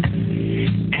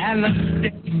and the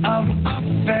state of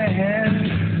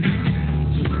affairs.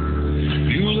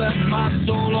 You left my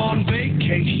soul on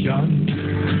vacation.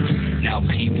 Now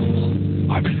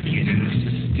people are beginning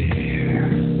to stare.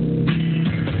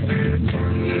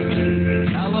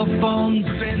 telephone's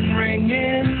been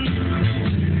ringing.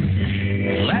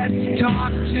 Let's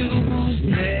talk to who's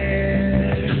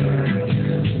there.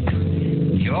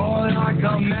 You're like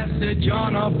a message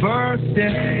on a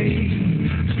birthday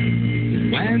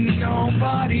when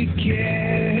nobody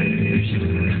cares.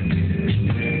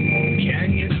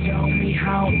 Can you tell me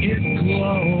how it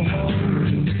glows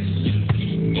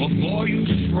before you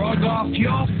shrug off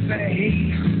your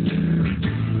face?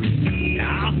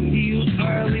 I'll see you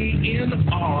early in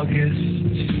August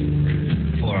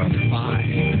for a 5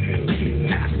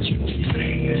 at your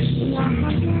place.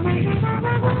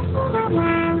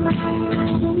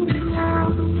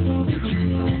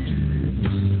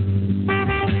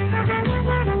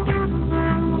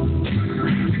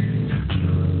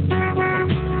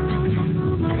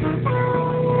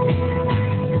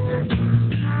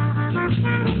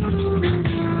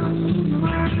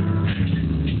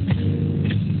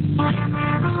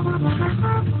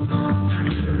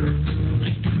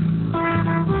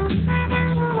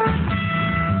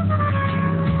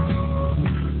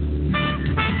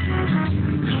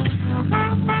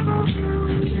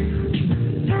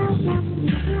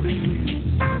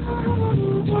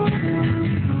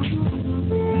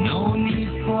 No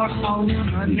need for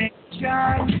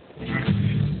illumination.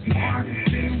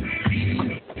 Marching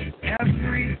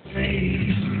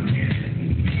everything.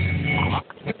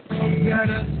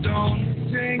 Rosetta Stone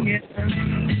singing.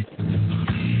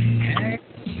 Hey,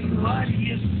 what do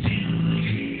you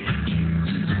see?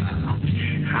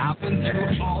 I've been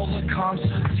through all the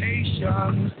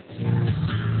consultations.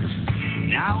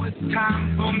 Now it's time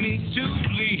for me to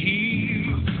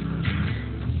leave.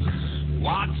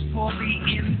 Watch for the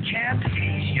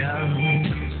incantations.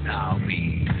 I'll be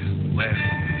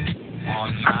on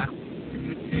my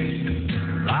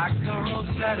like the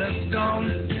Rosetta Stone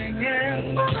singing.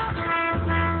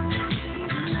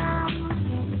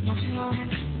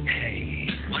 Hey,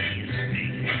 what do you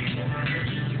think?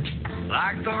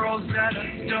 Like the Rosetta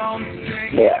Stone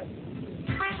singing. Yeah.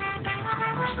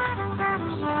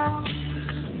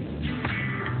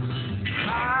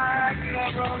 Like the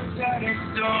Rosetta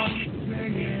Stone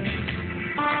singing.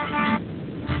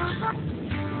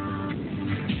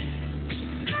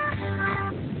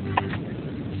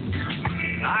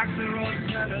 Like the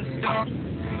Rosetta Stone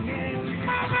singing.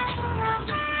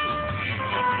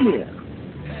 Yeah.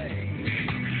 Hey,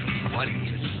 what do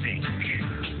you think?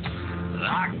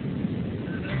 Like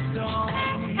the stone.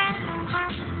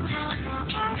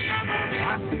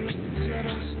 Like the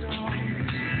Rosetta Stone.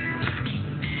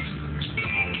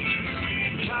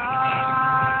 La,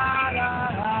 la,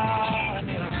 la,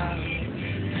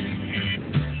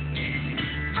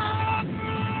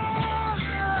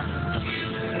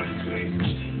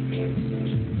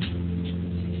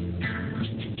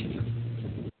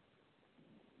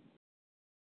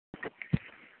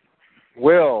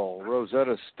 Well,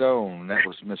 Rosetta Stone, that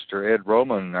was Mr. Ed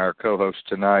Roman, our co-host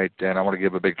tonight, and I want to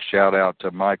give a big shout-out to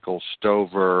Michael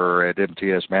Stover at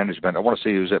MTS Management. I want to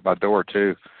see who's at my door,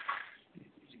 too.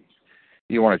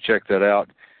 You want to check that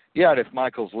out. Yeah, and if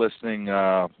Michael's listening,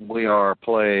 we are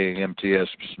playing MTS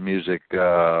music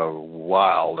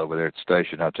wild over there at the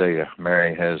station. I'll tell you,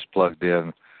 Mary has plugged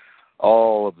in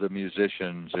all of the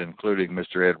musicians, including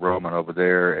Mr. Ed Roman over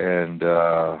there, and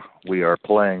we are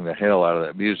playing the hell out of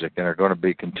that music and are going to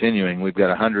be continuing. We've got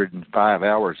 105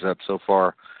 hours up so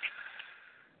far,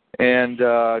 and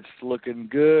it's looking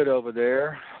good over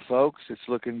there, folks. It's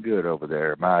looking good over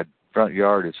there. My front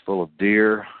yard is full of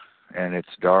deer, and it's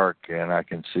dark, and I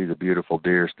can see the beautiful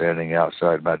deer standing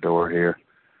outside my door here.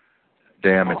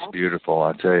 Damn, it's beautiful,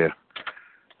 I tell you.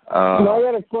 I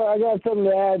got something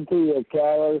to add to you,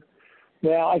 Kiler.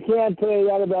 Now, I can't tell you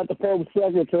that about the Pope's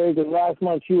secretary because last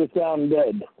month she was found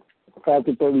dead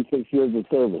after 36 years of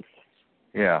service.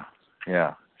 Yeah.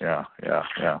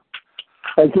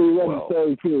 Actually, wasn't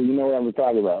very true. You know what I'm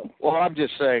talking about. Well, I'm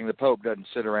just saying the Pope doesn't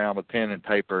sit around with pen and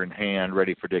paper in hand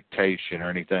ready for dictation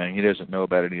or anything. He doesn't know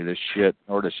about any of this shit,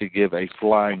 nor does he give a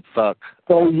flying fuck.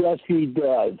 Oh, yes, he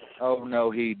does. Oh,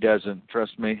 no, he doesn't.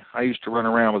 Trust me. I used to run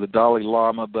around with a Dalai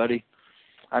Lama, buddy.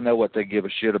 I know what they give a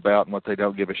shit about and what they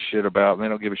don't give a shit about, and they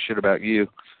don't give a shit about you.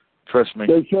 Trust me.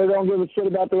 They sure don't give a shit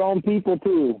about their own people,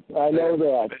 too. I know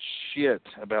that. Shit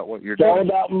about what you're it's doing. All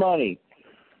about money.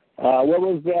 What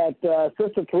was that?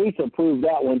 Sister Teresa proved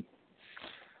that one.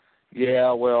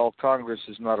 Yeah, well, Congress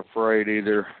is not afraid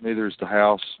either. Neither is the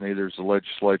House. Neither is the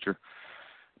legislature.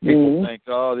 People think,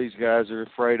 oh, these guys are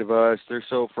afraid of us. They're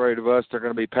so afraid of us, they're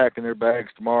going to be packing their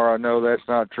bags tomorrow. No, that's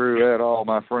not true at all,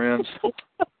 my friends.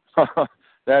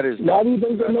 That is. How do you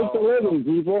think they make the living,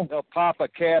 people? They'll pop a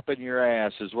cap in your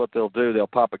ass is what they'll do. They'll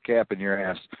pop a cap in your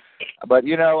ass. But,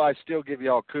 you know, I still give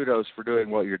you all kudos for doing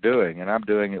what you're doing, and I'm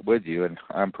doing it with you, and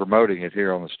I'm promoting it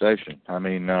here on the station. I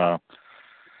mean,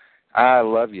 I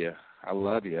love you. I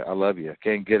love you. I love you.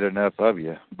 Can't get enough of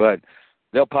you. But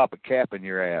they'll pop a cap in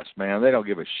your ass, man. They don't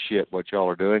give a shit what y'all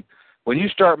are doing. When you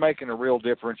start making a real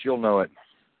difference, you'll know it.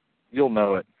 You'll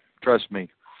know it. Trust me.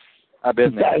 I've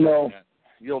been there. I know.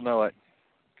 You'll know it.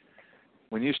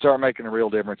 When you start making a real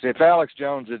difference. If Alex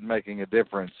Jones isn't making a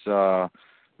difference,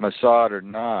 Mossad or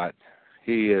not,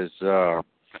 he is,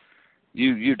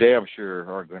 you damn sure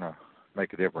are going to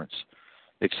make a difference.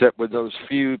 Except with those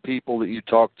few people that you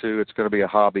talk to, it's going to be a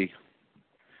hobby.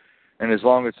 And as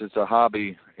long as it's a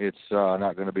hobby, it's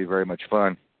not going to be very much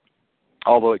fun.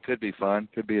 Although it could be fun,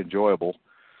 could be enjoyable,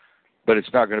 but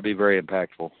it's not going to be very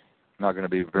impactful. Not going to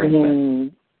be very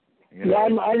impactful. You know? Yeah,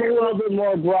 I'm a little bit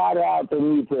more broad out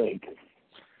than you think.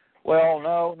 Well,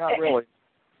 no, not really.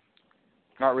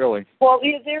 Not really. Well,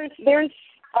 there's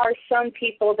are some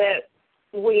people that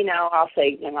we know. I'll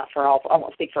say, not for all. I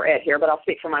won't speak for Ed here, but I'll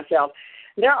speak for myself.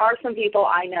 There are some people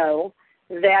I know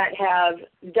that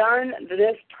have done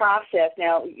this process.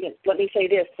 Now, let me say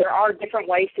this. There are different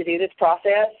ways to do this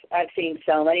process. I've seen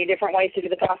so many different ways to do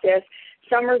the process.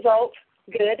 Some result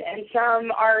good, and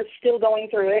some are still going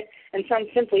through it, and some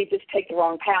simply just take the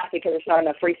wrong path because there's not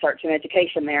enough research and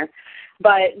education there.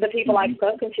 But the people I've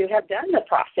spoken to have done the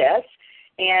process,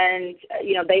 and,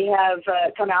 you know, they have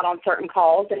come out on certain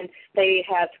calls, and they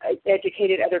have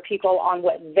educated other people on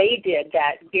what they did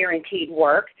that guaranteed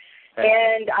work.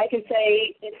 And I can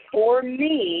say, for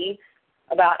me,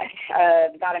 about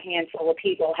a handful of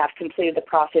people have completed the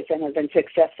process and have been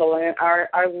successful and are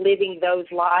living those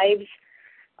lives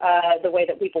the way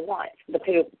that people want,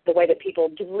 the way that people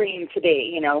dream to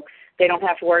be. You know, they don't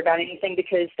have to worry about anything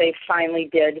because they finally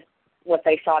did what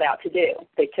they sought out to do.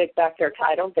 They took back their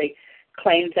title, they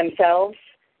claimed themselves,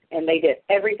 and they did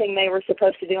everything they were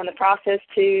supposed to do in the process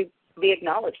to be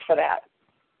acknowledged for that.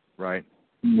 Right.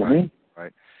 Mm-hmm.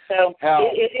 Right. So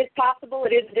it is possible,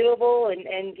 it is doable,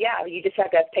 and yeah, you just have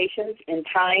to have patience and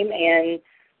time and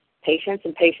patience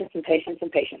and patience and patience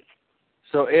and patience.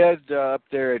 So, Ed, up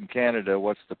there in Canada,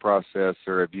 what's the process,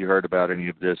 or have you heard about any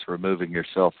of this, removing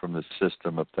yourself from the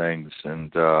system of things?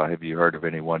 And have you heard of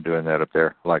anyone doing that up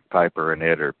there, like Piper and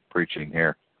Ed are preaching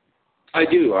here? I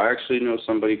do. I actually know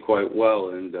somebody quite well,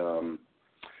 and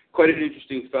quite an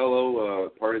interesting fellow,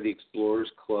 part of the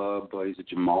Explorers Club. He's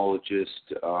a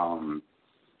gemologist,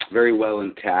 very well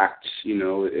intact, you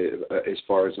know, as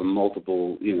far as a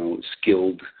multiple, you know,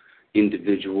 skilled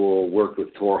individual, worked with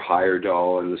Thor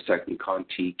Heyerdahl in the second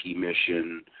Kon-Tiki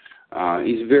mission.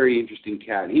 He's a very interesting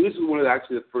cat. He was one of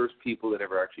actually the first people that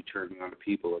ever actually turned me on to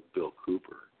people like Bill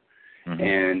Cooper. Mm-hmm.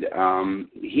 And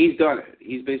he's done it.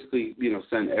 He's basically, you know,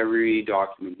 sent every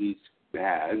document he's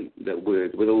had that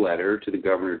with a letter to the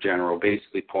Governor General,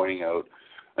 basically pointing out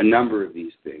a number of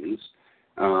these things.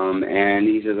 And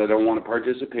he says, I don't want to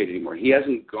participate anymore. He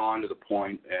hasn't gone to the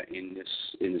point in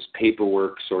this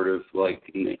paperwork sort of like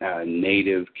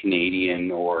native Canadian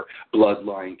or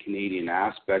bloodline Canadian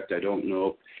aspect. I don't know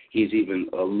if he's even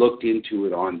looked into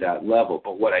it on that level.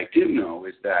 But what I do know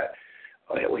is that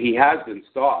he has been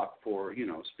stopped for, you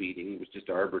know, speeding. It was just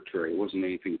arbitrary. It wasn't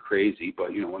anything crazy.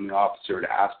 But, you know, when the officer had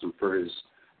asked him for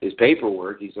his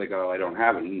paperwork, he's like, oh, I don't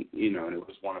have it. And, you know, and it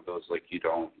was one of those, like, you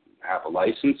don't have a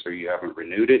license or you haven't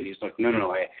renewed it. And he's like,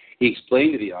 no. He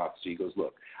explained to the officer, he goes,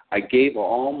 look, I gave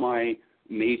all my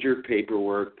major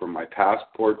paperwork from my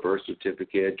passport, birth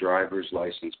certificate, driver's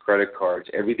license, credit cards,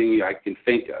 everything I can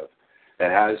think of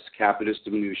that has capitis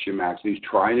diminutia max. He was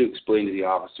trying to explain to the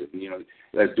officer, you know,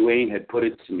 as Dwayne had put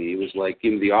it to me, it was like,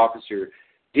 you know, the officer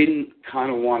didn't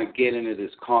kind of want to get into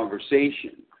this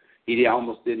conversation. He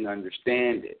almost didn't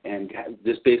understand it, and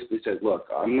just basically said, look,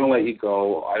 I'm going to let you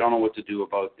go. I don't know what to do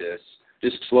about this.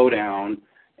 Just slow down,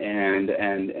 and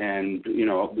you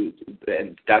know,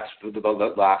 and that's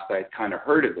the last I kind of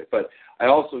heard of it. But I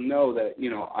also know that, you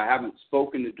know, I haven't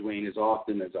spoken to Dwayne as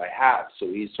often as I have, so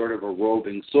he's sort of a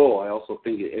roving soul. I also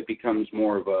think it becomes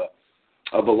more of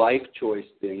a life choice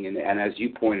thing, and as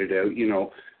you pointed out, you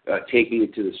know, taking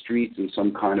it to the streets in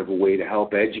some kind of a way to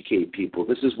help educate people.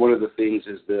 This is one of the things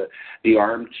is the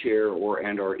armchair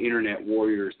and our internet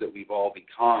warriors that we've all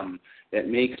become that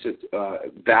makes it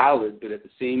valid, but at the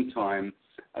same time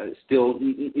still,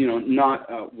 you know, not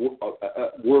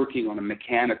working on a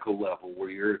mechanical level where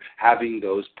you're having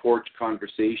those porch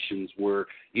conversations where,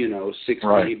 you know, six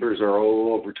neighbors are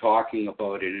all over talking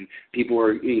about it and people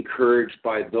are encouraged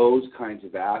by those kinds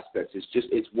of aspects.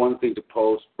 It's one thing to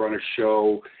post, run a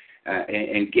show,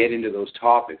 and get into those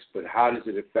topics. But how does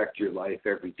it affect your life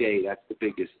every day? That's the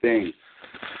biggest thing.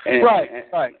 Right.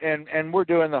 And we're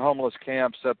doing the homeless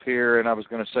camps up here, and I was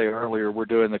going to say earlier, we're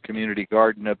doing the community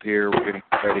garden up here. We're getting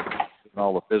ready, and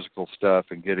all the physical stuff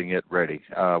and getting it ready.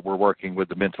 We're working with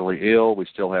the mentally ill. We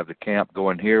still have the camp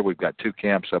going here. We've got 2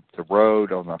 camps up the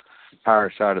road on the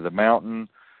higher side of the mountain.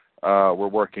 We're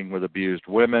working with abused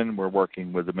women. We're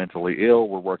working with the mentally ill.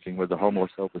 We're working with the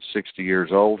homeless over 60 years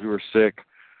old who are sick.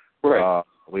 Right.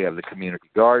 We have the community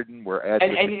garden. We're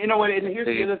and you know what? And here's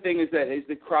the other thing is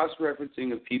the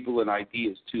cross-referencing of people and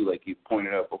ideas too, like you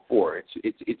pointed out before.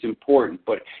 It's important,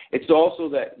 but it's also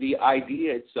that the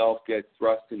idea itself gets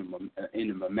thrust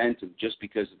into momentum just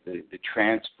because of the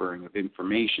transferring of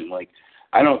information. Like,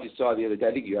 I don't know if you saw the other day.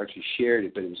 I think you actually shared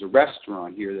it, but it was a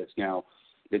restaurant here that's now.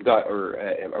 They've got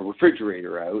a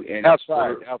refrigerator out, and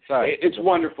outside. It's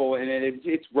wonderful, and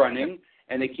it's running,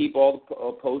 and they keep all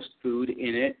the post food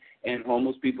in it, and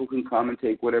homeless people can come and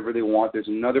take whatever they want. There's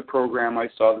another program I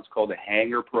saw that's called a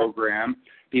hanger program.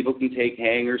 People can take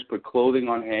hangers, put clothing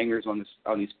on hangers on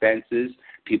these fences.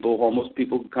 Homeless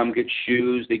people can come get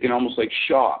shoes. They can almost like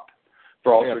shop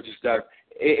for all sorts of stuff.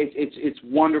 It's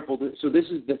wonderful. So this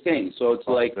is the thing. So it's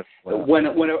like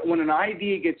when an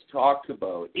idea gets talked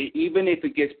about, even if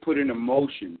it gets put into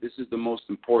motion, this is the most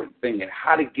important thing. And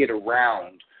how to get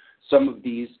around some of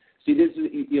these. See, this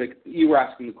is like you were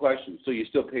asking the question. So you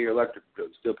still pay your electric bill,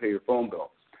 you still pay your phone bill.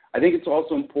 I think it's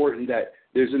also important that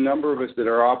there's a number of us that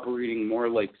are operating more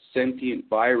like sentient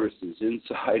viruses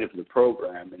inside of the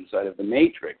program, inside of the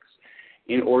matrix,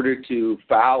 in order to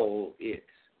foul it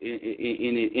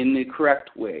in the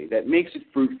correct way that makes it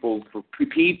fruitful for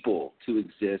people to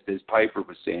exist, as Piper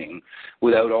was saying,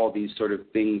 without all these sort of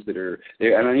things that are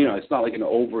there. And, it's not like an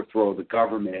overthrow of the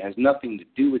government. It has nothing to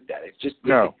do with that. It's just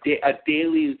a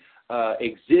daily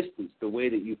existence, the way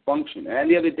that you function.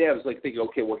 And the other day I was like thinking,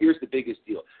 okay, well, here's the biggest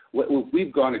deal.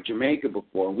 We've gone to Jamaica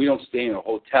before, and we don't stay in a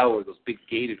hotel or those big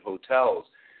gated hotels.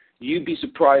 You'd be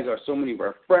surprised at so many of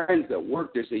our friends that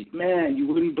work there say, man, you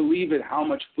wouldn't believe it how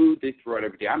much food they throw out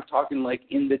every day. I'm talking like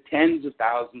in the tens of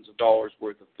thousands of dollars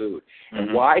worth of food. Mm-hmm.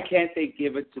 And why can't they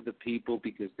give it to the people?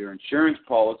 Because their insurance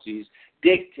policies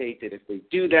dictate that if they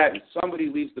do that and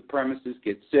somebody leaves the premises,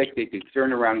 gets sick, they can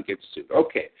turn around and get sued.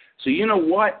 Okay, so you know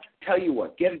what? Tell you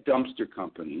what, get a dumpster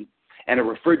company and a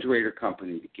refrigerator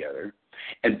company together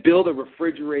and build a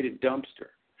refrigerated dumpster.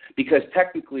 Because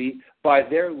technically, by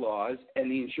their laws and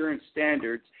the insurance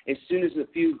standards, as soon as a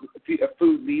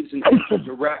food leaves and enters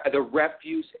the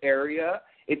refuse area,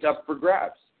 it's up for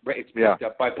grabs. Right? It's picked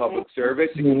up by public service.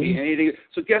 It can be anything.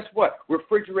 So guess what?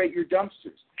 Refrigerate your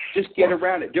dumpsters. Just get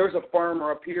around it. There was a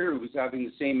farmer up here who was having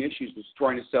the same issues, was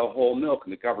trying to sell whole milk,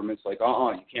 and the government's like,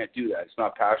 you can't do that. It's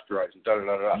not pasteurized, and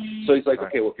da-da-da-da. So he's like,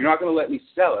 okay, well, if you're not going to let me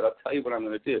sell it, I'll tell you what I'm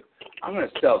going to do. I'm going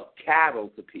to sell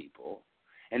cattle to people,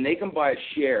 and they can buy a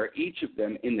share, each of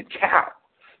them, in the cow.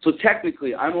 So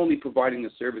technically, I'm only providing the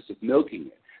service of milking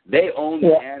it. They own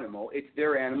the animal. It's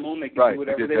their animal, and they can do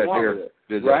whatever they want with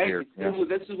it. Right? So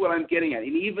this is what I'm getting at.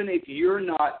 And even if you're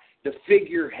not the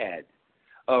figurehead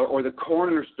or the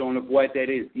cornerstone of what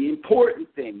that is, the important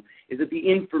thing is that the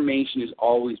information is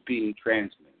always being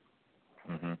transmitted.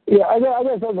 Mm-hmm. Yeah, I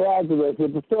guess I've add to this.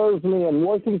 It disturbs me, and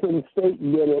Washington State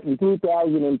did it in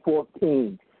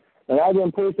 2014. And I've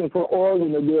been pushing for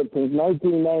Oregon to do it since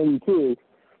 1992.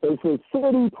 It's for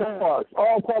city parks,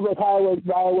 all public highways,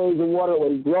 byways, and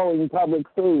waterways growing public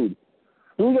food.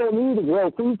 We don't need to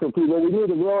grow food for people. We need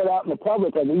to grow it out in the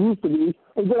public like it used to be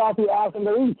and get off the ass and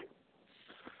to eat.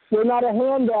 We're not a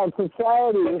handout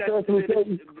society.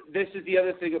 This is the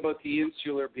other thing about the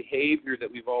insular behavior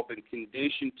that we've all been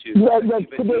conditioned to. That's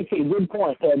conditioned. Good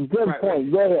point, Ed. Good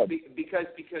point. Go ahead. Because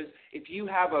if you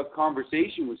have a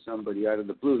conversation with somebody out of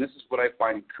the blue, this is what I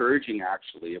find encouraging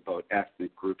actually about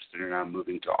ethnic groups that are now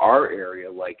moving to our area,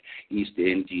 like East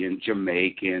Indians,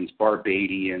 Jamaicans,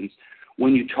 Barbadians.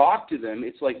 When you talk to them,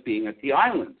 it's like being at the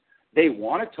island. They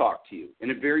want to talk to you.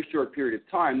 In a very short period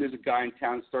of time, there's a guy in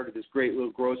town that started this great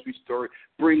little grocery store,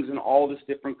 brings in all this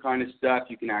different kind of stuff.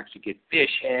 You can actually get fish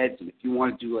heads, and if you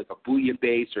want to do like a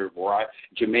bouillabaisse or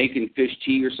Jamaican fish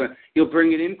tea or something, he'll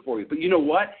bring it in for you. But you know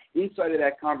what? Inside of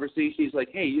that conversation, he's like,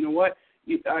 hey, you know what?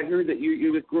 I heard that you're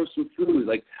going to grow some food.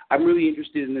 Like, I'm really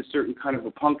interested in this certain kind of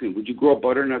a pumpkin. Would you grow a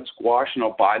butternut squash, and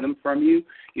I'll buy them from you?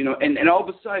 You know, and all of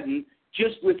a sudden,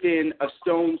 just within a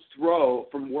stone's throw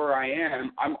from where I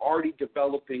am, I'm already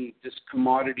developing this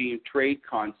commodity and trade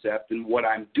concept and what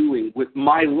I'm doing with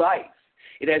my life.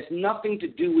 It has nothing to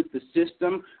do with the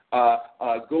system.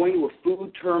 Going to a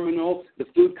food terminal, the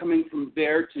food coming from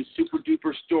there to super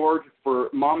duper store for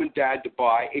mom and dad to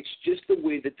buy. It's just the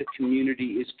way that the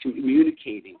community is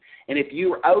communicating. And if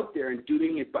you're out there and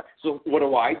doing it, so what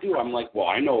do? I'm like, well,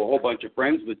 I know a whole bunch of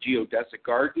friends with geodesic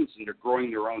gardens and they're growing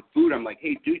their own food. I'm like,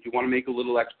 hey, dude, you want to make a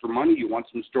little extra money? You want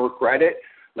some store credit?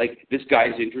 Like, this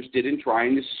guy's interested in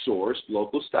trying to source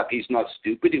local stuff. He's not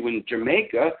stupid. In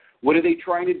Jamaica, what are they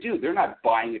trying to do? They're not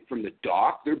buying it from the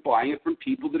dock. They're buying it from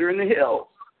people that are in the hills.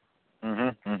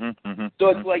 So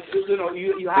it's like,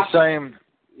 you have the same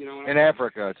in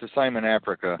Africa. It's the same in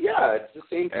Africa. Yeah, it's the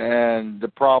same thing. And the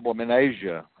problem in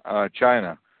Asia,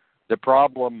 China, the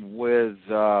problem with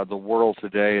the world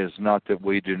today is not that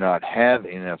we do not have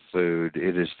enough food.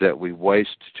 It is that we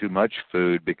waste too much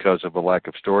food because of a lack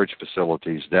of storage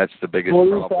facilities. That's the biggest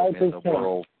problem in the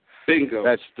world. Bingo.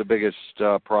 That's the biggest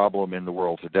problem in the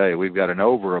world today. We've got an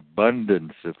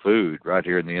overabundance of food right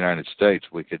here in the United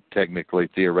States. We could technically,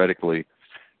 theoretically,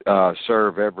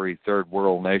 serve every third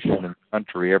world nation and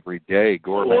country every day.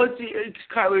 Gourmet. Well, it's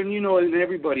Kiler, and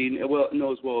everybody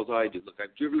knows as well as I do. Look,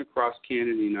 I've driven across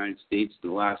Canada and the United States in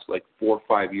the last 4 or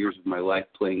 5 years of my life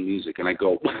playing music, and I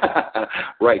go,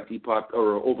 right,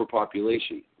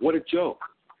 overpopulation. What a joke.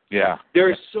 Yeah. There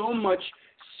is so much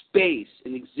space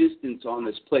and existence on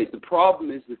this place. The problem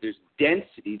is that there's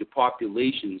density to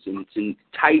populations, and it's in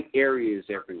tight areas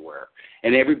everywhere,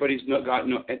 and everybody's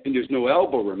and there's no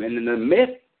elbow room. And in the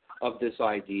myth of this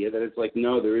idea that it's like,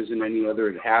 no, there isn't any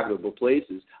other habitable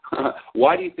places.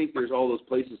 Why do you think there's all those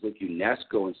places like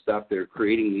UNESCO and stuff that are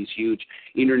creating these huge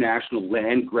international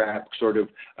land grab sort of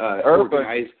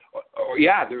organized?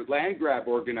 They're land grab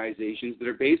organizations that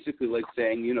are basically like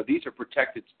saying, these are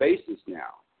protected spaces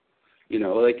now.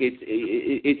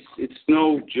 It's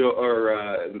no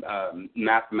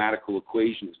mathematical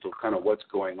equation as to kind of what's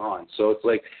going on. So it's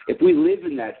like, if we live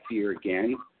in that fear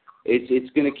again, it's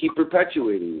going to keep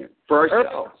perpetuating it for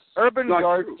ourselves. Urban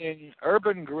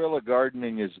guerrilla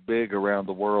gardening is big around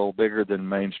the world, bigger than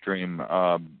mainstream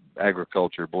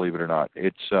agriculture, believe it or not.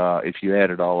 It's if you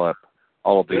add it all up,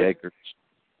 all of the acres.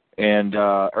 And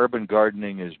urban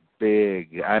gardening is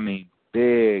big. I mean,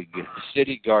 big.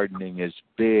 City gardening is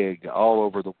big all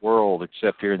over the world,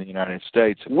 except here in the United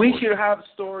States. We should have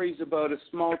stories about a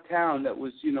small town that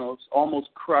was,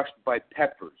 almost crushed by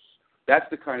peppers. That's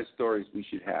the kind of stories we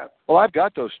should have. Well, I've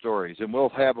got those stories, and we'll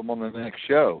have them on the next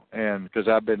show. And because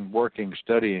I've been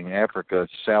studying Africa,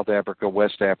 South Africa,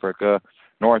 West Africa,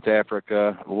 North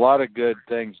Africa, a lot of good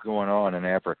things going on in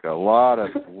Africa. A lot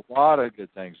of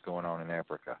good things going on in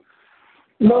Africa.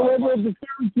 What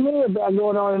disturbs me about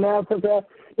going on in Africa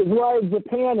is why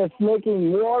Japan is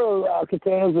making water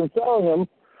containers and selling them,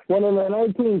 when in the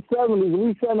 1970s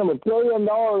we sent them $1 billion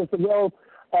to go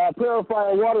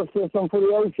purify a water system for the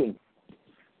ocean.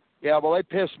 Yeah, well, they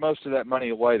piss most of that money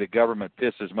away. The government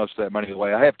pisses most of that money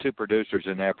away. I have 2 producers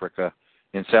in Africa,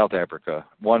 in South Africa.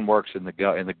 One works in the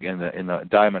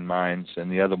diamond mines,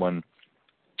 and the other one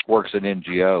works in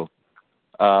NGO.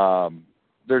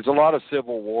 There's a lot of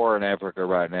civil war in Africa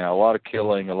right now, a lot of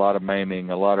killing, a lot of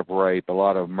maiming, a lot of rape, a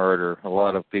lot of murder, a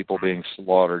lot of people being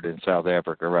slaughtered in South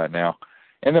Africa right now.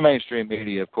 In the mainstream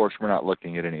media, of course, we're not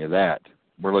looking at any of that.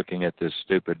 We're looking at this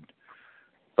stupid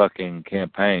fucking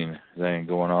campaign thing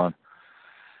going on.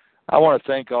 I want to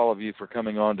thank all of you for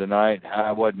coming on tonight.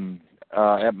 I wasn't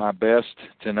at my best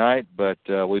tonight, but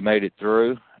we made it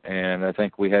through. And I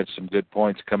think we had some good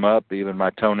points come up, even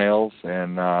my toenails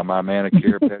and my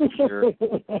manicure, pedicure.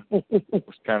 It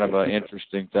was kind of an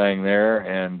interesting thing there.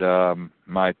 And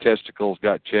my testicles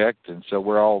got checked, and so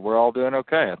we're all doing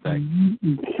okay, I think.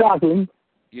 Shocking.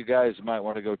 You guys might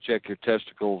want to go check your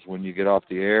testicles when you get off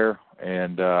the air,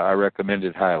 and I recommend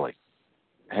it highly.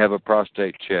 Have a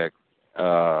prostate check.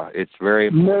 It's very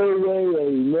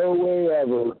important. No way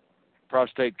ever.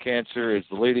 Prostate cancer is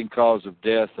the leading cause of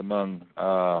death among...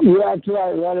 That's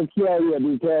right. That'll kill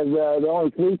you because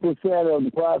only 3% of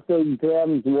the prostate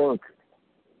exams work.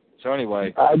 So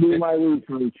anyway... I do my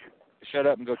research. Shut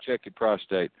up and go check your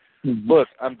prostate. Look,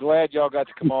 I'm glad y'all got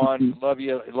to come on. Love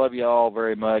you all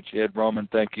very much. Ed Roman,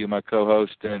 thank you, my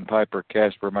co-host, and Piper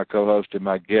Casper, my co-host, and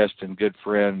my guest and good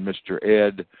friend, Mr.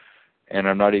 Ed. And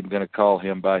I'm not even going to call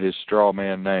him by his straw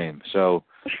man name. So,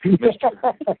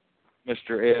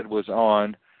 Mr. Ed was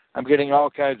on. I'm getting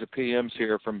all kinds of PMs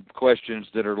here from questions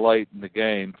that are late in the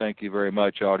game. Thank you very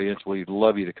much, audience. We'd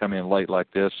love you to come in late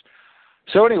like this.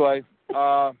 So anyway,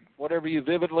 whatever you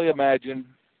vividly imagine,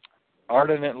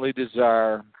 ardently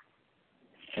desire,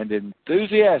 and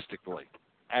enthusiastically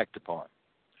act upon,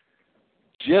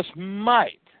 it just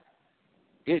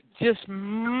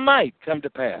might come to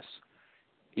pass.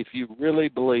 if you really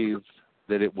believe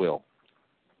that it will.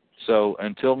 So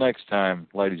until next time,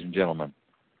 ladies and gentlemen,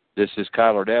 this is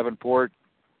Kiler Davenport,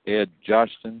 Ed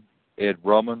Johnston, Ed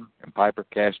Roman, and Piper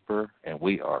Casper, and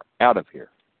we are out of here.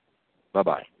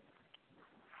 Bye-bye.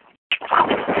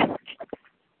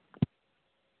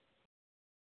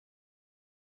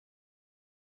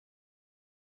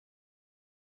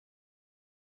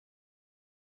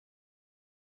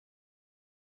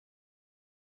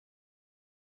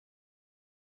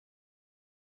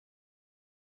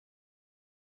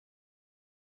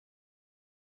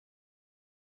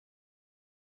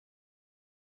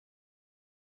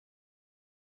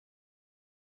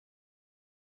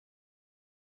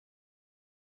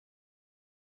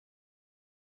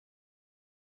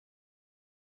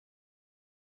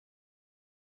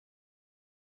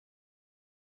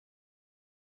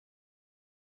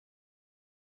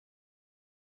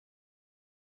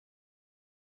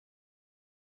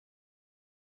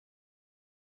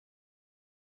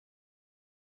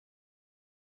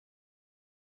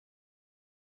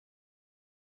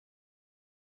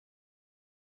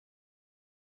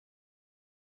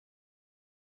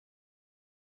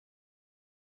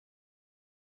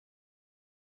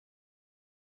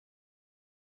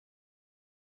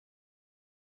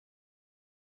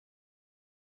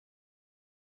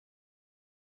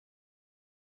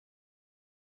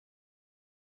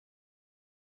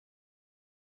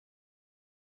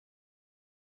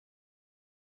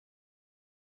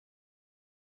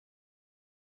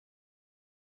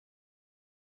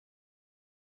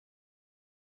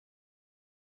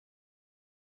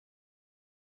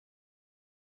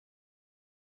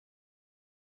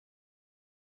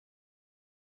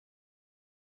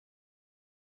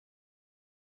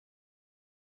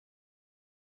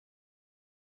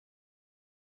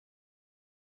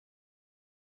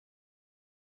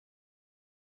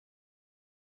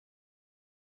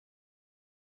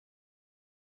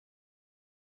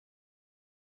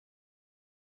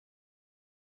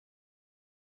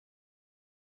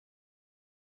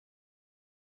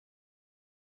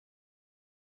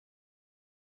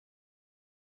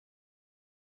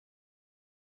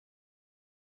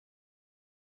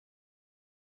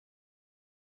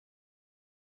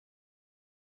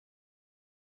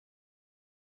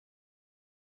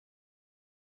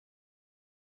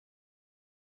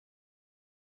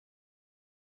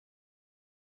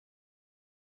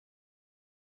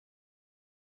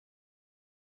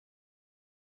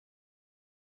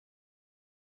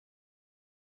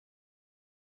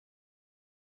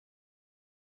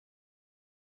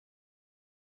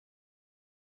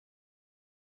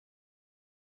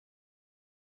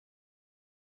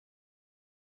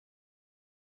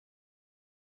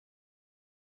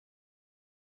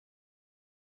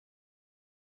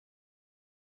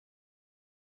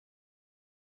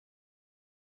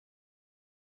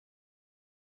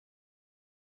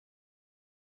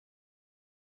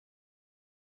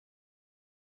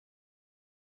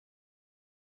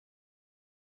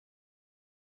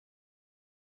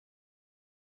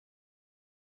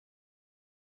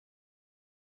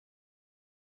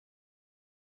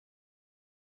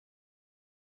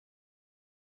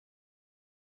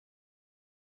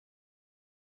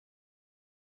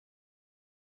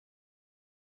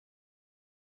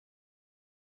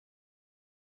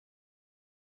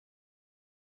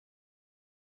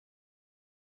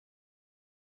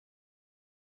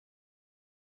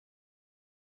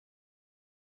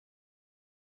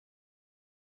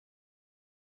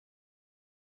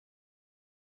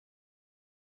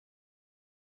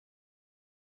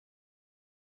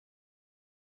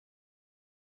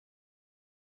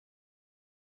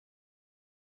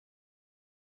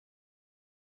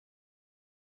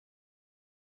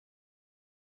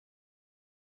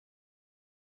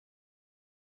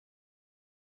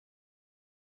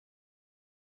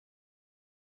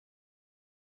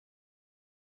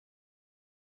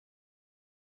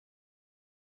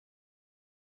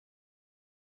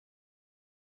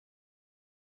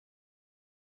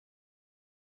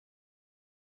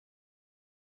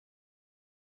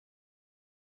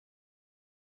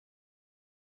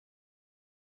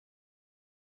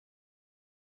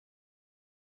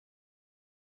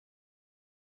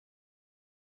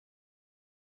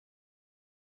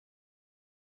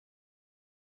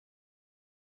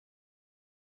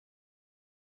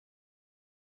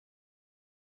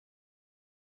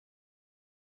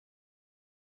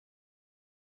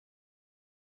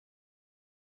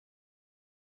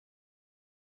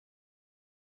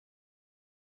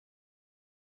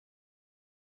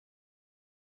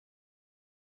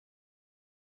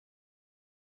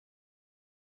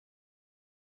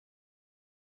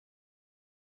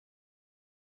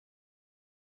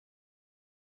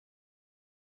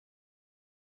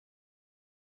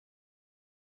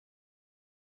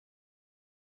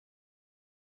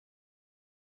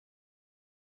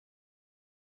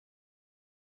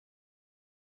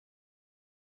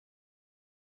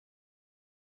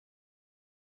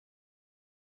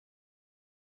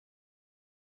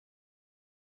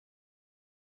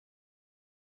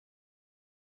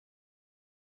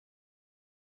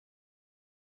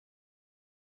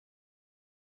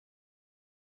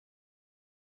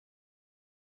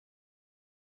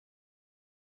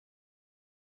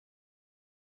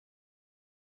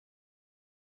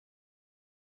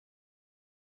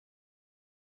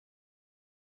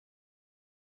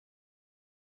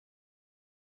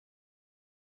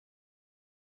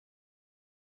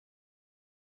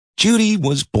 Judy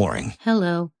was boring.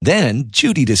 Hello. Then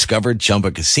Judy discovered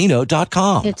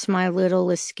ChumbaCasino.com. It's my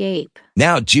little escape.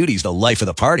 Now Judy's the life of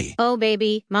the party. Oh,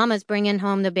 baby, mama's bringing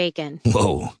home the bacon.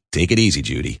 Whoa, take it easy,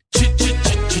 Judy.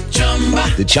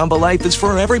 The Chumba life is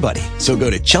for everybody. So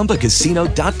go to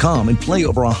ChumbaCasino.com and play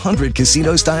over 100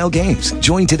 casino-style games.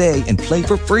 Join today and play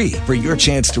for free for your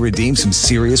chance to redeem some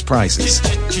serious prizes.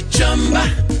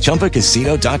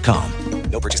 ChumbaCasino.com.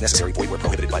 No purchase necessary. Void where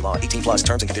prohibited by law. 18+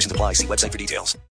 terms and conditions apply. See website for details.